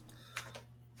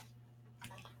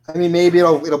 I mean, maybe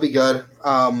it'll be good.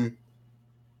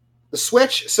 The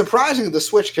Switch, surprisingly, the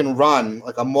Switch can run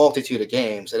like a multitude of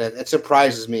games, and it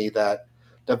surprises me that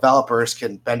developers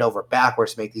can bend over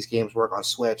backwards to make these games work on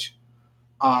Switch.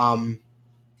 Um,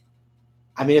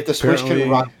 I mean, if the Switch can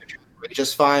run Apparently,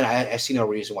 just fine, I see no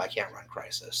reason why I can't run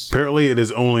Crisis. apparently it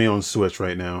is only on Switch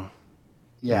right now.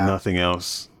 Yeah. Nothing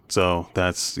else. So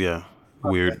that's yeah,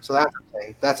 Okay. weird. So that's a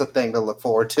thing. That's a thing to look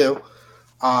forward to.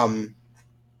 Um,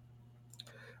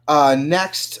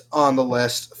 next on the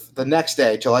list, the next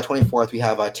day, July 24th, we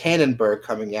have Tannenberg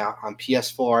coming out on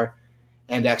PS4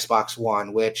 and Xbox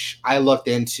One, which I looked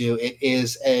into. It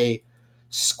is a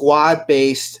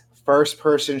squad-based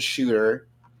first-person shooter.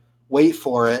 Wait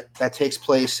for it. That takes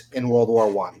place in World War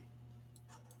One.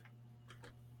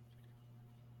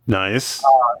 Nice.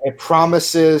 It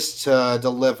promises to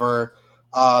deliver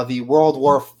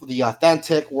the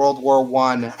authentic World War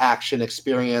One action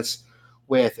experience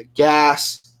with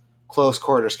gas, close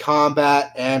quarters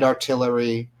combat, and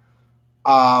artillery.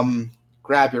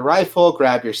 Grab your rifle,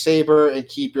 grab your saber, and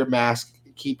keep your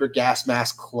gas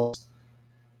mask close.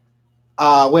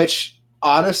 Which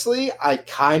honestly, I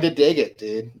kind of dig it,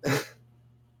 dude.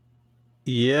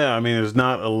 Yeah, I mean, there's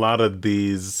not a lot of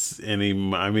these any.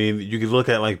 I mean, you could look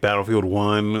at like Battlefield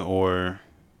One or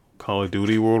Call of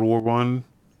Duty World War One.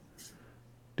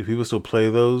 Do people still play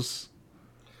those?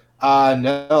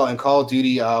 No, and Call of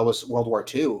Duty was World War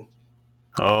Two.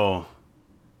 Oh,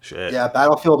 shit. Yeah,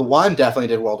 Battlefield One definitely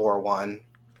did World War One.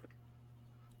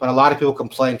 But a lot of people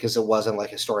complained because it wasn't like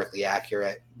historically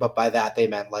accurate. But by that they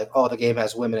meant like, oh, the game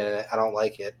has women in it. I don't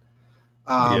like it.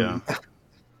 Yeah. Um,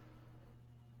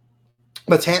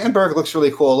 but Tannenberg looks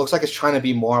really cool. It looks like it's trying to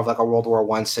be more of like a World War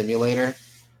One simulator,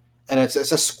 and it's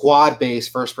a squad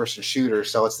based first person shooter.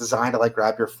 So it's designed to like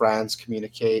grab your friends,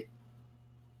 communicate.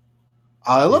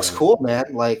 It looks Yeah. cool, man.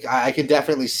 Like I can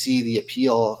definitely see the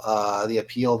appeal. The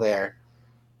appeal there.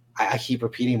 I keep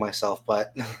repeating myself,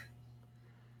 but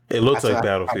It looks that's like a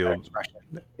better Battlefield. expression.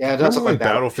 Yeah, it does look like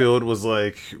Battlefield.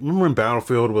 Remember when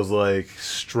Battlefield was like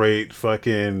straight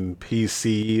fucking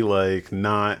PC, like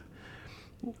not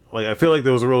like I feel like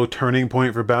there was a real turning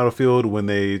point for Battlefield when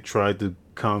they tried to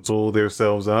console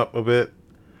themselves up a bit.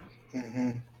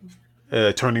 Mm-hmm.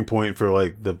 A turning point for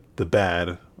like the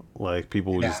bad. Like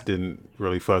people Yeah. just didn't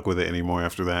really fuck with it anymore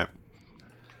after that.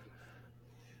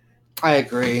 I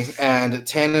agree. And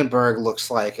Tannenberg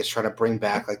looks like it's trying to bring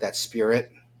back like that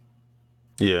spirit.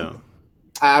 Yeah.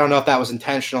 I don't know if that was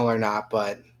intentional or not,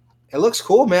 but it looks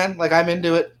cool, man. Like I'm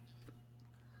into it.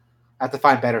 I have to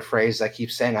find better phrases. I keep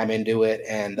saying I'm into it,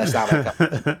 and that's not my cup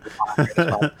of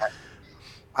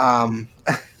tea.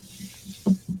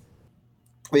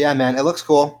 But yeah, man, it looks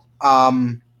cool.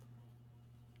 God,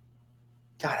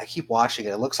 I keep watching it.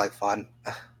 It looks like fun.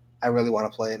 I really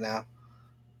want to play it now.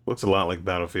 Looks a lot like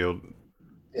Battlefield.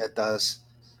 Yeah, it does.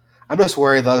 I'm just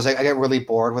worried though. I get really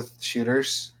bored with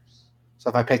shooters. So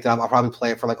if I pick it up, I'll probably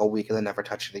play it for like a week and then never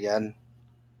touch it again.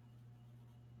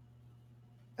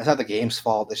 It's not the game's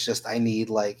fault. It's just I need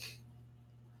like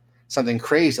something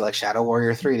crazy like Shadow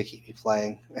Warrior 3 to keep me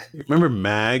playing. Remember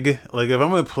Mag? Like if I'm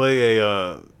gonna play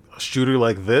a shooter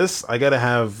like this, I gotta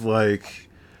have like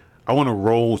I want a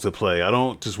role to play. I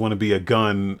don't just want to be a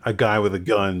guy with a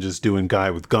gun, just doing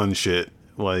guy with gun shit.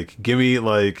 Like give me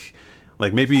like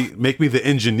maybe make me the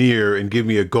engineer and give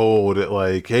me a goal that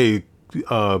like, hey,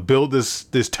 build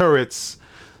this turrets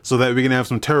so that we can have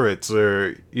some turrets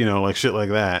or like shit like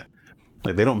that.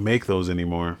 Like they don't make those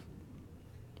anymore.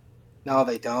 No,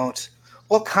 they don't.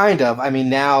 Well, kind of. I mean,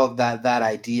 now that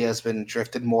idea has been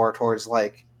drifted more towards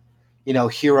like,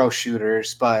 hero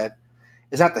shooters, but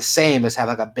it's not the same as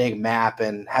having like a big map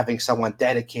and having someone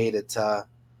dedicated to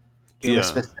doing a Yeah.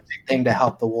 specific thing to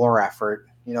help the war effort.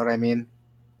 You know what I mean?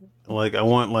 Like I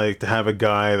want like to have a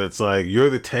guy that's like, you're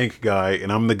the tank guy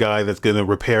and I'm the guy that's gonna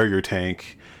repair your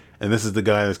tank, and this is the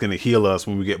guy that's gonna heal us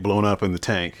when we get blown up in the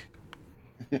tank.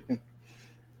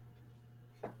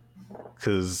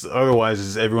 Because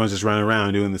otherwise, everyone's just running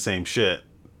around doing the same shit.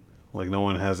 Like no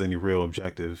one has any real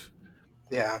objective.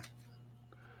 Yeah.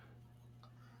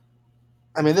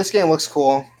 I mean, this game looks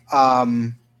cool.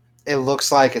 It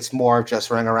looks like it's more of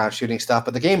just running around shooting stuff,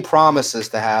 but the game promises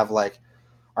to have like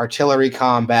artillery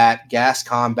combat, gas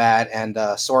combat, and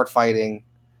sword fighting.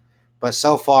 But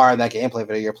so far, that gameplay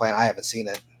video you're playing, I haven't seen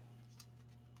it.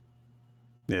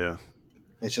 Yeah.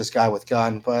 It's just guy with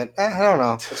gun. But I don't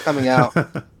know. It's coming out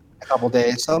a couple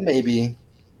days, so maybe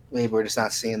we're just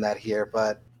not seeing that here.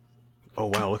 But Oh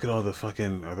wow, look at all the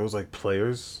fucking, are those like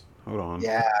players? Hold on.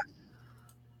 yeah,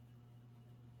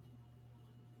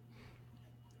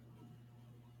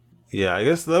 Yeah, I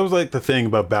guess that was like the thing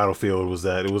about Battlefield, was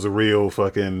that it was a real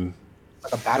fucking,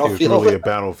 like a it was battlefield. really a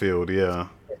battlefield, yeah.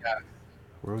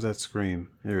 Where was that screen?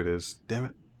 Here it is. Damn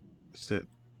it. That's it.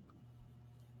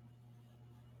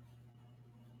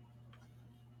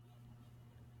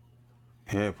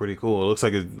 Yeah, pretty cool. It looks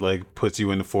like it like puts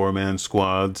you into 4-man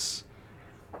squads.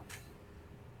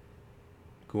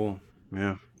 Cool.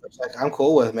 Yeah. Like, I'm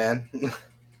cool with, man.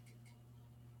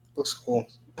 Looks cool.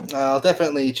 I'll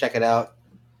definitely check it out.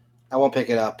 I won't pick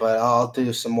it up, but I'll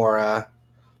do some more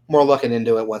looking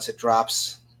into it once it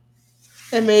drops.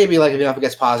 And maybe like if it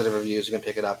gets positive reviews, you can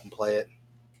pick it up and play it.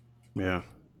 Yeah.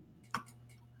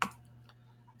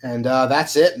 And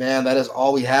that's it, man. That is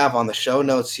all we have on the show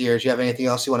notes here. Do you have anything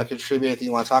else you want to contribute? Anything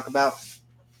you want to talk about?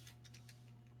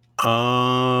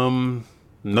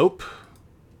 Nope.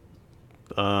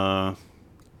 Uh,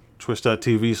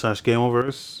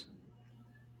 Twitch.tv/Gameoverse,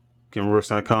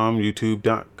 Gameoverse.com,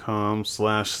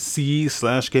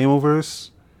 YouTube.com/C/Gameoverse.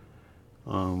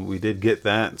 We did get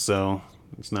that, so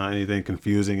it's not anything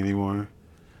confusing anymore.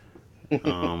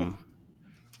 Um,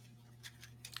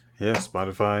 yeah,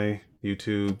 Spotify,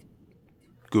 YouTube,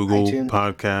 Google iTunes.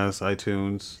 Podcasts,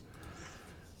 iTunes.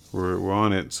 We're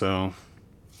on it, so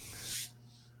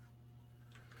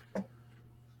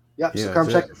Yep. yeah, So that's come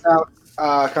check it. us out.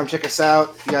 Come check us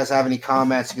out. If you guys have any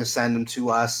comments, you can send them to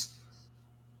us.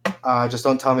 Just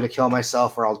don't tell me to kill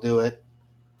myself, or I'll do it.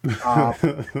 Um,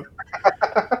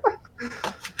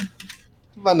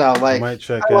 but no, I like might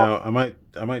check I love. out.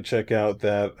 I might check out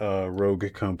that Rogue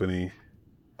Company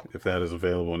if that is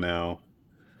available now.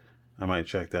 I might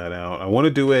check that out. I want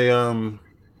to do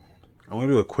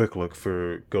a quick look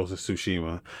for Ghost of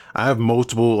Tsushima. I have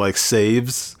multiple like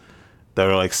saves that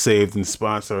are like saved in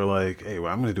spots that are like, hey,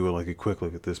 well, I'm gonna do like a quick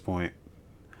look at this point,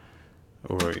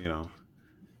 or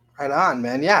Right on,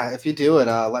 man. Yeah, if you do it,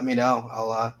 let me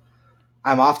know.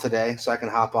 I'm off today, so I can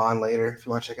hop on later if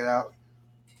you want to check it out.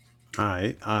 all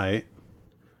right,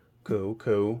 cool,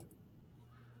 cool.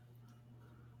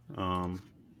 Um,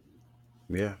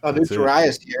 yeah, Oh, New that's it.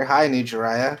 Jiraiya's here. Hi, New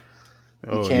Jiraiya. You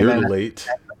Oh, came you're in at late.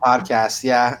 the podcast.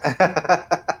 Yeah.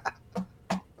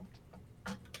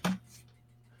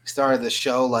 Started the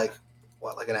show like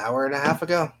what, like an hour and a half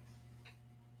ago,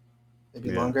 maybe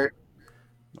Yeah, longer.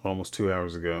 almost 2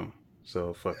 hours ago.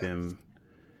 So fucking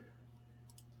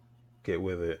get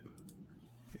with it.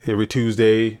 Every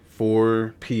Tuesday,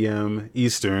 4 p.m.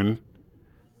 Eastern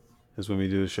is when we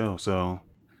do the show. So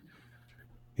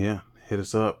yeah, hit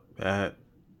us up at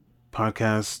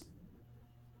podcast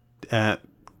at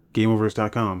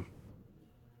gameovers.com.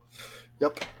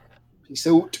 Yep. Peace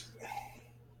out.